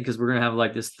interesting because we're going to have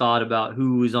like this thought about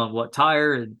who is on what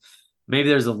tire, and maybe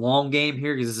there's a long game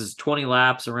here because this is 20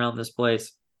 laps around this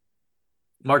place.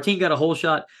 Martin got a hole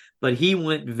shot, but he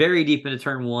went very deep into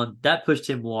turn one. That pushed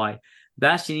him wide.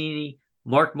 Bastianini,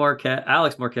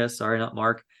 Alex Marquez, sorry, not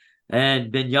Mark,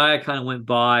 and Bagnaia kind of went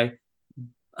by.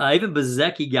 Even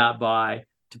Bezzecchi got by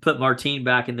to put Martin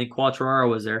back, and then Quartararo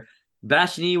was there.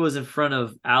 Bastianini was in front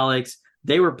of Alex.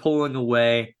 They were pulling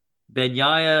away.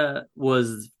 Bagnaia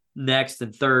was next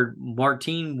and third.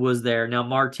 Martin was there. Now,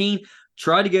 Martin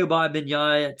tried to go by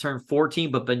Bagnaia at turn 14,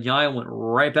 but Bagnaia went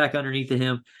right back underneath of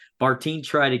him. Martin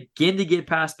tried again to get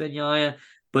past Bagnaia,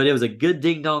 but it was a good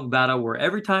ding-dong battle where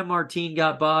every time Martin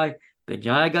got by,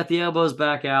 Bagnaia got the elbows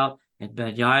back out, and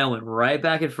Bagnaia went right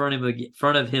back in front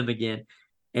of him again.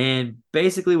 And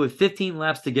basically, with 15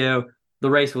 laps to go, the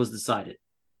race was decided.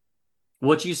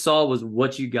 What you saw was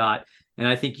what you got. And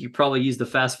I think you probably used the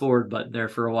fast forward button there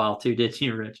for a while too, didn't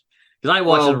you, Rich? Because I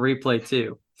watched it on replay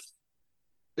too.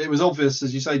 It was obvious,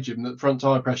 as you say, Jim, that front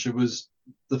tire pressure was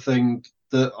the thing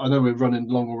that I know we're running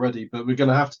long already, but we're going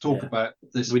to have to talk about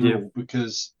this rule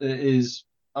because it is,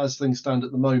 as things stand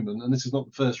at the moment, and this is not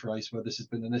the first race where this has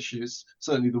been an issue. It's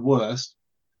certainly the worst,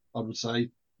 I would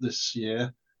say, this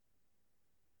year.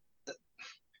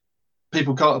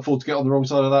 People can't afford to get on the wrong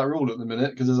side of that rule at the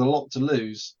minute because there's a lot to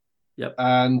lose. Yep.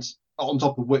 And on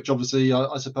top of which, obviously,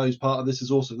 I suppose part of this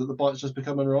is also that the bike's just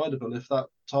become unrideable if that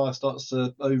tyre starts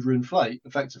to overinflate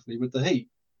effectively with the heat.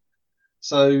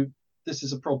 So this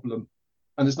is a problem.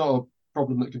 And it's not a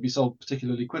problem that can be solved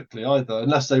particularly quickly either,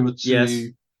 unless they were to... Yes,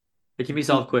 it can be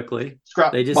solved quickly.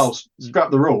 Scrap the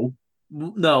rule.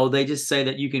 No, they just say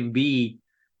that you can be...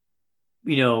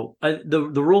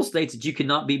 the rule states that you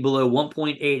cannot be below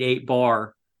 1.88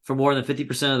 bar for more than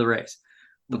 50% of the race.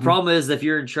 The Mhm. problem is if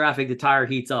you're in traffic, the tire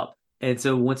heats up. And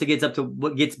so once it gets up to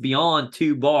what gets beyond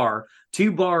 2 bar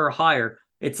or higher,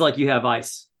 it's like you have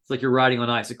ice. It's like you're riding on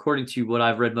ice, according to what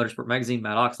I've read, Motorsport Magazine,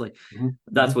 Matt Oxley. Mhm.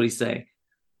 That's Mhm. what he's saying.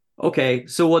 Okay,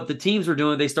 so what the teams are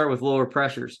doing, they start with lower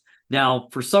pressures. Now,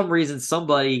 for some reason,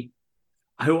 somebody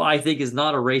who I think is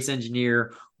not a race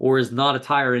engineer or is not a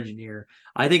tire engineer,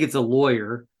 I think it's a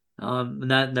lawyer,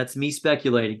 and that's me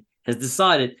speculating, has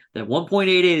decided that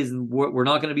 1.88 is we're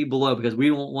not going to be below because we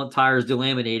don't want tires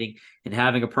delaminating and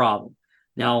having a problem.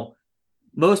 Now,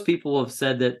 most people have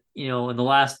said that, in the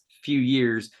last few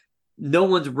years, no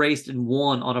one's raced and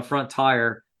won on a front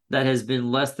tire that has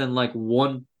been less than like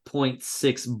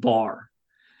 1.6 bar.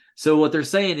 So what they're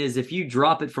saying is if you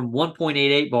drop it from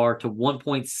 1.88 bar to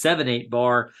 1.78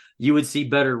 bar, you would see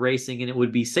better racing and it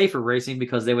would be safer racing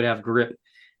because they would have grip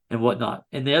and whatnot.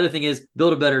 And the other thing is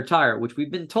build a better tire, which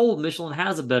we've been told Michelin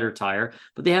has a better tire,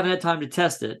 but they haven't had time to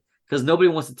test it because nobody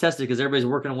wants to test it because everybody's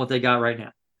working on what they got right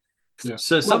now. Yeah.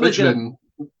 So Well, somebody's going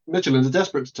to, Michelin's are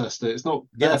desperate to test it. It's not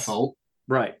their yes, fault.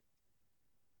 right.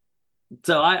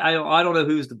 So I don't know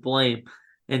who's to blame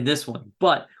in this one.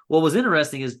 But what was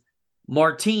interesting is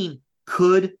Martin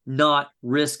could not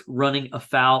risk running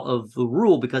afoul of the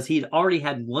rule because he'd already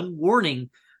had one warning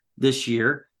this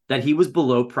year that he was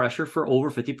below pressure for over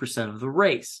 50% of the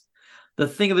race. The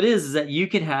thing of it is that you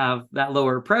can have that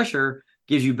lower pressure,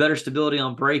 gives you better stability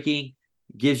on braking,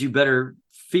 gives you better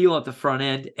feel at the front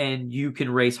end, and you can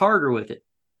race harder with it.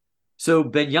 So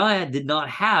Bagnaia did not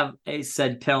have a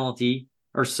said penalty,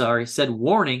 or sorry, said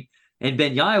warning, and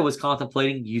Bagnaia was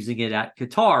contemplating using it at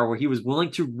Qatar, where he was willing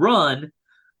to run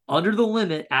under the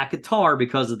limit at Qatar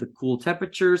because of the cool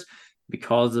temperatures,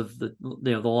 because of the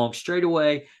long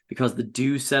straightaway, because the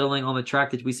dew settling on the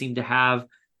track that we seem to have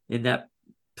in that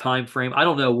time frame. I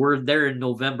don't know. We're there in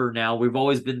November now. We've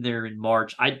always been there in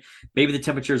March. Maybe the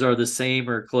temperatures are the same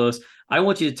or close. I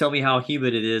want you to tell me how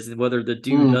humid it is and whether the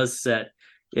dew does set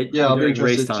Yeah, I'll be during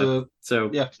race interested time. to. So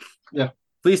Yeah, yeah.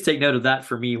 please take note of that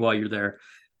for me while you're there.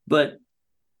 But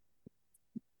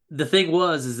the thing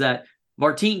is that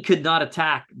Martin could not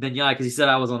attack Bagnaia because he said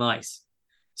I was on ice.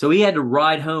 So he had to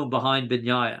ride home behind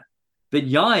Bagnaia.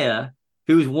 Bagnaia,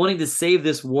 who's wanting to save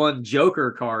this one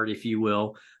Joker card, if you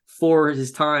will, for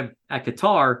his time at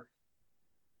Qatar,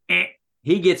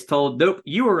 he gets told, nope,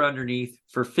 you were underneath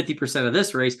for 50% of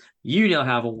this race. You now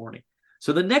have a warning.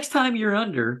 So the next time you're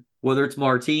under, whether it's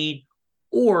Martin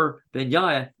or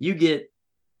Bagnaia, you get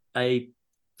a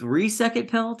 3-second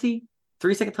penalty,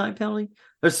 3-second time penalty.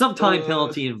 There's some time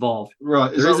penalty involved.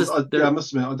 Right. Yeah, I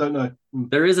must admit, I don't know.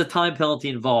 There is a time penalty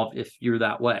involved if you're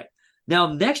that way. Now,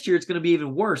 next year, it's going to be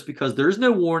even worse because there's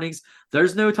no warnings.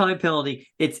 There's no time penalty.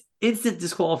 It's instant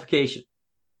disqualification.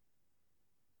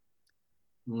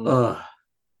 Ugh.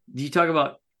 You talk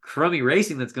about crummy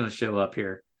racing that's going to show up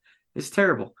here. It's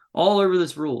terrible. All over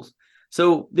this rules.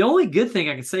 So the only good thing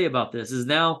I can say about this is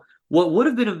now what would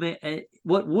have been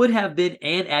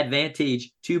an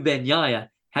advantage to Bagnaia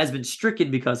has been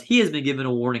stricken because he has been given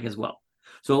a warning as well.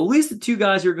 So at least the two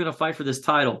guys who are going to fight for this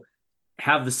title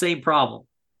have the same problem.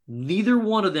 Neither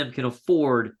one of them can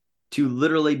afford to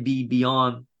literally be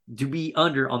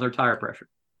under on their tire pressure.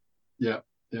 Yeah,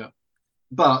 yeah.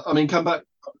 But I mean, come back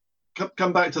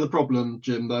to the problem,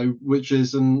 Jim, though, which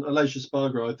is, and Aleix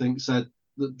Espargaro, I think, said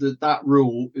that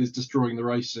rule is destroying the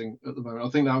racing at the moment. I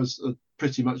think that was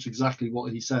pretty much exactly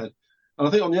what he said. And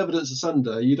I think on the evidence of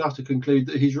Sunday, you'd have to conclude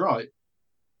that he's right.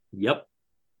 Yep.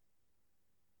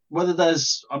 Whether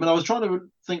there's, I was trying to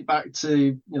think back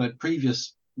to,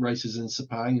 previous races in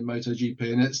Sepang in MotoGP,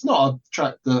 and it's not a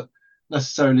track that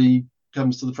necessarily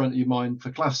comes to the front of your mind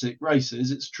for classic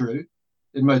races. It's true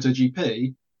in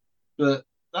MotoGP, but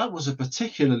that was a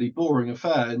particularly boring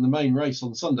affair in the main race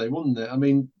on Sunday, wasn't it? I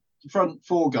mean, the front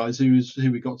four guys who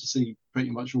we got to see pretty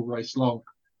much all race long,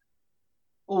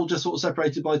 all just sort of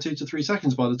separated by 2 to 3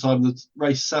 seconds by the time the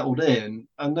race settled in,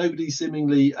 and nobody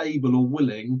seemingly able or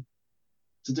willing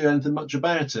to do anything much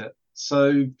about it.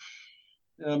 So,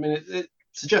 I mean, it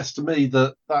suggests to me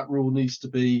that rule needs to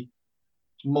be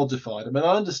modified. I mean,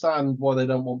 I understand why they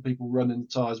don't want people running the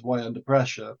tyres way under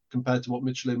pressure compared to what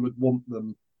Michelin would want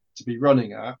them to be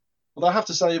running at. But I have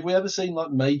to say, have we ever seen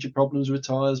like major problems with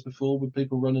tyres before with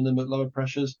people running them at lower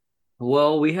pressures?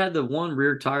 Well, we had the one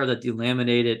rear tire that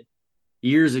delaminated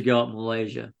years ago in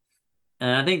Malaysia.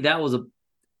 And I think that was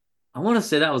I want to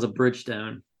say that was a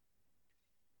Bridgestone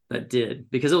that did,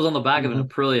 because it was on the back of an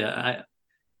Aprilia.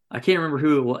 I can't remember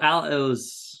who it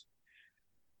was.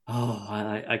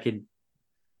 I could.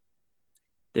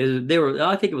 They were.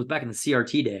 I think it was back in the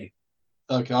CRT day.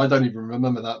 Okay, I don't even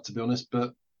remember that, to be honest.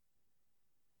 But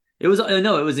It was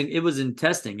no, it was in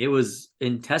testing. It was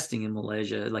in testing in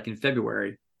Malaysia, like in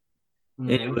February,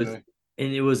 and it was Okay.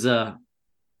 and it was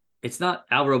it's not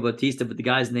Alvaro Bautista, but the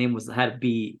guy's name had to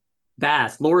be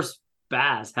Bass. Loris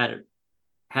Bass had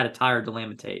a tire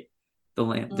delamitate.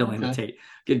 Okay. Delamitate.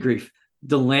 Good grief.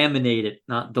 Delaminate it,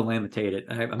 not delamitate it.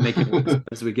 I'm making it worse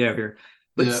as we go here.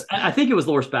 But Yeah. I think it was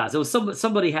Loris Bass. It was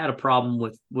somebody had a problem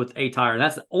with a tire.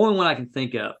 That's the only one I can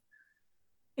think of.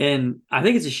 And I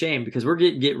think it's a shame because we're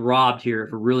get robbed here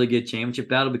of a really good championship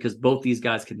battle because both these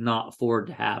guys could not afford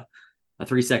to have a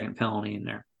 3-second penalty in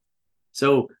there.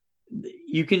 So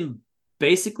you can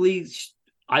basically,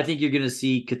 I think you're going to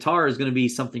see Qatar is going to be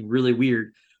something really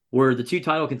weird where the two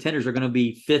title contenders are going to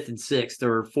be fifth and sixth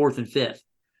or fourth and fifth.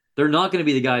 They're not going to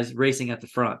be the guys racing at the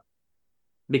front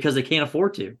because they can't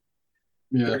afford to.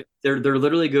 Yeah. They're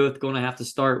literally going to have to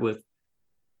start with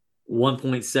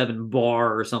 1.7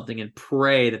 bar or something and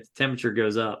pray that the temperature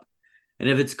goes up. And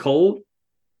if it's cold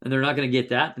and they're not going to get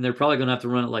that, then they're probably going to have to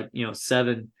run it like,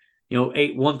 7,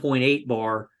 8, 1.8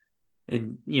 bar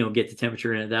and, get the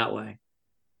temperature in it that way.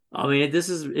 I mean,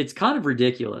 it's kind of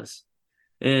ridiculous.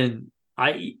 And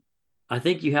I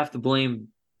think you have to blame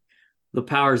the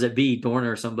powers that be,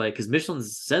 Dorna or somebody, because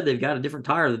Michelin's said they've got a different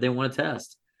tire that they want to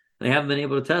test. They haven't been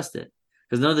able to test it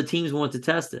because none of the teams want to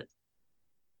test it.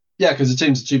 Yeah, because the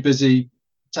teams are too busy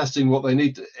testing what they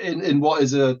need in what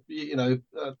is a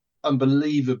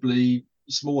unbelievably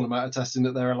small amount of testing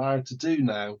that they're allowed to do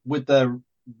now with their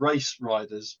race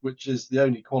riders, which is the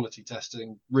only quality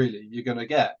testing really you're going to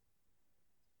get.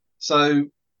 So,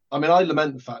 I mean, I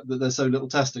lament the fact that there's so little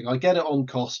testing. I get it on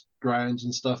cost grounds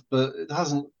and stuff, but it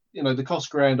hasn't. The cost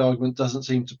ground argument doesn't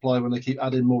seem to apply when they keep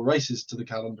adding more races to the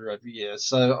calendar every year.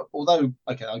 So, although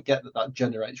okay, I get that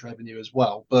generates revenue as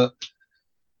well, but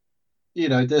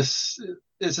this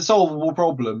it's a solvable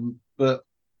problem, but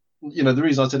the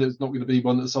reason I said it's not going to be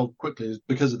one that's solved quickly is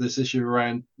because of this issue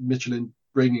around Michelin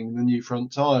bringing the new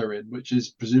front tire in, which is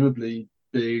presumably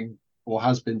being or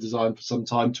has been designed for some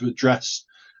time to address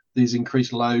these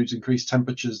increased loads, increased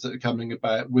temperatures that are coming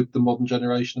about with the modern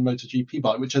generation of MotoGP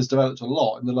bike, which has developed a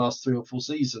lot in the last 3 or 4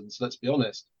 seasons. Let's be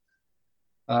honest,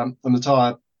 and the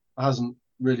tire hasn't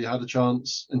really had a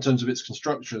chance in terms of its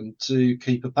construction to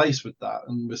keep a pace with that,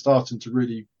 and we're starting to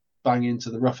really bang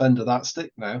into the rough end of that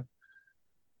stick now.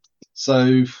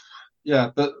 So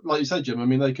yeah, but like you said, Jim, I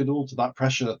mean, they could alter that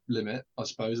pressure limit, I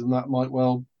suppose, and that might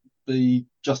well be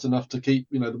just enough to keep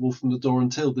the wolf from the door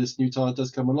until this new tire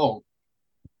does come along.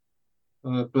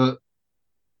 But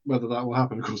whether that will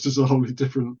happen, of course, is a wholly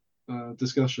different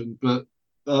discussion. But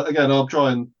again, I'll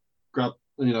try and grab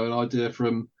an idea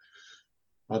from,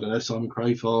 I don't know, Simon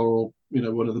Crafar or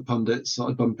one of the pundits that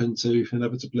I bump into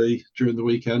inevitably during the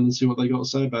weekend and see what they got to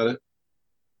say about it.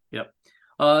 Yep.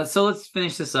 So let's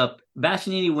finish this up.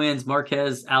 Bastianini wins.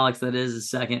 Marquez, Alex, that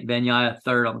is second. Bagnaia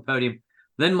third on the podium.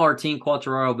 Then Martin,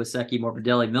 Quartararo, Bezzecchi,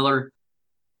 Morbidelli, Miller.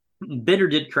 Bitter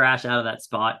did crash out of that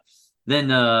spot.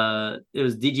 Then it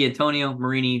was Di Giannantonio,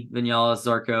 Marini, Vinales,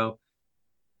 Zarco.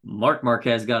 Marc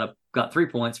Marquez got 3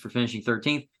 points for finishing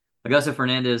 13th. Augusto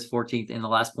Fernandez 14th, and the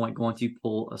last point going to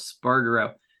pull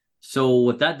Espargaro. So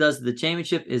what that does to the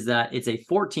championship is that it's a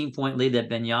 14-point lead that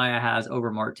Bagnaia has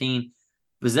over Martin.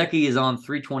 Bezzecchi is on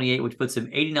 328, which puts him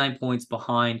 89 points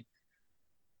behind.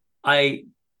 I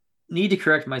need to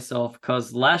correct myself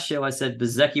because last show I said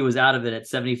Bezzecchi was out of it at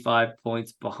 79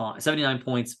 points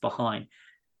behind.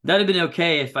 That'd have been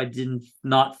okay if we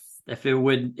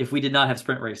did not have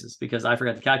sprint races, because I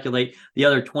forgot to calculate the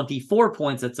other 24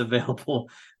 points that's available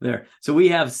there. So we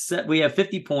have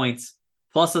 50 points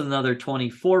plus another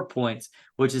 24 points,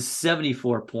 which is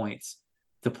 74 points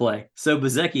to play. So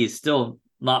Bezzecchi is still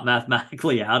not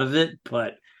mathematically out of it,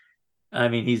 but I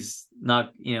mean, he's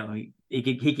not,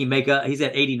 he can make up. He's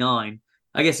at 89.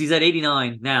 I guess he's at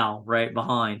 89 now, right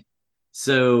behind.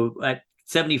 So at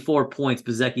 74 points,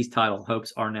 Bezzecchi's title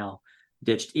hopes are now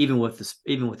ditched, even with the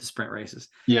sprint races.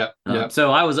 Yeah.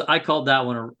 So I called that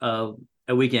one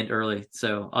a weekend early,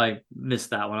 so I missed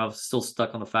that one. I was still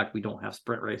stuck on the fact we don't have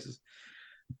sprint races.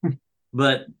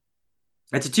 But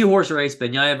it's a 2-horse race,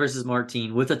 Bagnaia versus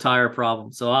Martin with a tire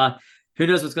problem. So who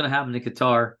knows what's going to happen to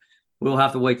Qatar? We'll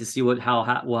have to wait to see how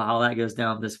that goes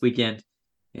down this weekend,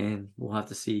 and we'll have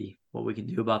to see what we can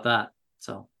do about that.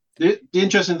 So the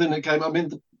interesting thing that came, I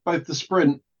mean, both the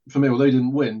sprint for me, although they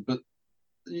didn't win, but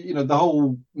the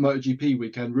whole MotoGP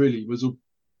weekend really was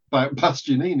about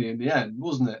Bastianini in the end,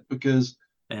 wasn't it? Because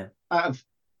out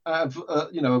of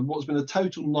what's been a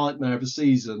total nightmare of a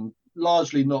season,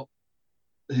 largely not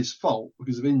his fault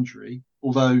because of injury,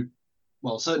 although,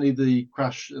 well, certainly the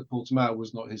crash at Portimao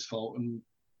was not his fault, and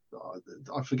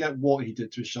I forget what he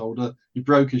did to his shoulder. He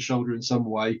broke his shoulder in some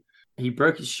way. he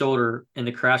broke his shoulder in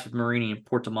the crash with Marini in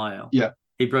Portimao. Yeah,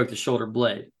 He broke the shoulder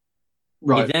blade. He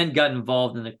right. then got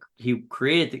involved he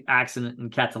created the accident in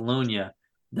Catalonia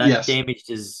that Yes, damaged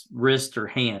his wrist or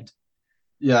hand.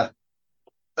 yeah,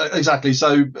 exactly.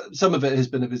 So some of it has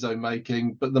been of his own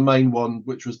making, but the main one,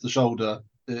 which was the shoulder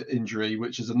injury,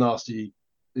 which is a nasty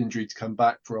injury to come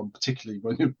back from, particularly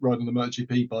when you're riding the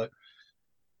MotoGP bike.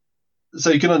 So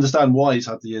you can understand why he's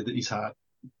had the year that he's had.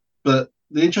 But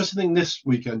the interesting thing this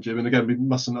weekend, Jim, and again, we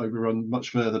mustn't overrun much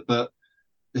further, but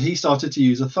he started to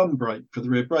use a thumb brake for the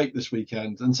rear brake this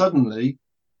weekend, and suddenly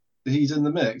he's in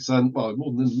the mix. And well,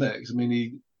 more than in the mix. I mean,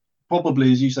 he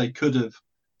probably, as you say, could have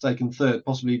taken third,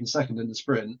 possibly even second in the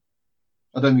sprint.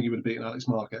 I don't think he would have beaten Alex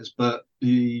Marquez, but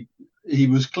he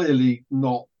was clearly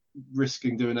not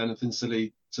risking doing anything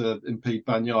silly to impede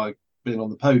Bagnaia being on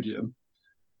the podium,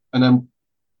 and then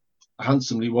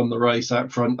handsomely won the race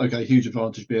out front. Okay, huge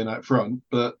advantage being out front,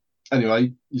 but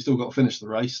anyway, you still got to finish the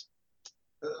race.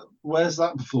 Where's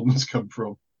that performance come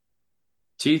from?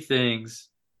 Two things.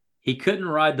 He couldn't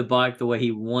ride the bike the way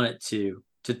he wanted to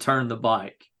turn the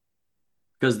bike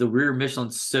because the rear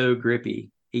Michelin's so grippy.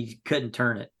 He couldn't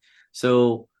turn it.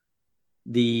 So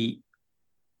the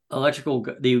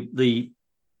the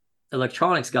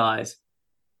electronics guys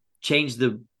changed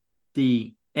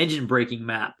the engine braking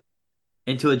map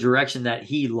into a direction that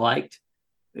he liked.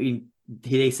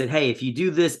 They said, hey, if you do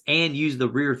this and use the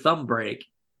rear thumb brake,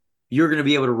 you're going to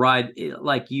be able to ride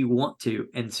like you want to.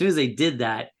 And as soon as they did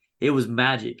that, it was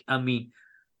magic. I mean,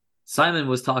 Simon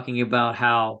was talking about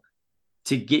how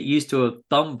to get used to a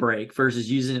thumb brake versus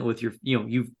using it with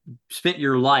you've spent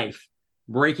your life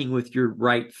braking with your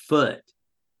right foot.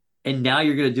 And now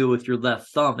you're going to do it with your left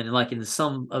thumb. And like in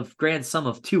the grand sum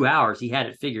of 2 hours, he had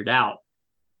it figured out,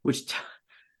 which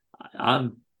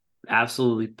I'm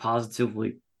absolutely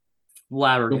positively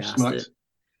flabbergasted.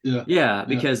 Yeah, Yeah, yeah.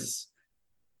 because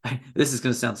this is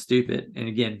going to sound stupid. And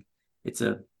again,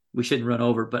 we shouldn't run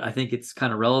over, but I think it's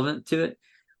kind of relevant to it.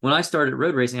 When I started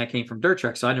road racing, I came from dirt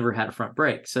track, so I never had a front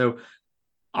brake. So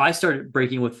I started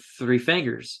braking with 3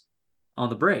 fingers on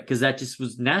the brake because that just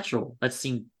was natural. That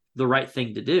seemed the right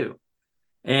thing to do.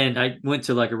 And I went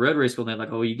to like a road race school and they're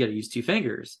like, oh, you got to use 2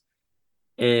 fingers.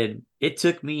 And it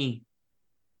took me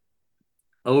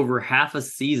over half a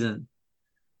season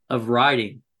of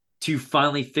riding to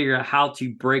finally figure out how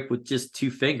to brake with just 2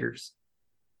 fingers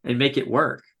and make it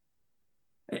work.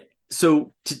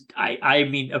 So I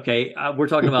mean, okay, we're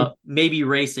talking about maybe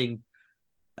racing.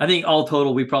 I think all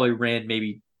total, we probably ran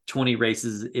maybe 20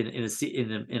 races in a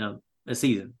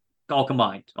season, all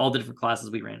combined, all the different classes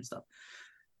we ran and stuff.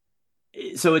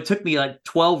 So it took me like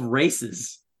 12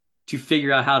 races to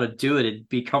figure out how to do it and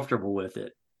be comfortable with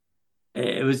it.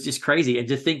 It was just crazy. And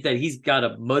to think that he's got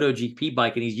a MotoGP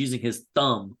bike and he's using his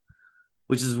thumb,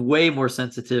 which is way more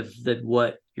sensitive than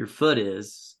what your foot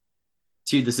is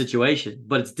to the situation,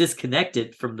 but it's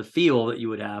disconnected from the feel that you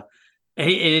would have. And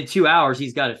in 2 hours,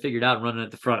 he's got it figured out and running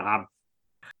at the front.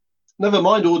 Never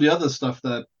mind all the other stuff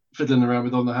they're fiddling around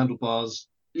with on the handlebars,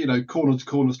 corner to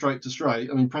corner, straight to straight.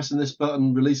 I mean, pressing this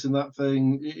button, releasing that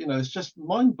thing, it's just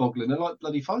mind boggling. They're like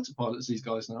bloody fighter pilots, these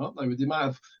guys now, aren't they? With the amount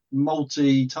of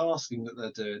multitasking that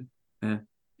they're doing. Yeah.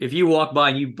 If you walk by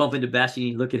and you bump into Bastian,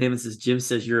 you look at him and says, Jim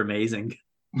says you're amazing.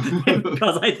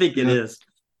 Because I think it is.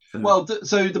 So. Well,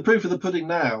 so the proof of the pudding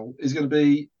now is going to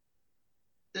be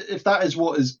if that is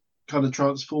what has kind of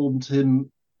transformed him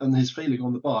and his feeling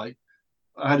on the bike.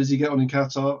 How does he get on in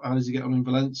Qatar? How does he get on in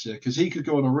Valencia? Because he could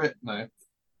go on a rip now.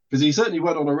 Because he certainly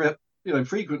went on a rip,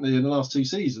 frequently in the last 2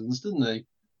 seasons, didn't he?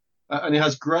 And he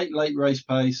has great late race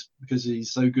pace because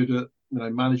he's so good at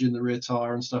managing the rear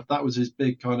tire and stuff. That was his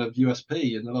big kind of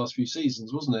USP in the last few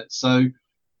seasons, wasn't it? So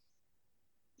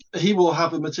he will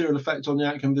have a material effect on the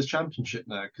outcome of this championship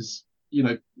now because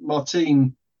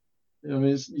Martin. I mean,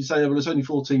 you say, well, it's only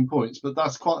 14 points, but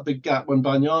that's quite a big gap when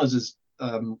Bagnaia is as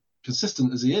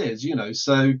consistent as he is,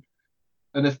 So,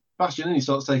 and if Bastianini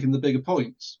starts taking the bigger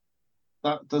points,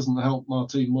 that doesn't help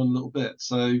Martin one little bit.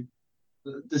 So,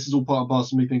 this is all part and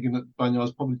parcel of me thinking that Bagnaia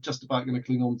is probably just about going to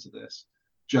cling on to this.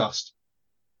 It's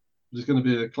going to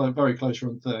be a very close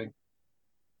run thing.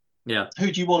 Yeah.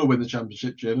 Who do you want to win the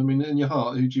championship, Jim? I mean, in your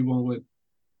heart, who do you want to win?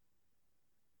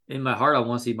 In my heart, I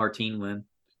want to see Martin win.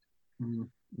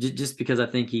 Just because I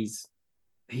think he's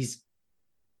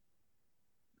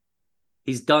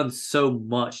done so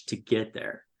much to get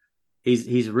there.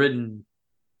 He's ridden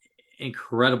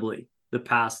incredibly this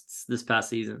past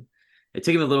season. It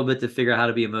took him a little bit to figure out how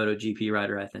to be a MotoGP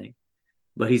rider, I think,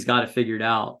 but he's got it figured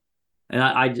out. And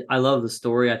I love the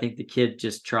story. I think the kid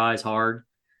just tries hard,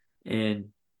 and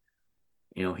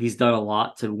he's done a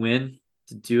lot to win,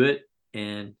 to do it,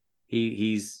 and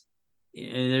he's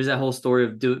and there's that whole story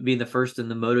of being the first in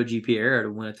the MotoGP era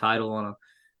to win a title on a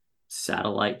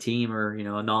satellite team or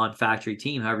a non-factory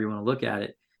team, however you want to look at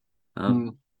it.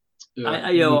 Yeah,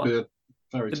 I it would be a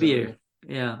fairy it'd tale.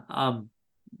 be yeah.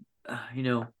 You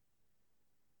know,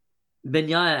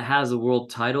 Benyaya has a world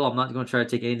title. I'm not going to try to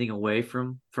take anything away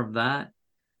from that,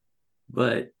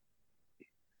 but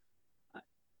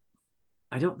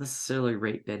I don't necessarily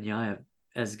rate Benyaya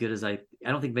as good as I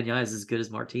don't think Benyaya is as good as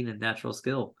Martin in natural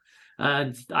skill.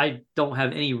 I don't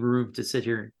have any room to sit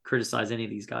here and criticize any of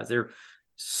these guys. They're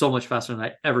so much faster than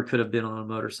I ever could have been on a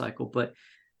motorcycle. But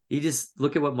you just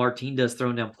look at what Martin does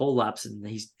throwing down pole laps, and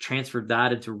he's transferred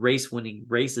that into winning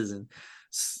races. And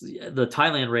the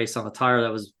Thailand race on a tire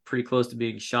that was pretty close to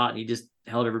being shot, and he just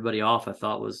held everybody off. I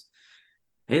thought was,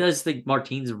 hey, I just think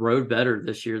Martin's rode better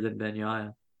this year than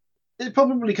Benyaya. It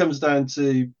probably comes down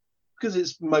to because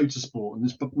it's motorsport and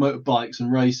it's motorbikes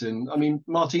and racing. I mean,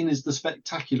 Martin is the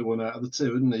spectacular one out of the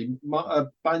two, isn't he?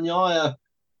 Bagnaia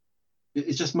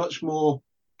is just much more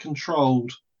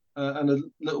controlled and a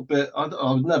little bit. I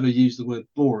would never use the word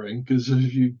boring because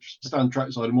if you stand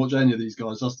trackside and watch any of these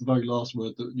guys, that's the very last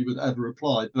word that you would ever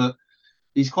apply. But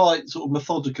he's quite sort of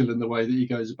methodical in the way that he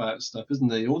goes about stuff,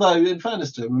 isn't he? Although, in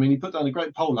fairness to him, I mean, he put down a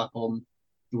great pole lap on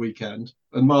the weekend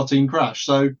and Martin crashed.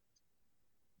 So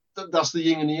that's the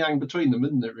yin and the yang between them,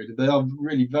 isn't it? Really, they are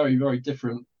really very, very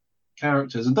different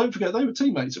characters. And don't forget, they were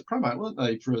teammates at Pramac, weren't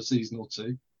they, for a season or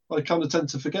two? I kind of tend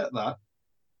to forget that.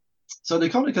 So they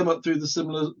kind of come up through the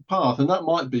similar path, and that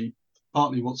might be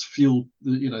partly what's fueled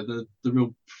the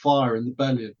real fire in the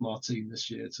belly of Martin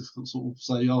this year to sort of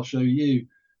say, "I'll show you,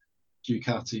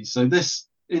 Ducati." So this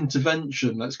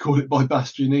intervention, let's call it, by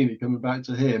Bastianini coming back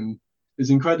to him, is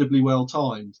incredibly well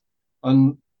timed,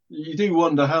 and you do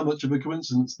wonder how much of a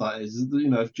coincidence that is.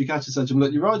 If Ducati said to him,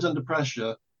 "Look, your ride's under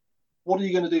pressure. What are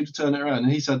you going to do to turn it around?"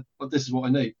 And he said, "Well, this is what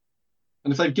I need."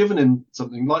 And if they've given him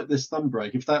something like this thumb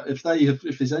brake,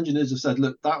 if his engineers have said,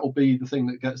 "Look, that will be the thing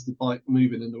that gets the bike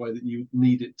moving in the way that you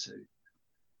need it to,"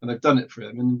 and they've done it for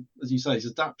him, and as you say, he's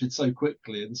adapted so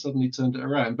quickly and suddenly turned it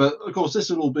around. But of course,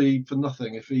 this will all be for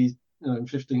nothing if he's in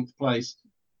 15th place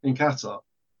in Qatar.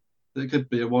 It could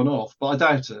be a one-off, but I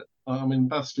doubt it. I mean,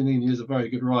 Bastianini is a very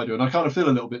good rider, and I kind of feel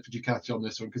a little bit for Ducati on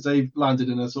this one because they've landed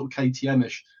in a sort of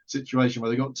KTM-ish situation where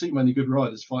they've got too many good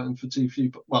riders fighting for too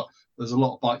few. Well, there's a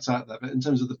lot of bikes out there, but in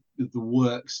terms of the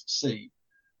works seat,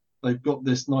 they've got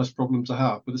this nice problem to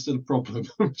have, but it's still a problem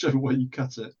whichever way you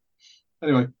cut it.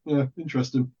 Anyway, yeah,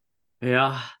 interesting.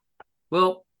 Yeah.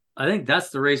 Well, I think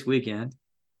that's the race weekend.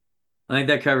 I think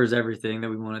that covers everything that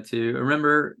we wanted to.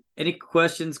 Remember, any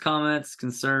questions, comments,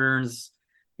 concerns,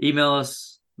 email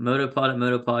us,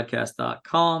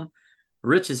 motopod@motopodcast.com.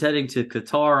 Rich is heading to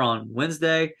Qatar on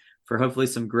Wednesday for hopefully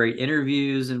some great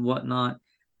interviews and whatnot.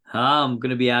 I'm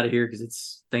going to be out of here because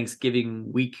it's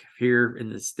Thanksgiving week here in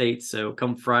the States. So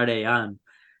come Friday, I'm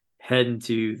heading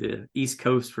to the East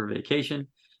Coast for vacation.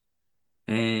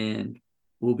 And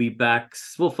we'll be back.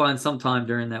 We'll find some time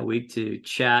during that week to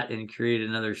chat and create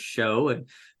another show and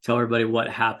tell everybody what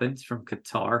happens from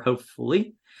Qatar,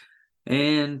 hopefully.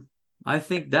 And I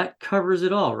think that covers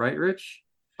it all, right, Rich?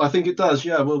 I think it does.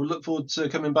 Yeah, we'll look forward to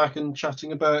coming back and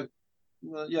chatting about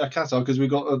Qatar because we've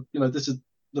got this is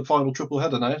the final triple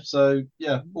header now. So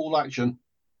yeah, all action.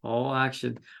 All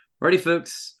action. Ready,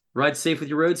 folks. Ride safe with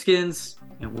your road skins,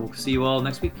 and we'll see you all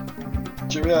next week.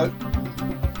 Cheerio.